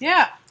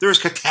 Yeah. there's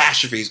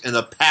catastrophes in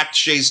the packed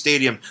Shea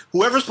Stadium.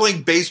 Whoever's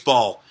playing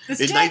baseball It's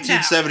in dead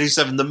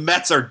 1977, the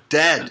Mets are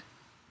dead.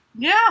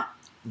 Yeah.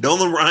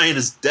 Nolan Ryan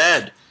is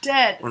dead.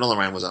 Dead. Well, Nolan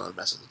Ryan was on the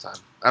Mets at the time.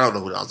 I don't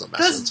know who else on the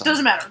Mets at the time.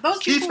 Doesn't matter. Those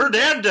Keith people.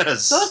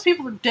 Hernandez. Those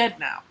people are dead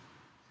now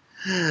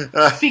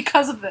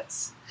because of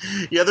this.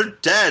 Yeah, they're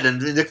dead.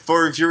 And Nick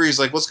Fury's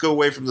like, let's go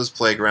away from this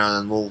playground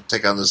and we'll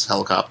take on this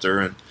helicopter.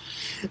 And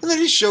then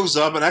he shows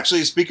up. And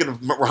actually, speaking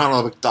of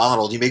Ronald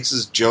McDonald, he makes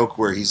this joke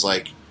where he's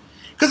like,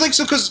 because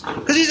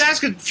he's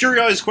asking Fury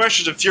all these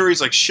questions, and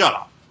Fury's like, shut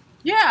up.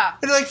 Yeah.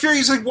 And like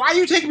Fury's like, why are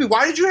you taking me?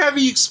 Why did you have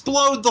me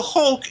explode the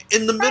Hulk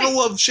in the Right.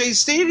 middle of Shea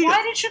Stadium?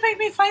 Why didn't you make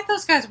me fight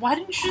those guys? Why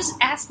didn't you just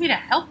ask me to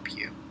help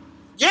you?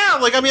 Yeah,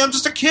 like, I mean, I'm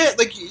just a kid.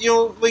 Like, you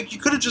know, like, you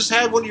could have just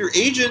had one of your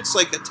agents,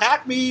 like,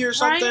 attack me or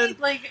something. Right?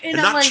 Like, And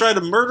not try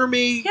to murder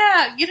me.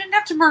 Yeah, you didn't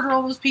have to murder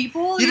all those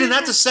people. You didn't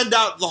have to send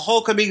out the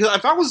Hulk. I mean,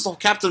 if I was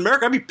Captain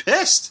America, I'd be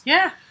pissed.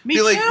 Yeah, me Be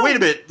too. like, wait a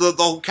minute,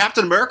 the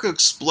Captain America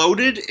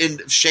exploded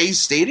in Shea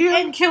Stadium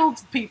And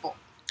killed people.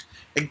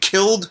 and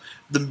killed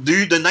the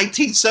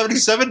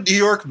 1977 New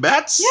York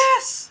Mets?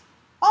 Yes!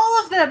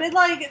 All of them.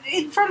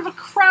 In front of a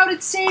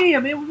crowded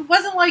stadium. It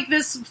wasn't like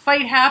this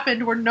fight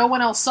happened where no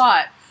one else saw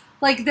it.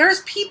 Like, there's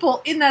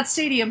people in that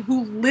stadium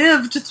who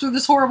lived through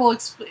this horrible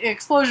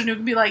explosion who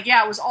can be like,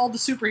 yeah, it was all the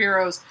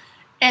superheroes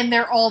and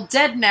they're all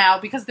dead now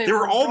because They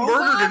were all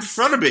murdered in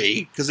front of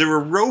me because they were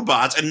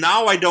robots, and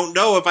now I don't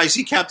know if I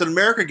see Captain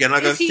America again.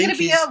 Is he going to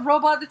be a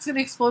robot that's going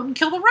to explode and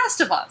kill the rest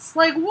of us?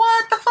 Like,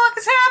 what the fuck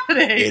is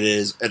happening? It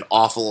is an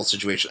awful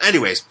situation.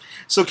 Anyways,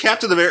 so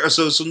Captain America,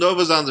 so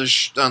Nova's on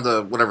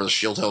the whatever the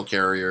Shield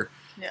helicarrier,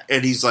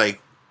 and he's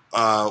like,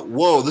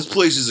 "Whoa, this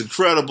place is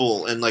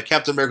incredible!" And like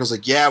Captain America's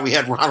like, "Yeah, we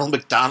had Ronald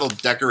McDonald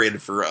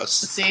decorated for us."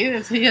 See,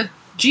 he had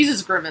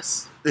Jesus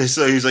Grimace.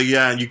 So he's like,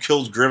 "Yeah, and you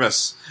killed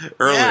Grimace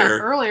earlier." Yeah,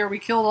 earlier we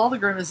killed all the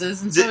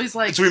Grimaces, and so he's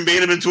like, "So we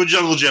made him into a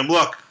jungle gym.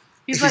 Look."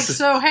 He's like,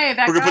 "So hey,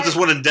 that we're gonna guy, put this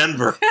one in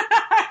Denver.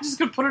 I'm just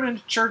gonna put it in a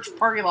church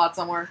parking lot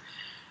somewhere."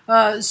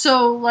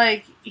 So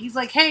like, he's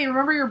like, "Hey,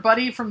 remember your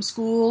buddy from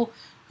school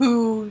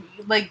who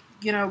like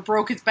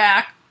broke his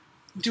back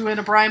doing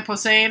a Brian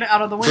Posehn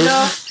out of the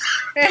window?"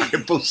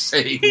 Brian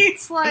Posehn.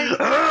 He's like,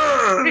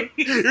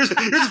 here's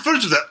the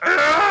footage of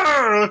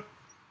that.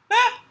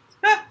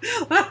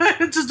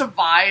 It's just a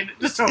Vine,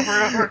 just over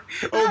and over.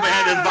 Oh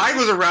man, if Vine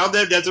was around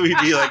then, that's what we'd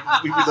be like.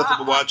 We'd be nothing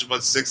but watch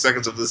about 6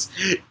 seconds of this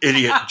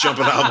idiot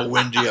jumping out of a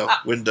window.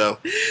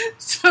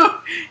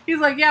 So he's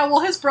like, yeah, well,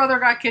 his brother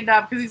got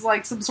kidnapped because he's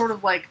like some sort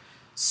of like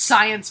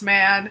science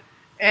man,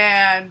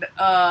 and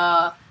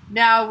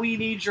now we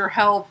need your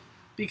help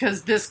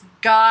because this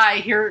guy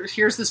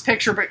here's this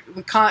picture, but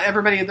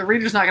everybody, the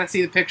reader's not going to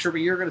see the picture, but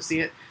you're going to see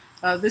it.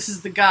 This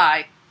is the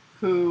guy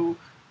who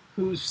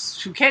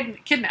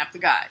kidnapped the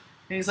guy.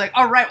 And he's like,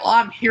 all right, well,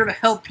 I'm here to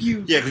help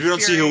you. Yeah, because we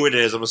don't see who it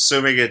is. I'm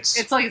assuming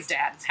it's like his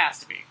dad. It has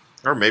to be.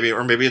 Or maybe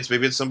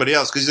it's somebody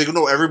else. Because he's like,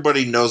 no,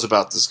 everybody knows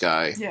about this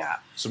guy. Yeah.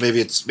 So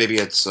maybe it's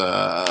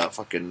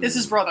fucking. It's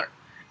his brother.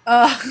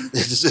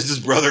 It's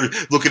his brother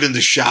looking in the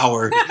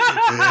shower.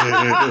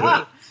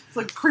 It's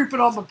like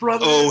creeping on my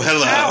brother. Oh,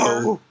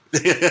 hello.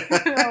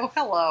 Oh,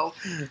 hello.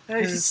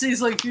 And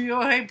he's like,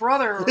 hey,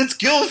 brother. It's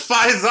Gil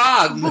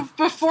Faison.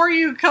 Before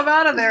you come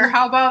out of there,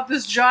 how about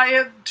this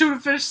giant tuna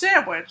fish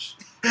sandwich?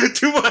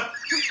 Too much.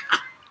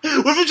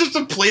 What if it's just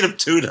a plate of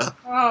tuna?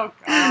 Oh,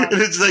 God.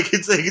 And it's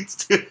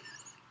too...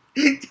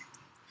 I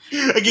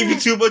gave you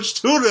too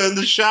much tuna in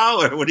the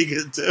shower. What are you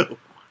going to do?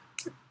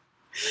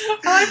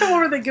 I like the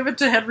one where they give it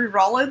to Henry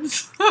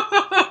Rollins.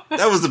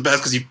 That was the best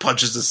because he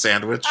punches the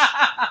sandwich.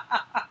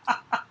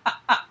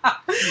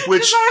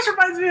 Which this always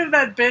reminds me of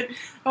that bit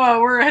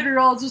where Henry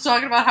Rollins was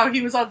talking about how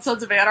he was on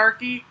Sons of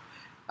Anarchy.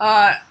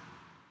 I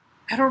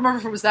don't remember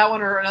if it was that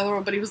one or another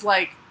one, but he was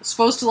like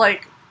supposed to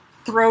like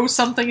throw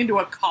something into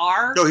a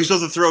car. No, he's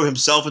supposed to throw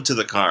himself into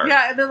the car.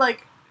 Yeah, and then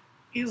like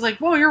he's like,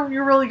 "Whoa,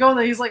 you're really going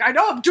there." He's like, "I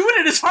know, I'm doing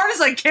it as hard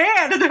as I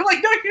can," and they're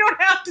like, "No, you don't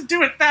have to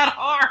do it that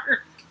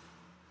hard."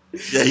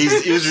 Yeah, he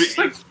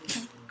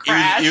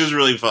was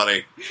really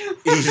funny.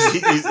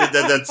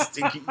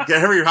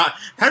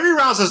 Henry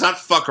Rollins does not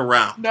fuck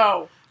around.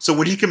 No. So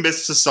when he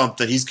commits to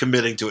something, he's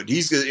committing to it.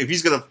 If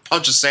he's going to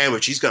punch a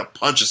sandwich, he's going to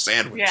punch a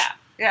sandwich.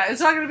 Yeah.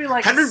 It's not going to be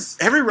like Henry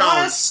Rollins,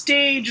 not a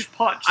staged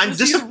punch.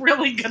 He's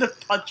really going to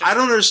punch it. I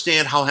don't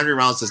understand how Henry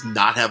Rollins does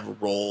not have a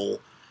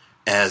role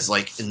as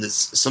like in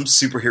some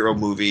superhero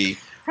movie.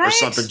 Right? Or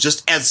something,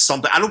 just as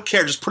something. I don't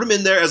care. Just put him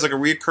in there as like a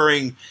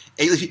reoccurring.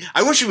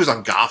 I wish he was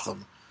on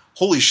Gotham.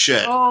 Holy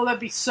shit! Oh,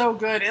 that'd be so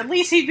good. At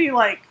least he'd be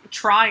like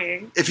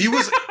trying. If it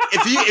was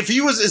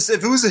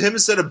him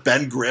instead of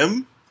Ben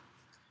Grimm,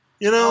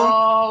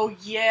 Oh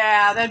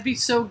yeah, that'd be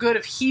so good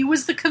if he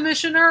was the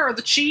commissioner or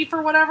the chief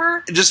or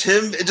whatever. Just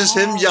him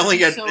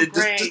yelling at so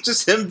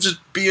just him just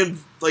being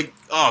like,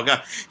 oh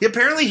god.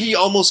 He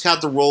almost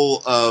got the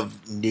role of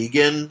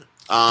Negan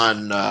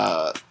on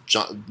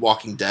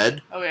Walking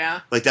Dead. Oh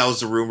yeah, like that was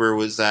the rumor,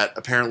 was that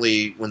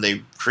apparently when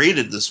they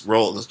created this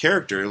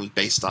character, it was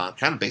based on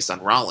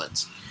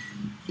Rollins,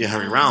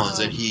 Henry Rollins,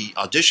 and he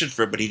auditioned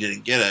for it, but he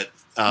didn't get it.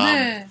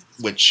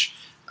 Which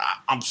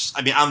I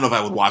don't know if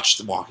I would watch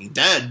The Walking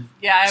Dead.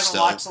 Yeah, I haven't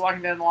watched The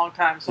Walking Dead in a long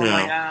time, so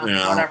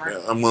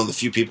whatever. I'm one of the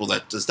few people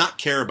that does not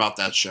care about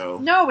that show.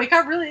 No, it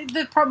got really.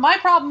 My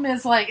problem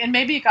is like, and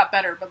maybe it got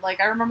better, but like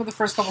I remember the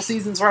first couple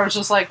seasons where I was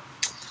just like,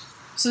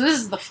 so this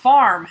is the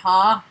farm,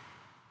 huh?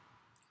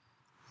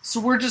 So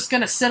we're just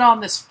gonna sit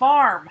on this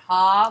farm,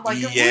 huh? Like,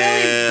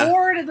 really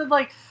bored, and then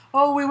like,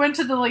 oh, we went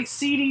to the like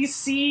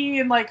CDC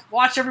and like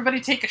watched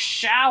everybody take a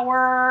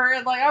shower,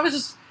 and like I was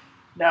just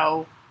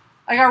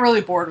I got really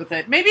bored with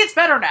it. Maybe it's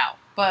better now,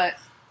 but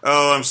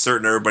I'm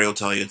certain everybody will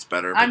tell you it's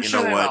better. But I'm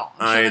sure they will.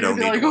 I don't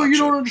need to watch you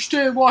don't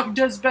understand. Walking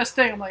Dead's the best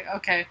thing. I'm like,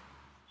 okay.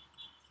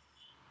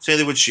 Same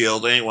thing with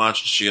S.H.I.E.L.D. I ain't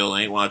watching S.H.I.E.L.D.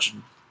 I ain't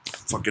watching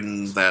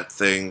fucking that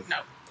thing. No.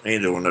 I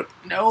ain't doing it.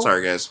 No.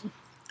 Sorry, guys.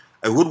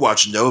 I would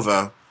watch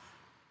Nova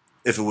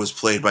if it was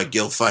played by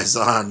Gil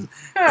Faison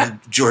and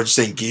George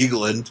St.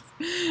 Geegland.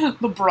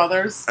 The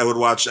brothers. I would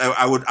watch.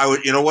 I would.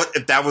 You know what?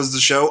 If that was the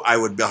show, I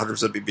would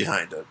 100% be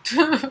behind it.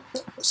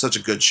 Such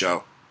a good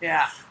show.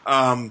 Yeah.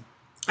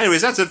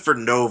 Anyways, that's it for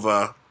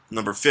Nova,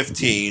 number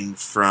 15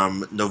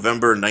 from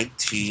November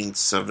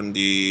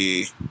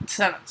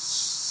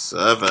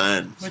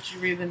 1977. Would you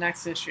read the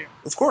next issue?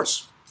 Of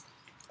course.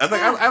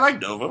 I like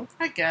Nova.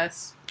 I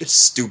guess. It's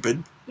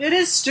stupid. It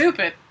is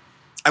stupid.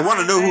 I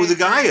want to know who the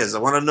guy is. I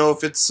want to know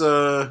if it's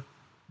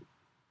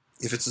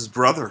If it's his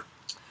brother.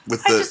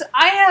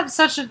 I have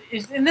such a...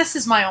 And this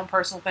is my own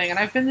personal thing, and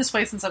I've been this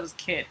way since I was a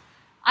kid.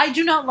 I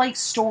do not like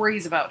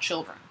stories about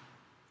children.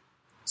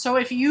 So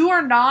if you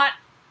are not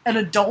an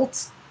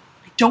adult,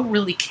 I don't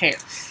really care.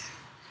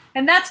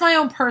 And that's my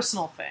own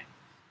personal thing.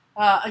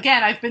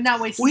 Again, I've been that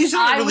way since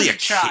I was a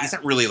child. He's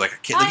not really like a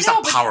kid. Like, he's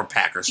not Power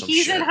Pack or some shit.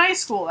 He's in high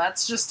school.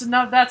 That's just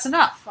enough. That's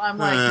enough. I'm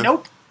like,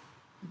 nope.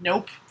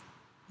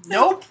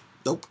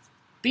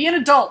 Be an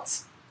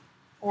adult,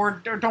 or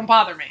don't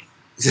bother me.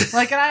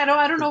 Like, and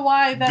I don't know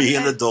why. Be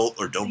an adult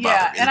or don't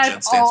bother me. And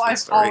I've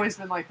always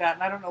been like that,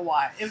 and I don't know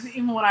why.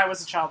 Even when I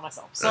was a child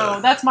myself. So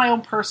that's my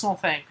own personal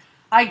thing.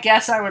 I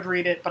guess I would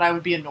read it, but I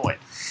would be annoyed.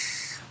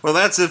 Well,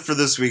 that's it for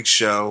this week's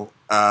show.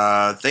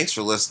 Thanks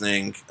for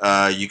listening.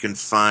 You can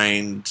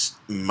find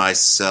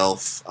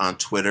myself on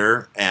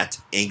Twitter at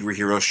Angry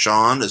Hero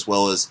Sean, as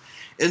well as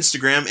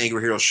Instagram,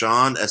 Angry Hero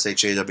Sean,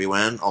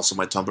 SHAWN. Also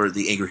my Tumblr,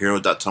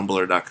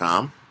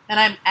 theangryhero.tumblr.com. And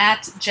I'm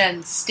at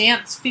Jen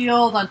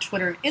Stansfield on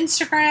Twitter and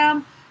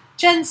Instagram,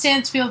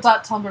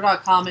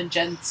 jenstansfield.tumblr.com, and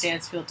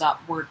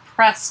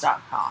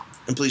jenstansfield.wordpress.com.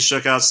 And please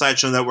check out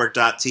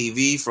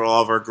SideshowNetwork.tv for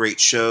all of our great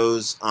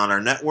shows on our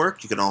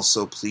network. You can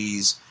also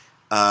please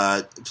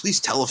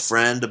tell a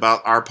friend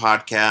about our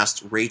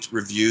podcast, rate,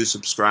 review,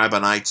 subscribe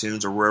on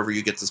iTunes or wherever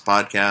you get this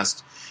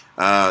podcast.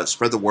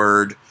 Spread the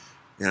word.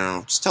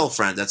 Just tell a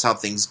friend. That's how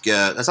things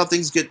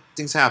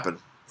happen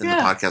in the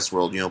podcast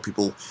world.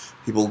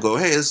 People go,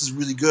 hey, this is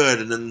really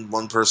good, and then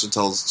one person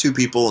tells 2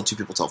 people, and 2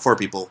 people tell 4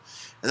 people,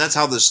 and that's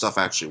how this stuff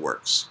actually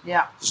works.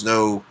 Yeah. There's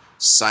no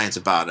science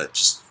about it.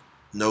 Just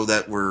know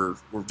that we're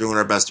doing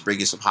our best to bring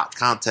you some hot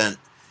content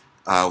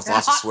with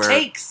lots of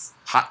swear.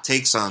 Hot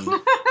takes on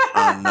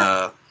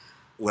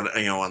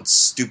on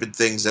stupid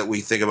things that we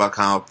think about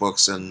comic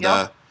books, and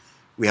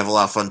we have a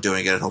lot of fun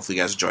doing it, and hopefully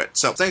you guys enjoy it.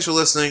 So thanks for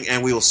listening,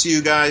 and we will see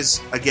you guys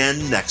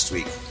again next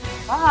week.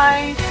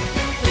 Bye.